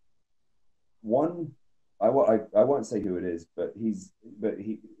 And one, I won't say who it is, but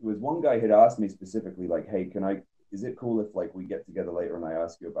he was one guy who had asked me specifically, like, hey, is it cool if like we get together later and I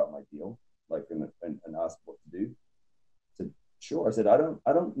ask you about my deal, like, and ask what to do? I said, sure. I said, I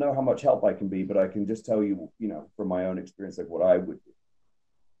don't know how much help I can be, but I can just tell you, from my own experience, like what I would do.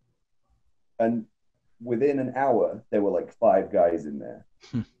 And within an hour, there were like 5 guys in there,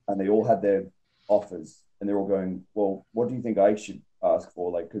 and they all had their offers, and they're all going, well, what do you think I should ask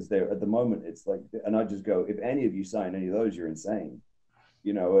for? Like, because they're at the moment, it's like, and I just go, if any of you sign any of those, you're insane.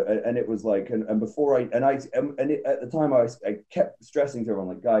 you know, and it was like, and before at the time I kept stressing to everyone,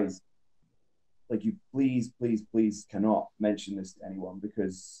 like, guys, like, you please cannot mention this to anyone,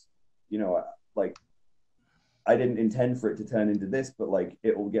 because, you know, like, I didn't intend for it to turn into this, but like,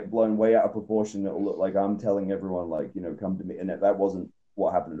 it will get blown way out of proportion. It'll look like I'm telling everyone, like, you know, come to me. And that wasn't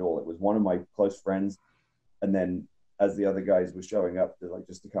what happened at all. It was one of my close friends. And then as the other guys were showing up to, like,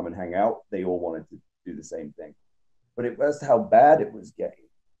 just to come and hang out, they all wanted to do the same thing. But it was how bad it was getting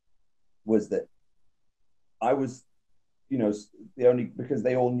was that I was, you know, because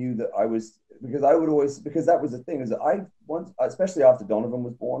they all knew that I was, because I would always, because that was the thing, is that I once, especially after Donovan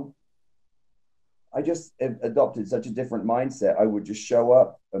was born, I just adopted such a different mindset. I would just show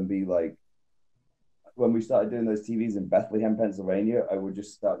up and be like, when we started doing those TVs in Bethlehem, Pennsylvania, I would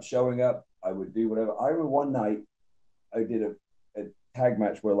just start showing up. I would do whatever. I remember one night I did a tag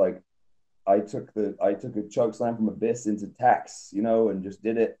match where, like, I took a choke slam from Abyss into Tax, you know, and just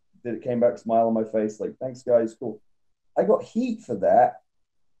did it, came back, smile on my face, like, thanks guys, cool. I got heat for that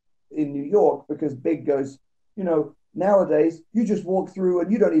in New York because Big goes, you know, nowadays you just walk through and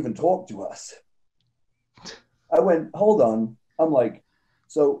you don't even talk to us. I went, hold on. I'm like,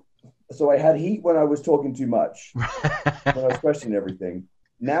 so I had heat when I was talking too much, when I was questioning everything.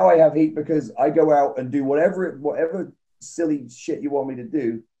 Now I have heat because I go out and do whatever silly shit you want me to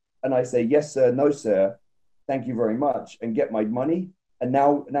do, and I say yes sir, no sir, thank you very much, and get my money. And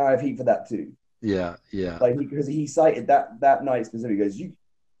now I have heat for that too. Yeah. Like, because he cited that night specifically. He goes,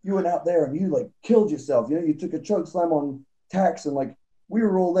 you went out there and you, like, killed yourself. You know, you took a choke slam on Tax, and, like, we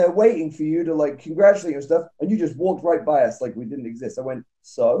were all there waiting for you to, like, congratulate you and stuff, and you just walked right by us like we didn't exist. I went,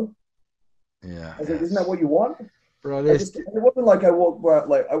 so? Yeah. I was like, isn't that what you want? Bro, it wasn't like I walked by,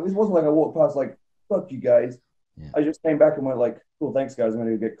 like, it wasn't like I walked past like, fuck you guys. Yeah. I just came back and went like, cool, thanks guys, I'm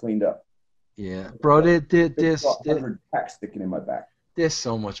gonna get cleaned up. Yeah, bro, there's 100 packs sticking in my back. There's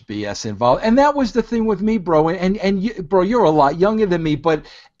so much BS involved, and that was the thing with me, bro. And you, bro, you're a lot younger than me, but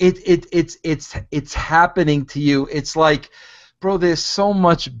it's happening to you. It's like, bro, there's so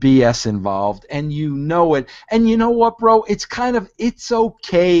much BS involved, and you know it. And you know what, bro? It's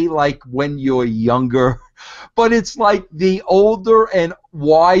okay, like, when you're younger, but it's like the older and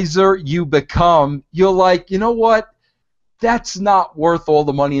wiser you become, you're like, you know what? That's not worth all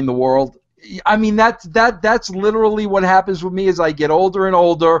the money in the world. I mean, that's literally what happens with me as I get older and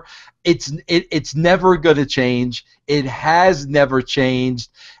older. It's never gonna change. It has never changed,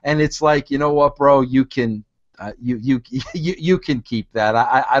 and it's like, you know what, bro? You can you can keep that.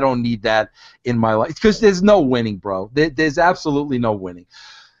 I don't need that in my life, because there's no winning, bro. There's absolutely no winning.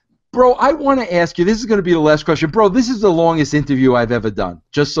 Bro, I want to ask you, this is going to be the last question. Bro, this is the longest interview I've ever done,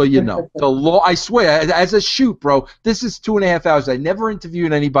 just so you know. I swear, as a shoot, bro, this is 2.5 hours. I never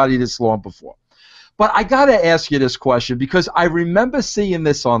interviewed anybody this long before. But I got to ask you this question, because I remember seeing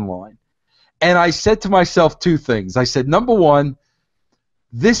this online, and I said to myself two things. I said, number one,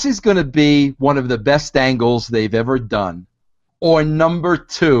 this is going to be one of the best angles they've ever done. Or number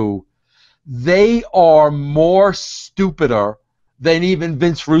two, they are more stupider than even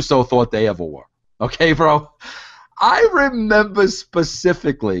Vince Russo thought they ever were. Okay, bro? I remember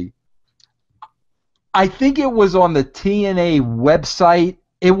specifically, I think it was on the TNA website.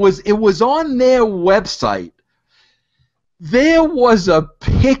 It was on their website. There was a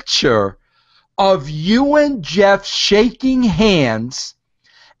picture of you and Jeff shaking hands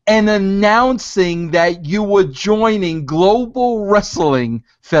and announcing that you were joining Global Wrestling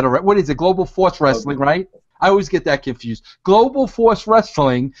Federation. What is it? Global Force Wrestling, right? I always get that confused. Global Force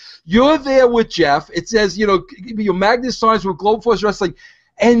Wrestling. You're there with Jeff. It says, you know, your Magnus signs with Global Force Wrestling.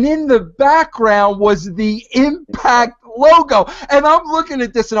 And in the background was the Impact logo. And I'm looking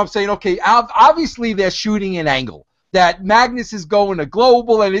at this and I'm saying, okay, obviously they're shooting an angle. That Magnus is going to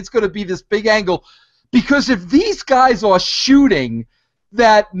Global and it's going to be this big angle. Because if these guys are shooting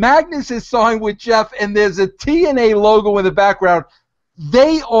that Magnus is signed with Jeff and there's a TNA logo in the background,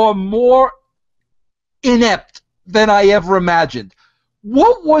 they are more inept than I ever imagined.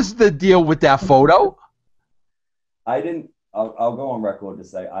 What was the deal with that photo? I'll go on record to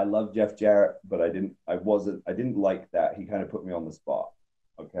say I love Jeff Jarrett, but I didn't like that. He kind of put me on the spot.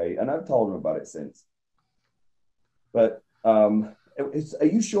 Okay. And I've told him about it since. But are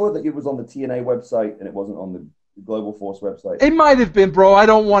you sure that it was on the TNA website and it wasn't on the Global Force website? It might have been, bro. I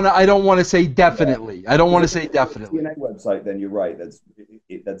don't want to say definitely. Yeah. I don't want to say definitely. TNA website, then you're right.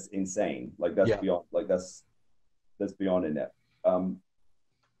 That's insane. Like that's beyond. Like that's beyond inept.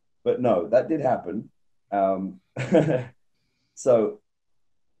 But no, that did happen. So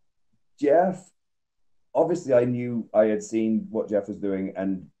Jeff, obviously, I had seen what Jeff was doing,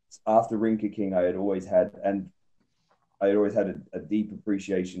 and after Ring Kicking, I had always had, and I always had a deep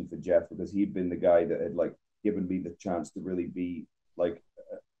appreciation for Jeff because he'd been the guy that had like given me the chance to really be like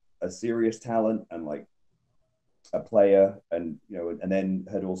a serious talent and like a player, and and then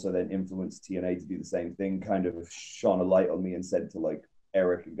had also then influenced TNA to do the same thing, kind of shone a light on me and said to like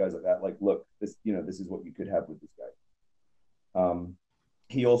Eric and guys like that, like, look, this this is what you could have with this guy.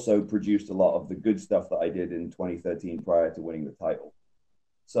 He also produced a lot of the good stuff that I did in 2013 prior to winning the title.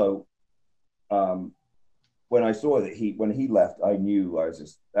 So when I saw that when he left, I knew I was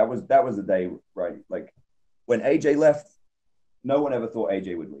just that was the day, right? Like when AJ left, no one ever thought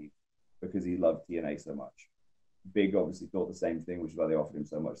AJ would leave because he loved TNA so much. Big obviously thought the same thing, which is why they offered him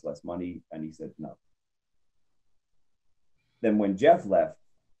so much less money, and he said no. Then when Jeff left,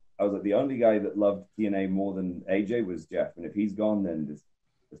 I was like, the only guy that loved TNA more than AJ was Jeff, and if he's gone, then this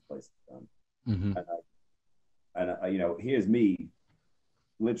place is done. Mm-hmm. And I, here's me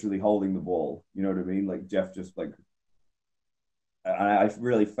literally holding the ball. You know what I mean? Like Jeff just like, I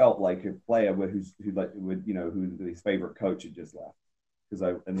really felt like a player who his favorite coach had just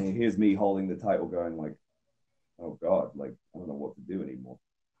left, and here's me holding the title, going like, oh God, like I don't know what to do anymore.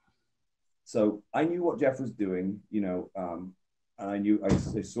 So I knew what Jeff was doing, and I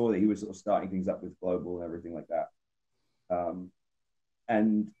saw that he was sort of starting things up with Global and everything like that.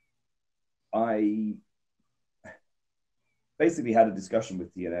 And I basically had a discussion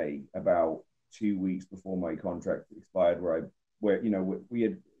with TNA about 2 weeks before my contract expired, where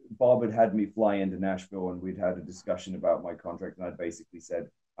Bob had me fly into Nashville, and we'd had a discussion about my contract, and I'd basically said,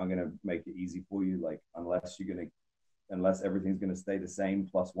 I'm going to make it easy for you. Like, unless everything's going to stay the same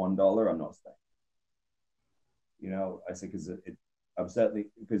plus $1, I'm not staying. I said, I'm certainly,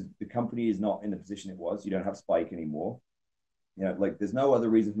 because the company is not in the position it was. You don't have Spike anymore. Like there's no other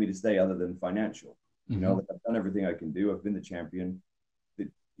reason for me to stay other than financial. Mm-hmm. Like I've done everything I can do. I've been the champion.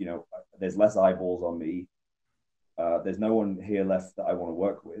 There's less eyeballs on me. There's no one here left that I want to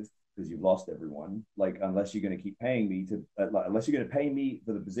work with because you've lost everyone. Like, unless you're going to keep paying me unless you're going to pay me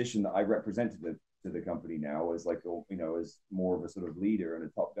for the position that I represented to the company now as like, as more of a sort of leader and a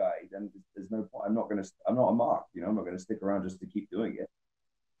top guy, then there's no point. I'm not a mark, I'm not going to stick around just to keep doing it.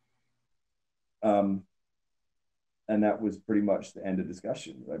 And that was pretty much the end of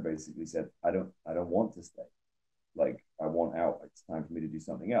discussion. I basically said, I don't want to stay. Like, I want out. It's time for me to do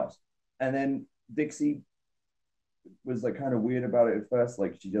something else. And then Dixie was like kind of weird about it at first.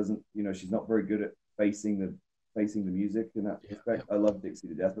 Like, she doesn't, she's not very good at facing the music in that respect. I love Dixie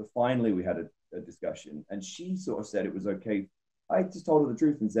to death, but finally we had a discussion, and she sort of said it was okay. I just told her the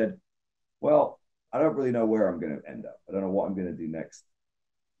truth and said, well, I don't really know where I'm going to end up. I don't know what I'm going to do next,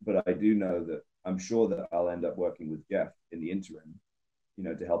 but I do know that I'm sure that I'll end up working with Jeff in the interim,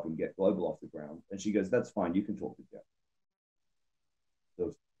 to help him get Global off the ground. And she goes, that's fine. You can talk to Jeff.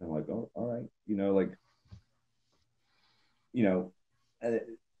 So I'm like, oh, all right. And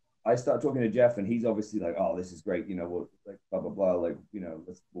I start talking to Jeff, and he's obviously like, oh, this is great. We'll like blah, blah, blah. Like,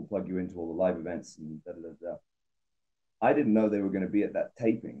 we'll plug you into all the live events and da, da, da, da. I didn't know they were going to be at that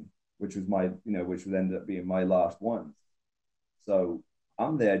taping, which was which would end up being my last one. So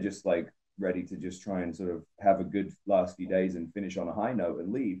I'm there just like ready to just try and sort of have a good last few days and finish on a high note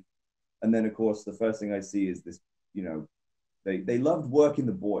and leave. And then, of course, the first thing I see is this, they loved working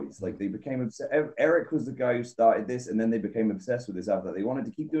the boys. Like, they became obsessed. Eric was the guy who started this, and then they became obsessed with this after that. They wanted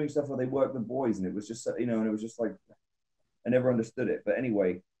to keep doing stuff where they worked the boys, and it was just, and it was just like, I never understood it. But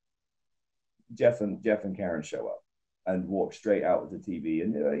anyway, Jeff and Karen show up and walk straight out of the TV,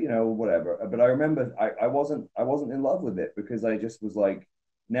 and whatever. But I remember I wasn't in love with it, because I just was like,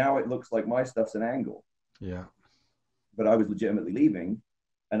 now it looks like my stuff's an angle. Yeah. But I was legitimately leaving,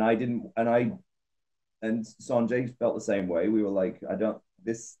 and I didn't, and Sanjay felt the same way. We were like,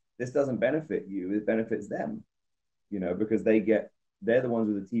 this doesn't benefit you. It benefits them, because they're the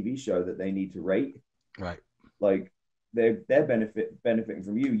ones with a TV show that they need to rate. Right. Like, they're benefiting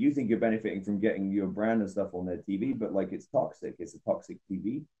from you. You think you're benefiting from getting your brand and stuff on their TV, but like, it's toxic. It's a toxic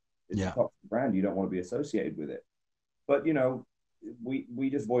TV. It's a toxic brand. You don't want to be associated with it. But, we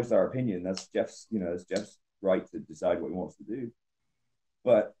just voiced our opinion. That's Jeff's right to decide what he wants to do.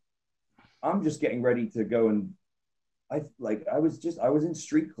 But I'm just getting ready to go, and I was in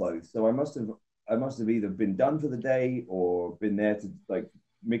street clothes, so I must have either been done for the day or been there to, like,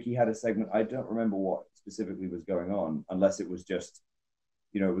 Mickey had a segment. I don't remember what specifically was going on, unless it was just,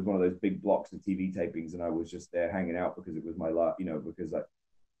 it was one of those big blocks of TV tapings, and I was just there hanging out because it was my last, because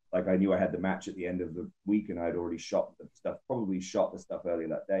I knew I had the match at the end of the week, and I'd already shot the stuff earlier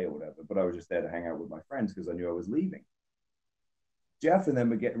that day or whatever, but I was just there to hang out with my friends because I knew I was leaving. Jeff and them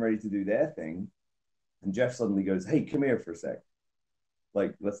were getting ready to do their thing, and Jeff suddenly goes, hey, come here for a sec.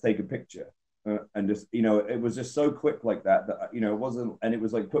 Like, let's take a picture. and just, you know, it was just so quick like that, you know, it wasn't, and it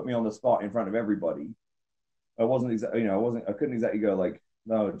was like put me on the spot in front of everybody. I wasn't exactly, you know, I couldn't exactly go like,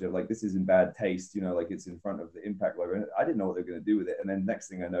 no, Joe, like this is in bad taste, you know, like it's in front of the Impact logo. And I didn't know what they were going to do with it. And then next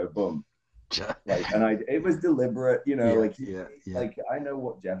thing I know, boom. Like, and it was deliberate, you know, like I know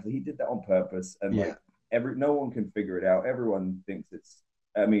what Jeff, he did that on purpose. And like no one can figure it out. Everyone thinks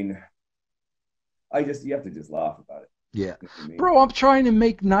I mean, you have to just laugh about it. Yeah, bro, I'm trying to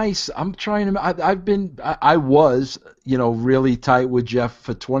make nice. I was, you know, really tight with Jeff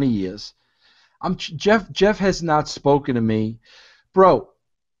for 20 years. Jeff has not spoken to me. Bro,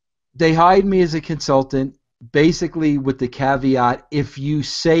 they hired me as a consultant, basically with the caveat, if you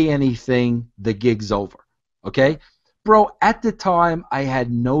say anything, the gig's over. Okay? Bro, at the time, I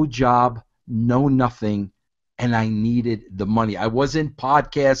had no job, no nothing, and I needed the money. I wasn't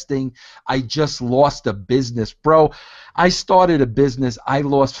podcasting. I just lost a business. Bro, I started a business. I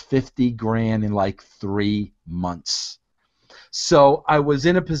lost 50 grand in like 3 months. So I was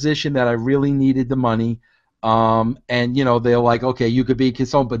in a position that I really needed the money. And, you know, they're like, okay, you could be a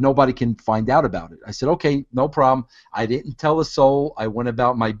consultant, but nobody can find out about it. I said, okay, no problem. I didn't tell a soul. I went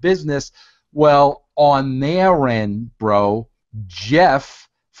about my business. Well, on their end, bro, Jeff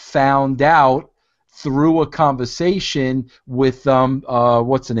found out through a conversation with,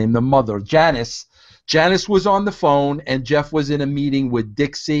 what's her name? The mother, Janice. Janice was on the phone, and Jeff was in a meeting with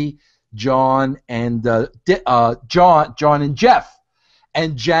Dixie, John, and John and Jeff.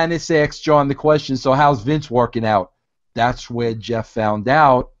 And Janice asked John the question, so how's Vince working out? That's where Jeff found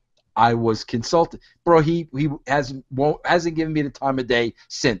out I was consulting. Bro, he hasn't given me the time of day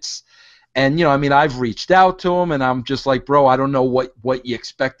since. And, you know, I mean, I've reached out to him, and I'm just like, bro, I don't know what you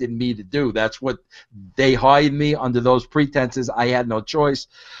expected me to do. That's what they hired me under those pretenses. I had no choice.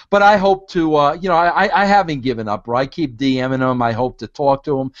 But I hope to, you know, I haven't given up, bro. I keep DMing him. I hope to talk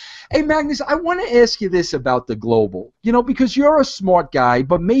to him. Hey, Magnus, I want to ask you this about the global, you know, because you're a smart guy,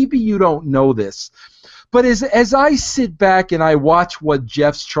 but maybe you don't know this. But as I sit back and I watch what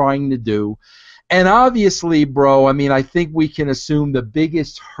Jeff's trying to do, and obviously, bro, I mean, I think we can assume the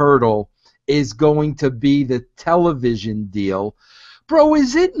biggest hurdle is going to be the television deal. Bro,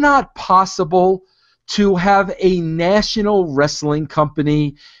 is it not possible to have a national wrestling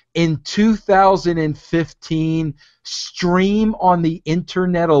company in 2015 stream on the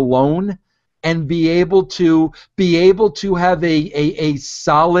internet alone and be able to have a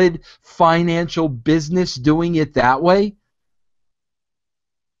solid financial business doing it that way?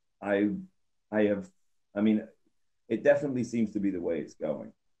 I mean, it definitely seems to be the way it's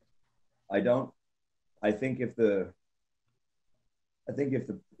going. I think if the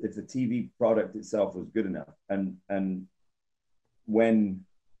TV product itself was good enough, and when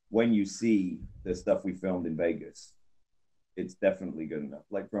you see the stuff we filmed in Vegas, it's definitely good enough.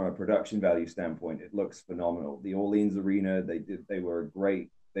 Like from a production value standpoint, it looks phenomenal. The Orleans Arena, they were great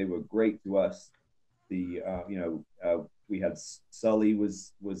to us. We had Sully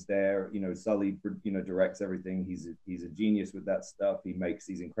was there. You know, Sully, you know, directs everything. He's a genius with that stuff. He makes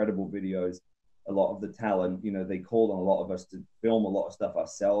these incredible videos. A lot of the talent, you know, they called on a lot of us to film a lot of stuff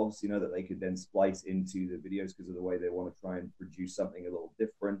ourselves, you know, that they could then splice into the videos because of the way they want to try and produce something a little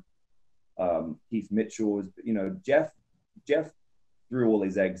different. Keith Mitchell was, you know, Jeff threw all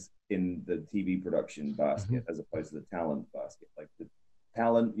his eggs in the TV production basket as opposed to the talent basket. Like the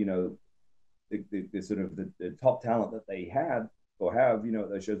talent, you know, the sort of the top talent that they had or have, you know,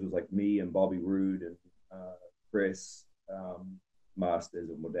 those shows was like me and Bobby Roode and Chris Masters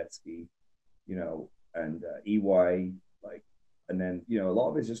and Modetsky, you know, and EY, like, and then, you know, a lot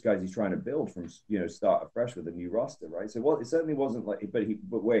of it's just guys he's trying to build from, you know, start afresh with a new roster, right? So, well, it certainly wasn't like,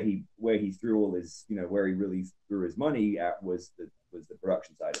 but where he threw all his, you know, where he really threw his money at was the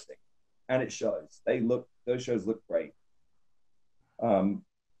production side of things, and it shows. Those shows look great. I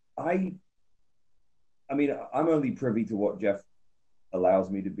mean, I'm only privy to what Jeff allows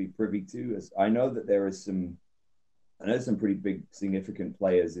me to be privy to. As I know that there is some pretty big, significant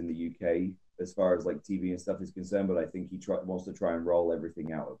players in the UK as far as like TV and stuff is concerned, but I think he wants to try and roll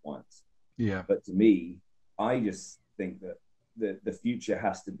everything out at once. Yeah. But to me, I just think that the future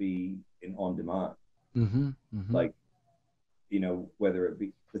has to be in on demand. Like, you know, whether it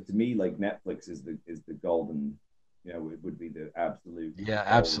be, but to me, like Netflix is the golden, you know, it would be the absolute. Yeah,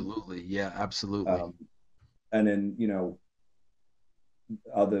 golden. Absolutely. Yeah, absolutely. And then, you know,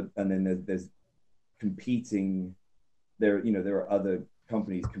 there's competing. There are other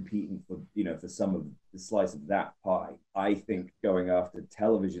companies competing for, you know, for some of the slice of that pie. I think going after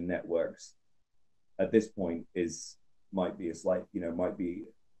television networks at this point might be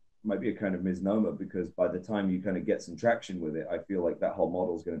kind of misnomer, because by the time you kind of get some traction with it, I feel like that whole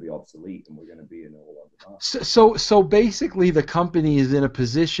model is going to be obsolete, and we're going to be in all of the So basically, the company is in a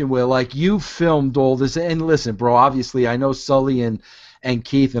position where, like, you filmed all this, and listen, bro, obviously I know Sully and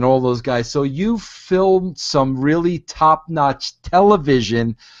Keith and all those guys. So you filmed some really top-notch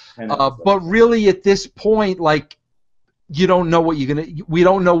television, but really at this point, like, you don't know what we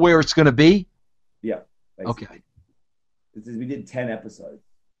don't know where it's gonna be. Yeah. Basically. Okay. We did 10 episodes.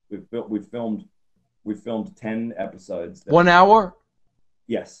 We've filmed 10 episodes. 1 hour?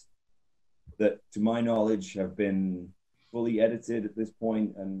 Yes. That, to my knowledge, have been fully edited at this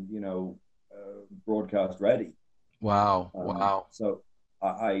point and, broadcast ready. Wow. Wow. So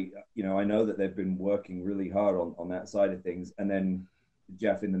I know that they've been working really hard on that side of things. And then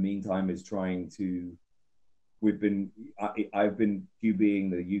Jeff, in the meantime, is trying to, I've been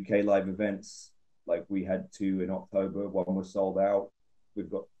QBing the UK live events. Like, we had 2 in October, 1 was sold out. We've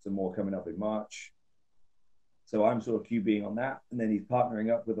got some more coming up in March. So I'm sort of QBing on that. And then he's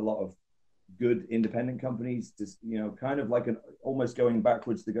partnering up with a lot of good independent companies to, kind of like almost going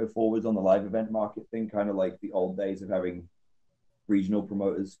backwards to go forwards on the live event market thing, kind of like the old days of having regional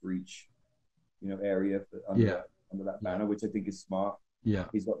promoters for each, area under that banner, which I think is smart. Yeah.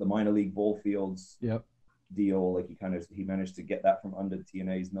 He's got the minor league ball fields. Yep. Deal, like he managed to get that from under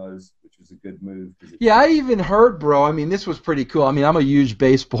TNA's nose, which was a good move. Yeah, I even heard, bro. I mean, this was pretty cool. I mean, I'm a huge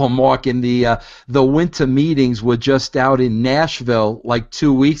baseball mark, and the winter meetings were just out in Nashville like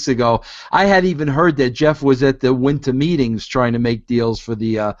 2 weeks ago. I had even heard that Jeff was at the winter meetings trying to make deals for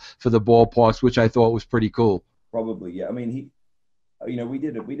the ballparks, which I thought was pretty cool. Probably, yeah. I mean, we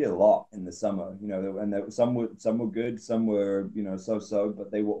did a lot in the summer, and some were good, some were so,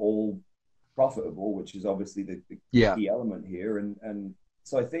 but they were all profitable, which is obviously the key element here. And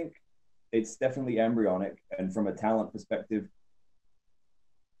so I think it's definitely embryonic, and from a talent perspective,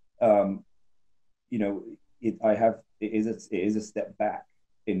 it is a step back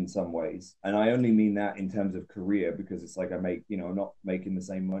in some ways. And I only mean that in terms of career, because it's like I'm not making the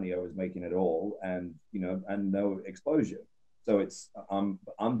same money I was making at all, and and no exposure. So it's I'm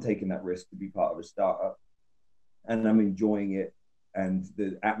taking that risk to be part of a startup, and I'm enjoying it. And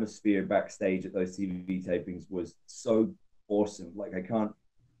the atmosphere backstage at those TV tapings was so awesome. Like, I can't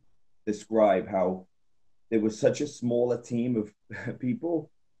describe how there was such a smaller team of people,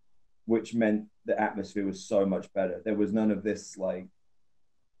 which meant the atmosphere was so much better. There was none of this, like,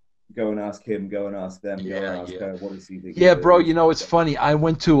 go and ask him, go and ask them, go and ask her, what does he think? Yeah, bro, it's funny. I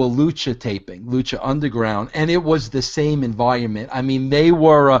went to a Lucha taping, Lucha Underground, and it was the same environment. I mean, they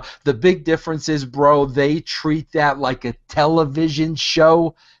were, the big difference is, bro, they treat that like a television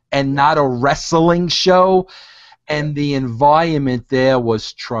show and not a wrestling show, and the environment there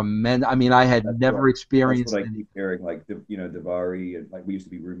was tremendous. I mean, I had never experienced That's what I keep hearing, like, Davari, and, like, we used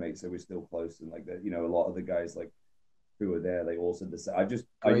to be roommates, so we're still close, and, like, a lot of the guys, like, who were there, they all said the same.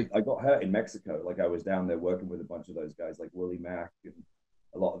 I got hurt in Mexico. Like, I was down there working with a bunch of those guys, like Willie Mack and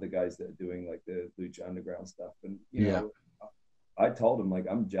a lot of the guys that are doing, like, the Lucha Underground stuff. And I told them, like,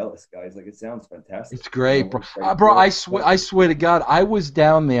 I'm jealous, guys. Like, it sounds fantastic. It's great, bro. Bro, I swear to God, I was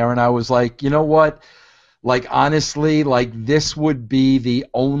down there and I was like, you know what? Like, honestly, like, this would be the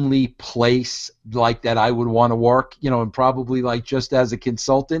only place like that I would want to work, and probably, like, just as a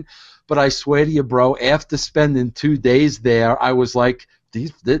consultant. But I swear to you, bro, after spending 2 days there, I was like,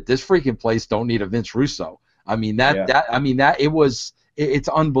 this freaking place don't need a Vince Russo. I mean, it's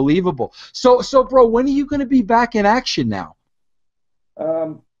unbelievable. So, bro, when are you going to be back in action now?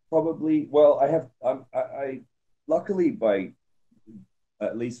 Probably. Well, I luckily, by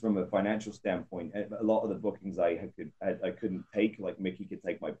at least from a financial standpoint, a lot of the bookings I couldn't take. Like, Mickey could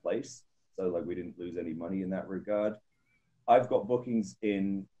take my place, so, like, we didn't lose any money in that regard. I've got bookings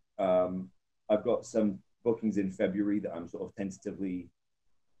in. I've got some bookings in February that I'm sort of tentatively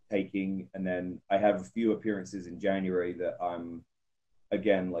taking, and then I have a few appearances in January that I'm,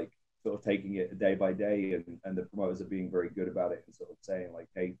 again, like, sort of taking it day by day, and the promoters are being very good about it and sort of saying, like,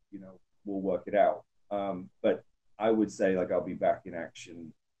 hey, we'll work it out. But I would say, like, I'll be back in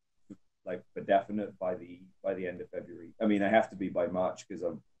action, like, for definite by the end of February. I mean, I have to be by March because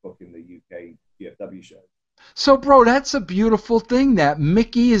I'm booking the UK GFW show. So, bro, that's a beautiful thing that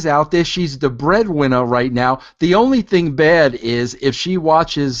Mickey is out there. She's the breadwinner right now. The only thing bad is if she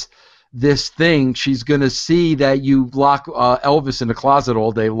watches this thing, she's going to see that you lock Elvis in the closet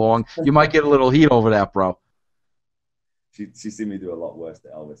all day long. You might get a little heat over that, bro. She's seen me do a lot worse to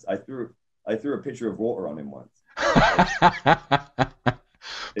Elvis. I threw a pitcher of water on him once.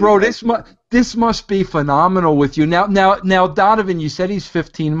 Bro, this must be phenomenal with you. Now, Donovan, you said he's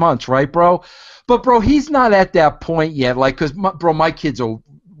 15 months, right, bro? But, bro, he's not at that point yet. Like, because, bro, my kids are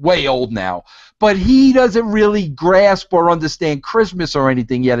way old now, but he doesn't really grasp or understand Christmas or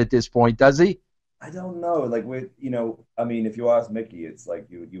anything yet at this point, does he? I don't know. Like I mean, if you ask Mickey, it's like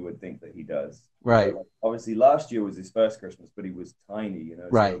you would think that he does. Right. Like, obviously, last year was his first Christmas, but he was tiny,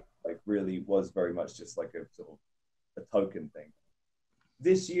 Right. So, like, really was very much just like a sort of a token thing.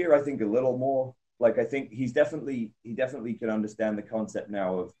 This year, I think a little more. Like, I think he definitely can understand the concept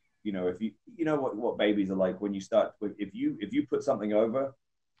now of, if you know what babies are like when you start, if you put something over,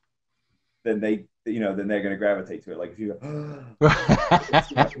 then they're going to gravitate to it. Like if you go, he's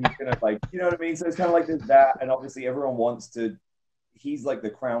gonna, like, you know what I mean? So it's kind of like there's that, and obviously everyone wants to. He's like the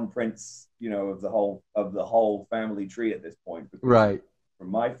crown prince, of the whole family tree at this point. Right.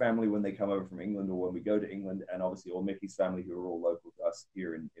 From my family when they come over from England, or when we go to England, and obviously all Mickey's family who are all local to us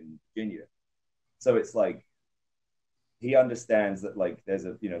here in Virginia. So it's like he understands that, like, there's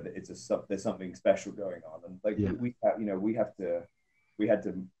there's something special going on, and like we had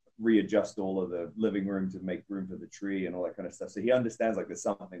to readjust all of the living room to make room for the tree and all that kind of stuff. So he understands, like, there's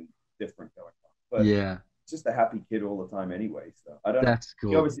something different going on. But yeah, just a happy kid all the time anyway. So I don't. That's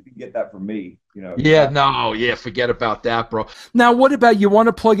cool. You obviously didn't get that from me, Yeah, no, yeah, forget about that, bro. Now, what about you? Want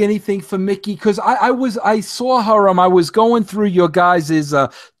to plug anything for Mickey? Because I saw her. I was going through your guys'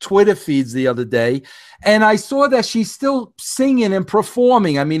 Twitter feeds the other day, and I saw that she's still singing and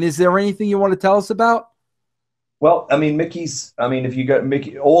performing. I mean, is there anything you want to tell us about? Well, I mean, if you go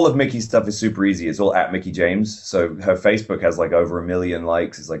Mickey, all of Mickey's stuff is super easy. It's all at Mickey James. So her Facebook has like over 1 million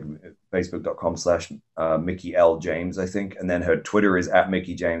likes. It's like facebook.com/Mickey L. James, I think. And then her Twitter is at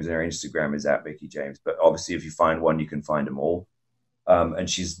Mickey James, and her Instagram is at Mickey James. But obviously, if you find one, you can find them all. And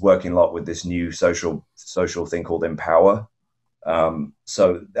she's working a lot with this new social thing called Empower.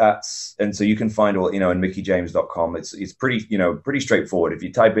 So you can find all, in mickeyjames.com. It's pretty straightforward. If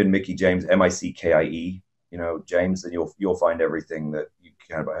you type in Mickey James, MICKIE, James, then you'll find everything that you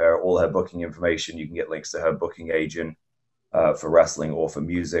can about her, all her booking information. You can get links to her booking agent for wrestling or for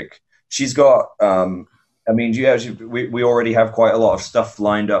music. She's got, we already have quite a lot of stuff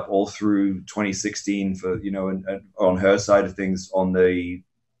lined up all through 2016 for, and on her side of things, on the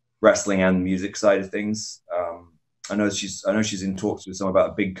wrestling and music side of things. I know she's in talks with some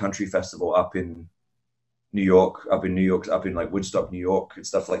about a big country festival up in New York, up in like Woodstock, New York, and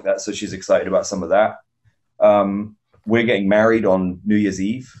stuff like that. So she's excited about some of that. We're getting married on New Year's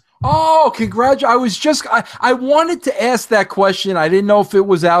Eve. Oh, congratulations. I wanted to ask that question. I didn't know if it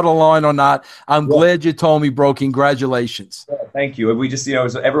was out of line or not. I'm glad you told me, bro. Congratulations. Yeah, thank you. We just,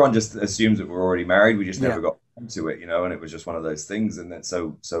 everyone just assumes that we're already married. We just never got into it, and it was just one of those things. And then,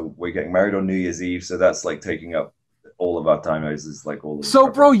 so we're getting married on New Year's Eve. So that's like taking up all of our time. Is like all of So,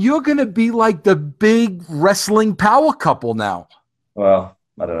 bro, you're going to be like the big wrestling power couple now. Well,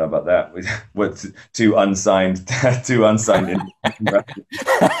 I don't know about that. We're two unsigned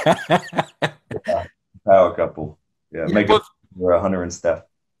power couple. Yeah, make it for Hunter and Steph.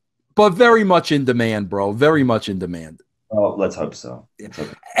 But very much in demand, bro. Very much in demand. Oh, let's hope so.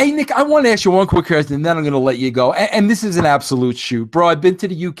 Hey, Nick, I want to ask you one quick question, and then I'm going to let you go. And this is an absolute shoot. Bro, I've been to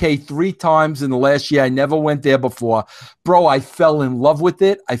the UK 3 times in the last year. I never went there before. Bro, I fell in love with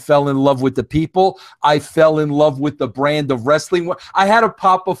it. I fell in love with the people. I fell in love with the brand of wrestling. I had a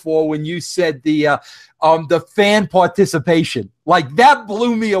pop before when you said the fan participation. Like, that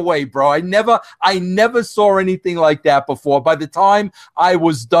blew me away, bro. I never saw anything like that before. By the time I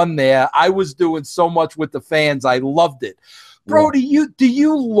was done there, I was doing so much with the fans. I loved it. Bro, do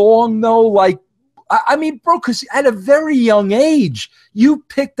you long though? Like, I mean, bro, because at a very young age, you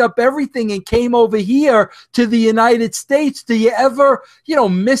picked up everything and came over here to the United States. Do you ever,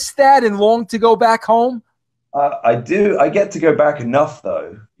 miss that and long to go back home? I do. I get to go back enough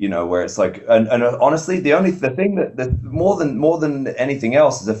though, where it's like, and honestly, the thing that more than anything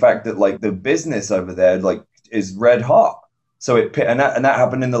else is the fact that, like, the business over there, like, is red hot. So that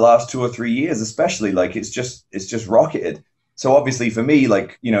happened in the last 2 or 3 years, especially. Like, it's just rocketed. So obviously for me,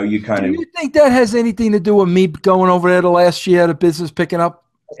 like, you kind of. Do you think that has anything to do with me going over there the last year, the business picking up?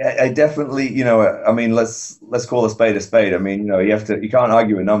 I definitely, I mean, let's call a spade a spade. I mean, you can't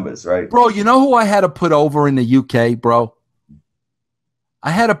argue with numbers, right? Bro, you know who I had to put over in the UK, bro? I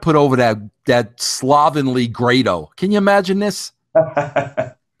had to put over that slovenly Grado. Can you imagine this,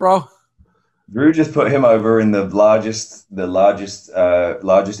 bro? Drew just put him over in the largest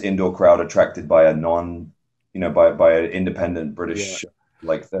indoor crowd attracted by a by an independent British,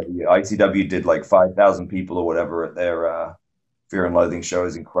 like the ICW did like 5,000 people or whatever at their Fear and Loathing show.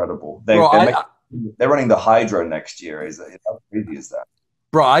 Is incredible. They're running the Hydro next year. How crazy is that?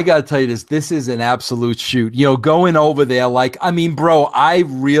 Bro, I got to tell you this is an absolute shoot. Going over there, like, I mean, bro, I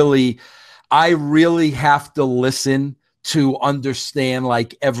really have to listen to understand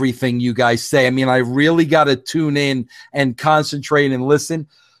like everything you guys say. I mean, I really got to tune in and concentrate and listen.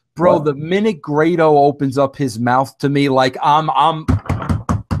 Bro, the minute Grado opens up his mouth to me, like I'm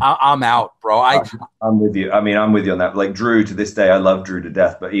out, bro. I'm with you. I mean, I'm with you on that. Like Drew, to this day, I love Drew to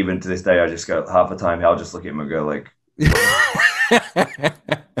death, but even to this day, I just go half the time, I'll just look at him and go like,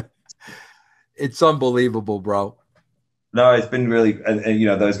 it's unbelievable, bro. No, it's been really, and you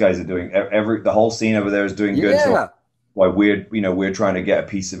know, those guys are doing the whole scene over there is doing good. Yeah. So why we're trying to get a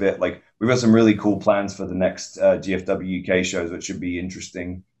piece of it. Like we've got some really cool plans for the next GFW UK shows, which should be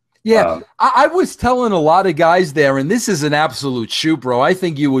interesting. Yeah, I was telling a lot of guys there, and this is an absolute shoot, bro. I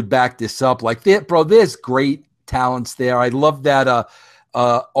think you would back this up. Like, bro, there's great talents there. I love that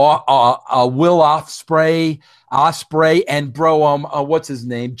Will Ospreay, and bro, what's his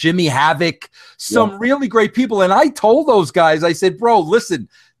name? Jimmy Havoc. Some really great people. And I told those guys, I said, bro, listen,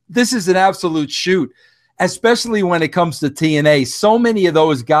 this is an absolute shoot, especially when it comes to TNA. So many of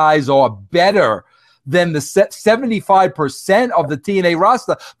those guys are better than the 75% of the TNA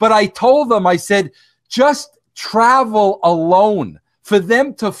roster. But I told them, I said, just travel alone. For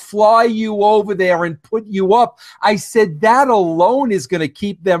them to fly you over there and put you up, I said that alone is going to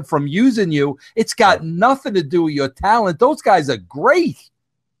keep them from using you. It's got nothing to do with your talent. Those guys are great.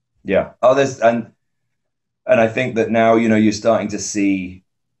 Yeah. Oh, and I think that now, you know, you're starting to see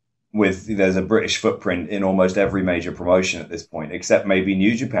there's a British footprint in almost every major promotion at this point, except maybe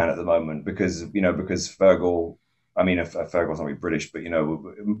New Japan at the moment, because Fergal, I mean, Fergal's not really British, but, you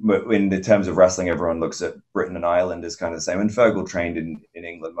know, in the terms of wrestling, everyone looks at Britain and Ireland as kind of the same. And Fergal trained in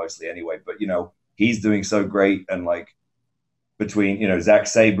England mostly anyway, but, you know, he's doing so great. And like between, you know, Zack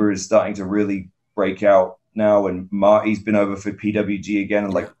Sabre is starting to really break out now. And Marty's been over for PWG again.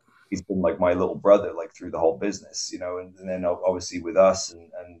 And like, he's been like my little brother, like through the whole business, you know, and then obviously with us and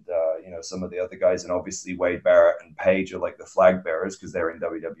you know, some of the other guys, and obviously Wade Barrett and Paige are like the flag bearers because they're in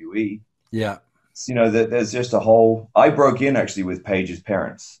WWE. Yeah. You know, there's just a whole. I broke in actually with Paige's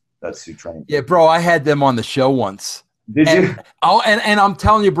parents. That's who trained. Yeah, bro, I had them on the show once. Did you? Oh, and I'm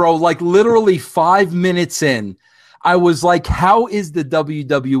telling you, bro, like literally 5 minutes in, I was like, how is the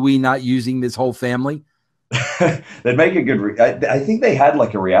WWE not using this whole family? They'd make a good. I think they had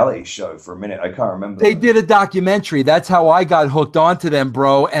like a reality show for a minute. I can't remember. They did a documentary. That's how I got hooked onto them,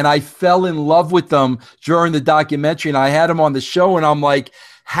 bro. And I fell in love with them during the documentary. And I had them on the show, and I'm like,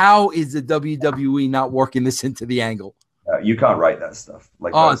 how is the WWE not working this into the angle? You can't write that stuff.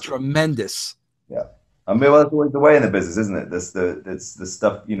 Like, oh, tremendous. Yeah. I mean, well, that's always the way in the business, isn't it? It's the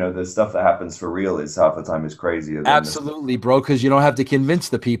stuff, you know, the stuff that happens for real is half the time is crazier. Absolutely, bro, because you don't have to convince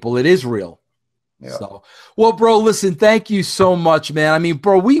the people it is real. Yeah. So, well, bro, listen, thank you so much, man. I mean,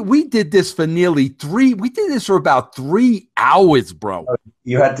 bro, we did this for about 3 hours, bro.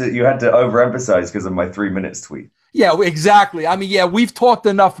 You had to overemphasize because of my 3 minutes tweet. Yeah, exactly. I mean, yeah, we've talked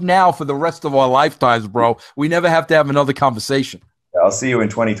enough now for the rest of our lifetimes, bro. We never have to have another conversation. I'll see you in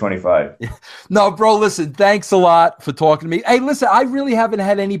 2025. No, bro, listen, thanks a lot for talking to me. Hey, listen, I really haven't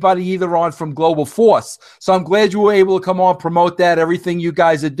had anybody either on from Global Force, so I'm glad you were able to come on, promote that, everything you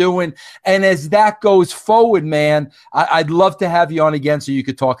guys are doing. And as that goes forward, man, I'd love to have you on again so you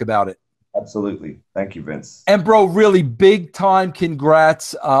could talk about it. Absolutely. Thank you, Vince. And, bro, really big time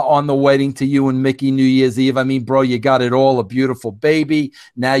congrats on the wedding to you and Mickey New Year's Eve. I mean, bro, you got it all, a beautiful baby.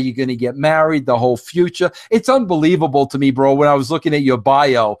 Now you're going to get married, the whole future. It's unbelievable to me, bro, when I was looking at your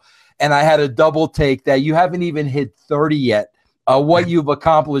bio and I had a double take that you haven't even hit 30 yet. What you've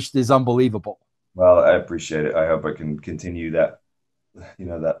accomplished is unbelievable. Well, I appreciate it. I hope I can continue that, you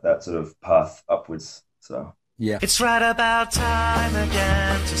know, that sort of path upwards. So. Yeah. It's right about time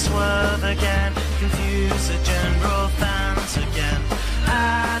again to swerve again, confuse the general fans again.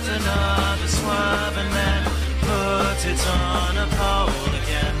 Add another swerve and then put it on a pole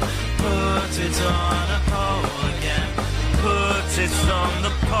again. Put it on a pole again. Put it on the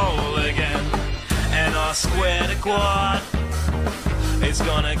pole again. And our square to quad is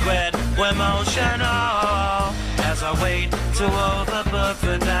gonna get emotional as I wait to overbook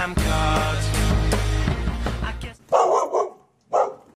the damn